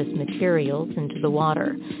hazardous materials into the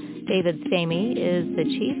water. David Stamey is the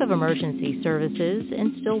Chief of Emergency Services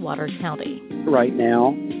in Stillwater County. Right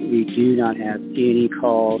now, we do not have any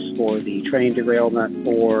calls for the train derailment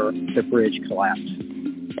or the bridge collapse.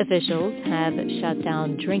 Officials have shut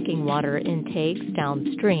down drinking water intakes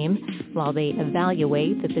downstream while they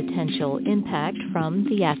evaluate the potential impact from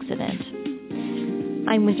the accident.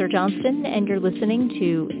 I'm Windsor Johnston, and you're listening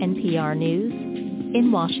to NPR News in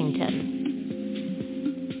Washington.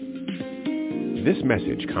 This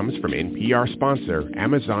message comes from NPR sponsor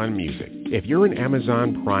Amazon Music. If you're an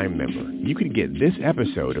Amazon Prime member, you can get this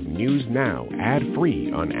episode of News Now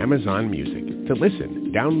ad-free on Amazon Music. To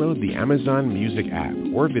listen, download the Amazon Music app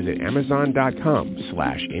or visit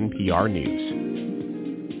amazon.com/NPR News.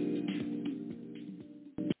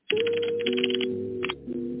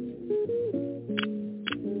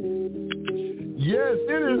 Yes,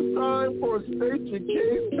 it is time for State Your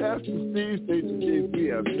Case. Pastor Steve, State Your Case. We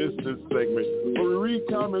have missed this segment, where we read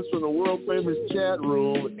comments from the world-famous chat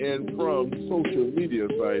room and from social media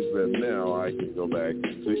sites that now I can go back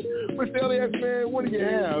and see. Mr. Elias, man, what do you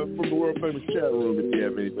have from the world-famous chat room, if you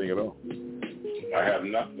have anything at all? I have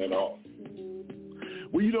nothing at all.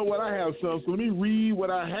 Well, you know what? I have some, so let me read what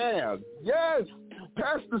I have. Yes!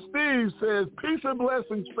 Pastor Steve says, peace and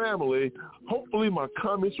blessings, family. Hopefully my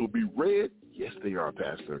comments will be read. Yes, they are,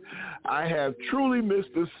 Pastor. I have truly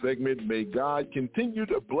missed this segment. May God continue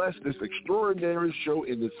to bless this extraordinary show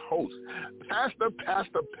and its host. Pastor.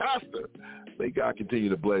 May God continue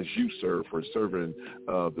to bless you, sir, for serving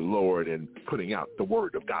the Lord and putting out the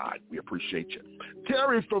word of God. We appreciate you.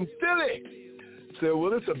 Terry from Philly said,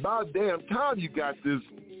 well, it's about damn time you got this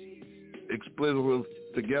expletive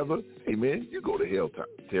together. Hey, man, you go to hell,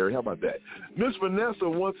 Terry. How about that? Miss Vanessa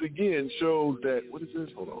once again shows that, what is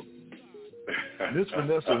this? Hold on. Miss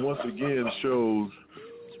Vanessa once again shows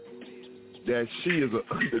that she is an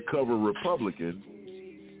undercover Republican.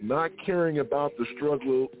 Not caring about the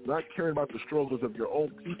struggles of your own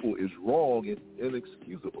people is wrong and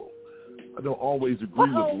inexcusable. I don't always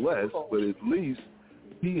agree with Les, but at least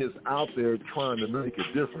he is out there trying to make a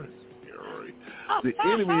difference. The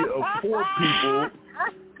enemy of poor people,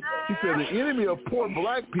 he said, the enemy of poor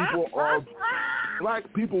black people are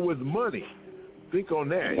black people with money. Think on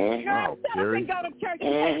that. Wow, Terry. Go to church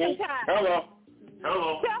and pay some tithes.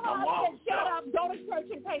 Hello. Shut up. Go to church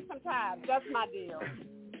and pay some tithes. That's my deal.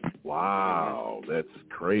 Wow, that's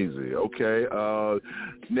crazy. Okay.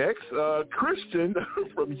 Next, Christian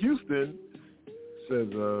from Houston says,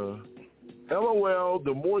 LOL,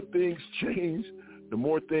 the more things change, the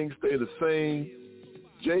more things stay the same.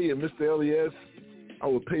 Jay and Mr. LES, I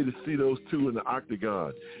would pay to see those two in the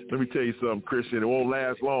octagon. Let me tell you something, Christian. It won't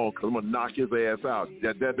last long because I'm going to knock his ass out.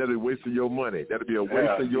 That'll be a waste of your money. That'll be a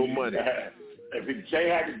waste of your money. If Jay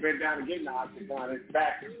hadn't been down to get in the octagon, his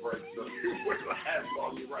back is break. So it wouldn't last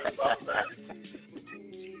long. You're right about that.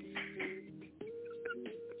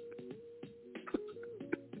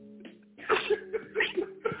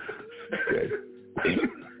 Okay.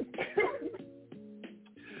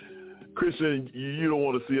 Christian, you don't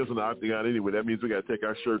want to see us in the octagon anyway. That means we got to take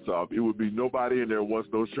our shirts off. It would be nobody in there once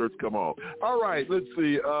those shirts come off. All right, let's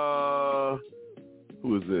see.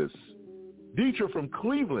 Who is this? Deetra from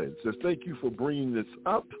Cleveland says, thank you for bringing this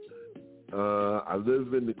up. I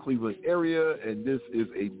live in the Cleveland area, and this is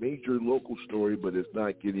a major local story, but it's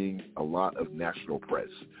not getting a lot of national press.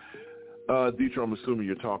 Deetra, I'm assuming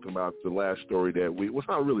you're talking about the last story that well, it's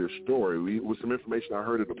not really a story. It was some information I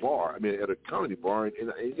heard at a bar, at a comedy bar, and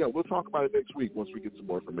we'll talk about it next week once we get some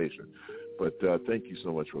more information. But thank you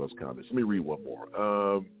so much for those comments. Let me read one more.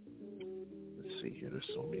 Let's see here. There's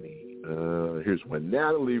so many. Here's one.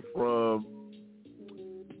 Natalie from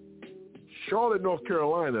Charlotte, North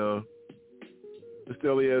Carolina.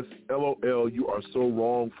 Mr. Elias, LOL, you are so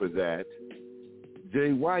wrong for that.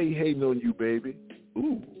 Jay, why he hating on you, baby?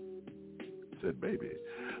 Ooh, said baby.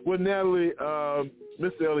 Well, Natalie,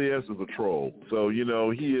 Mr. Elias is a troll. So, he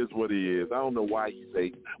is what he is. I don't know why you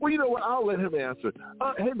say, well, you know what? I'll let him answer.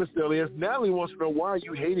 Hey, Mr. Elias, Natalie wants to know, why are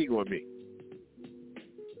you hating on me?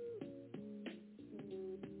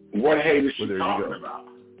 What hate is she talking about?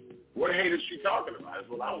 What hate is she talking about? That's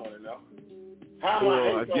what I want to know. How am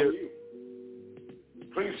I hating on you?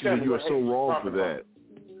 Please tell me. You are so wrong for that.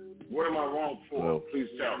 What am I wrong for? Well, please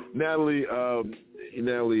tell me.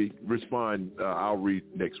 Natalie, respond. I'll read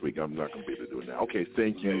next week. I'm not going to be able to do it now. Okay,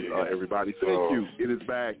 thank you, everybody. Thank you. It is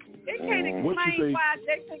back. They can't explain why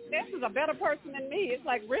they think this is a better person than me. It's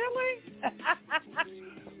like, really?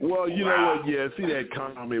 Well, you know what? Yeah, see, that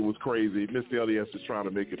comment was crazy. Mr. Elias is trying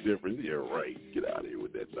to make a difference. Yeah, right. Get out of here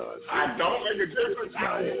with that nonsense. I don't make a difference.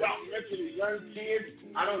 I don't stop mentioning young kids.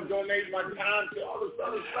 I don't donate my time to all this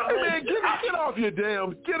other stuff. Hey, man,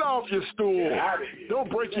 get off your stool. Get out of here. Don't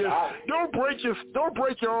break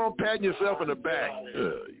your arm patting yourself in the back.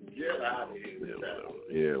 Get out of here.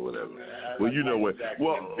 Yeah, whatever. Well, you know what?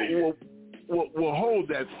 Well, hold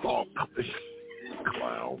that thought,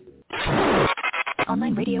 clown.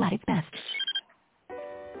 Online radio at its best.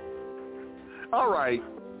 All right.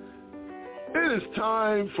 It is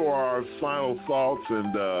time for our final thoughts,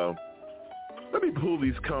 and let me pull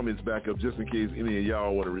these comments back up just in case any of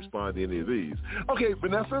y'all want to respond to any of these. Okay,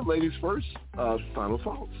 Vanessa, ladies first. Final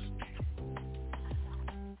thoughts.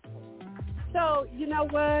 So, you know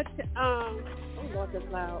what? Oh, Lord, that's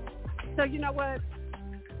loud. So, you know what?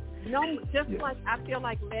 Like I feel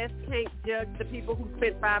like Les can't judge the people who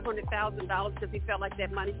spent $500,000 because he felt like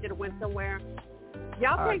that money should have went somewhere.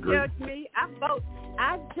 Y'all can't judge me. I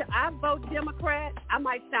vote Democrat. I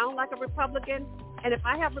might sound like a Republican, and if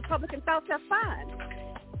I have Republican thoughts, that's fine.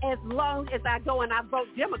 As long as I go and I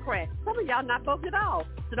vote Democrat. Some of y'all not voting at all,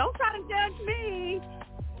 so don't try to judge me.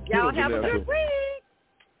 Y'all have a good week.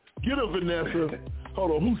 Get up, Vanessa.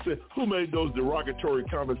 Hold on. Who made those derogatory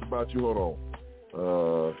comments about you? Hold on.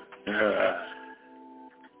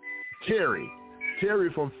 Terry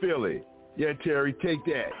from Philly. Yeah, Terry, take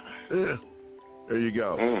that. There you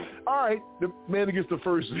go. All right, the man who gets the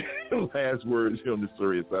first last words on the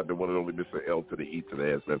serious side, the one and only Mr. L to the E to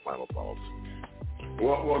the S. That's final thoughts.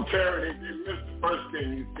 Well, Terry, they missed the first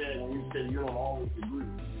thing you said when you said you don't always agree.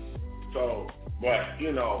 So, but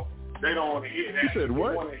they don't want to hear that. You said what?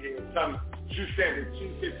 They want to hear something. She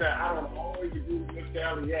said I don't always agree with Mr.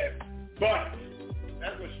 Elliott, but.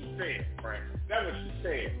 That's what she said, Frank. That's what she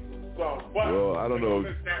said. So, but well, I don't know.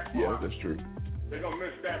 Yeah, that's true. They're going to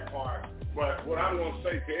miss that part. But what I'm going to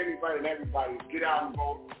say to anybody and everybody is get out and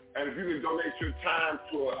vote. And if you can donate your time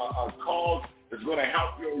to a cause that's going to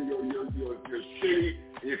help your city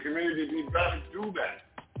and your community be better, do that.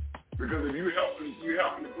 Because if you're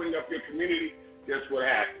helping to clean up your community, guess what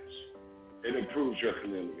happens? It improves your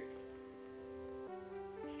community.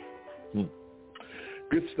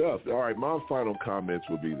 Good stuff. All right, my final comments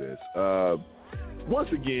will be this. Once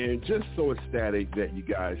again, just so ecstatic that you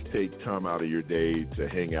guys take time out of your day to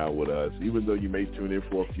hang out with us, even though you may tune in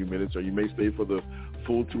for a few minutes or you may stay for the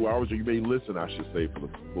full 2 hours, or you may listen, I should say, for the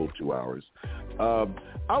full 2 hours.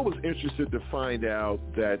 I was interested to find out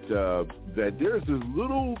that there's this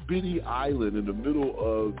little bitty island in the middle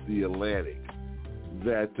of the Atlantic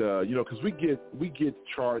that, because we get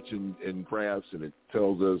charts and graphs, and it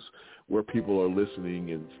tells us where people are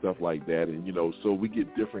listening and stuff like that. And, so we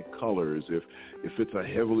get different colors. If it's a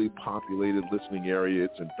heavily populated listening area,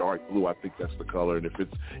 it's in dark blue. I think that's the color. And if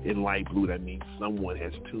it's in light blue, that means someone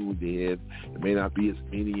has tuned in. It may not be as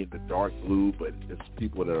many in the dark blue, but it's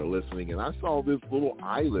people that are listening. And I saw this little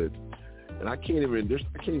island, and I can't even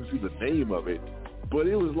see the name of it, but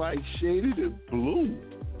it was like shaded in blue.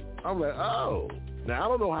 I'm like, oh. Now, I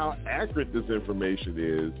don't know how accurate this information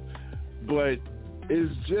is, but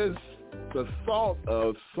it's just the thought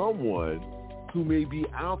of someone who may be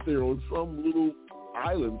out there on some little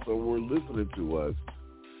island somewhere listening to us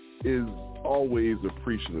is always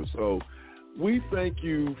appreciative. So we thank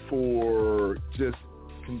you for just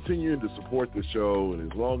continuing to support the show,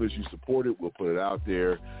 and as long as you support it, we'll put it out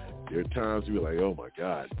there. There are times you're like, oh, my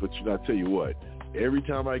God. But I tell you what, every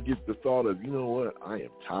time I get the thought of, you know what, I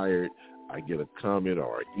am tired, I get a comment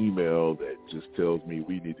or an email that just tells me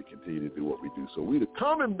we need to continue to do what we do. So we the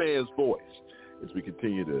common man's voice as we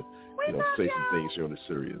continue to say some things here on the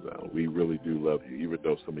Serious Zone. We really do love you, even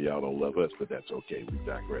though some of y'all don't love us, but that's okay. We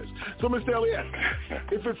digress. So, Mr. Elliott,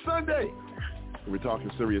 if it's Sunday, we're talking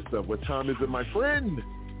serious stuff. What time is it, my friend?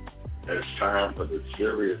 It's time for the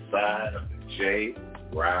Serious Side of the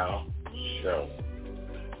JRILSHOW.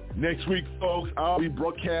 Next week, folks, I'll be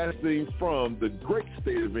broadcasting from the great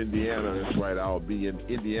state of Indiana. That's right, I'll be in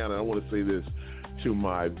Indiana. I want to say this to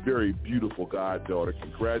my very beautiful goddaughter.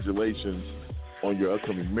 Congratulations on your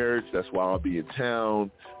upcoming marriage. That's why I'll be in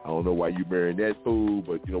town. I don't know why you marrying that fool,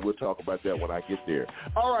 but, we'll talk about that when I get there.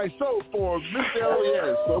 All right, so for Mr.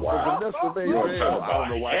 Elliott, for Vanessa Mayville, I don't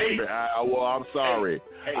know why. I'm sorry.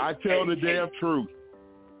 I tell the damn truth.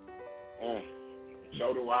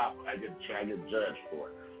 So do I. I get judged for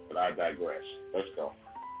it. But I digress. Let's go.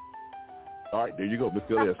 All right, there you go,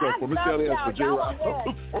 Mr. Elliott. So for Mr. Elliott, for J-Rob.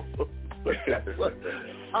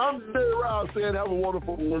 I'm J-Rob saying have a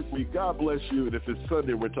wonderful work week. God bless you. And if it's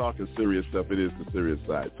Sunday, we're talking serious stuff. It is the Serious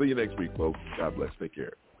Side. See you next week, folks. God bless. Take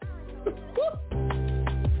care.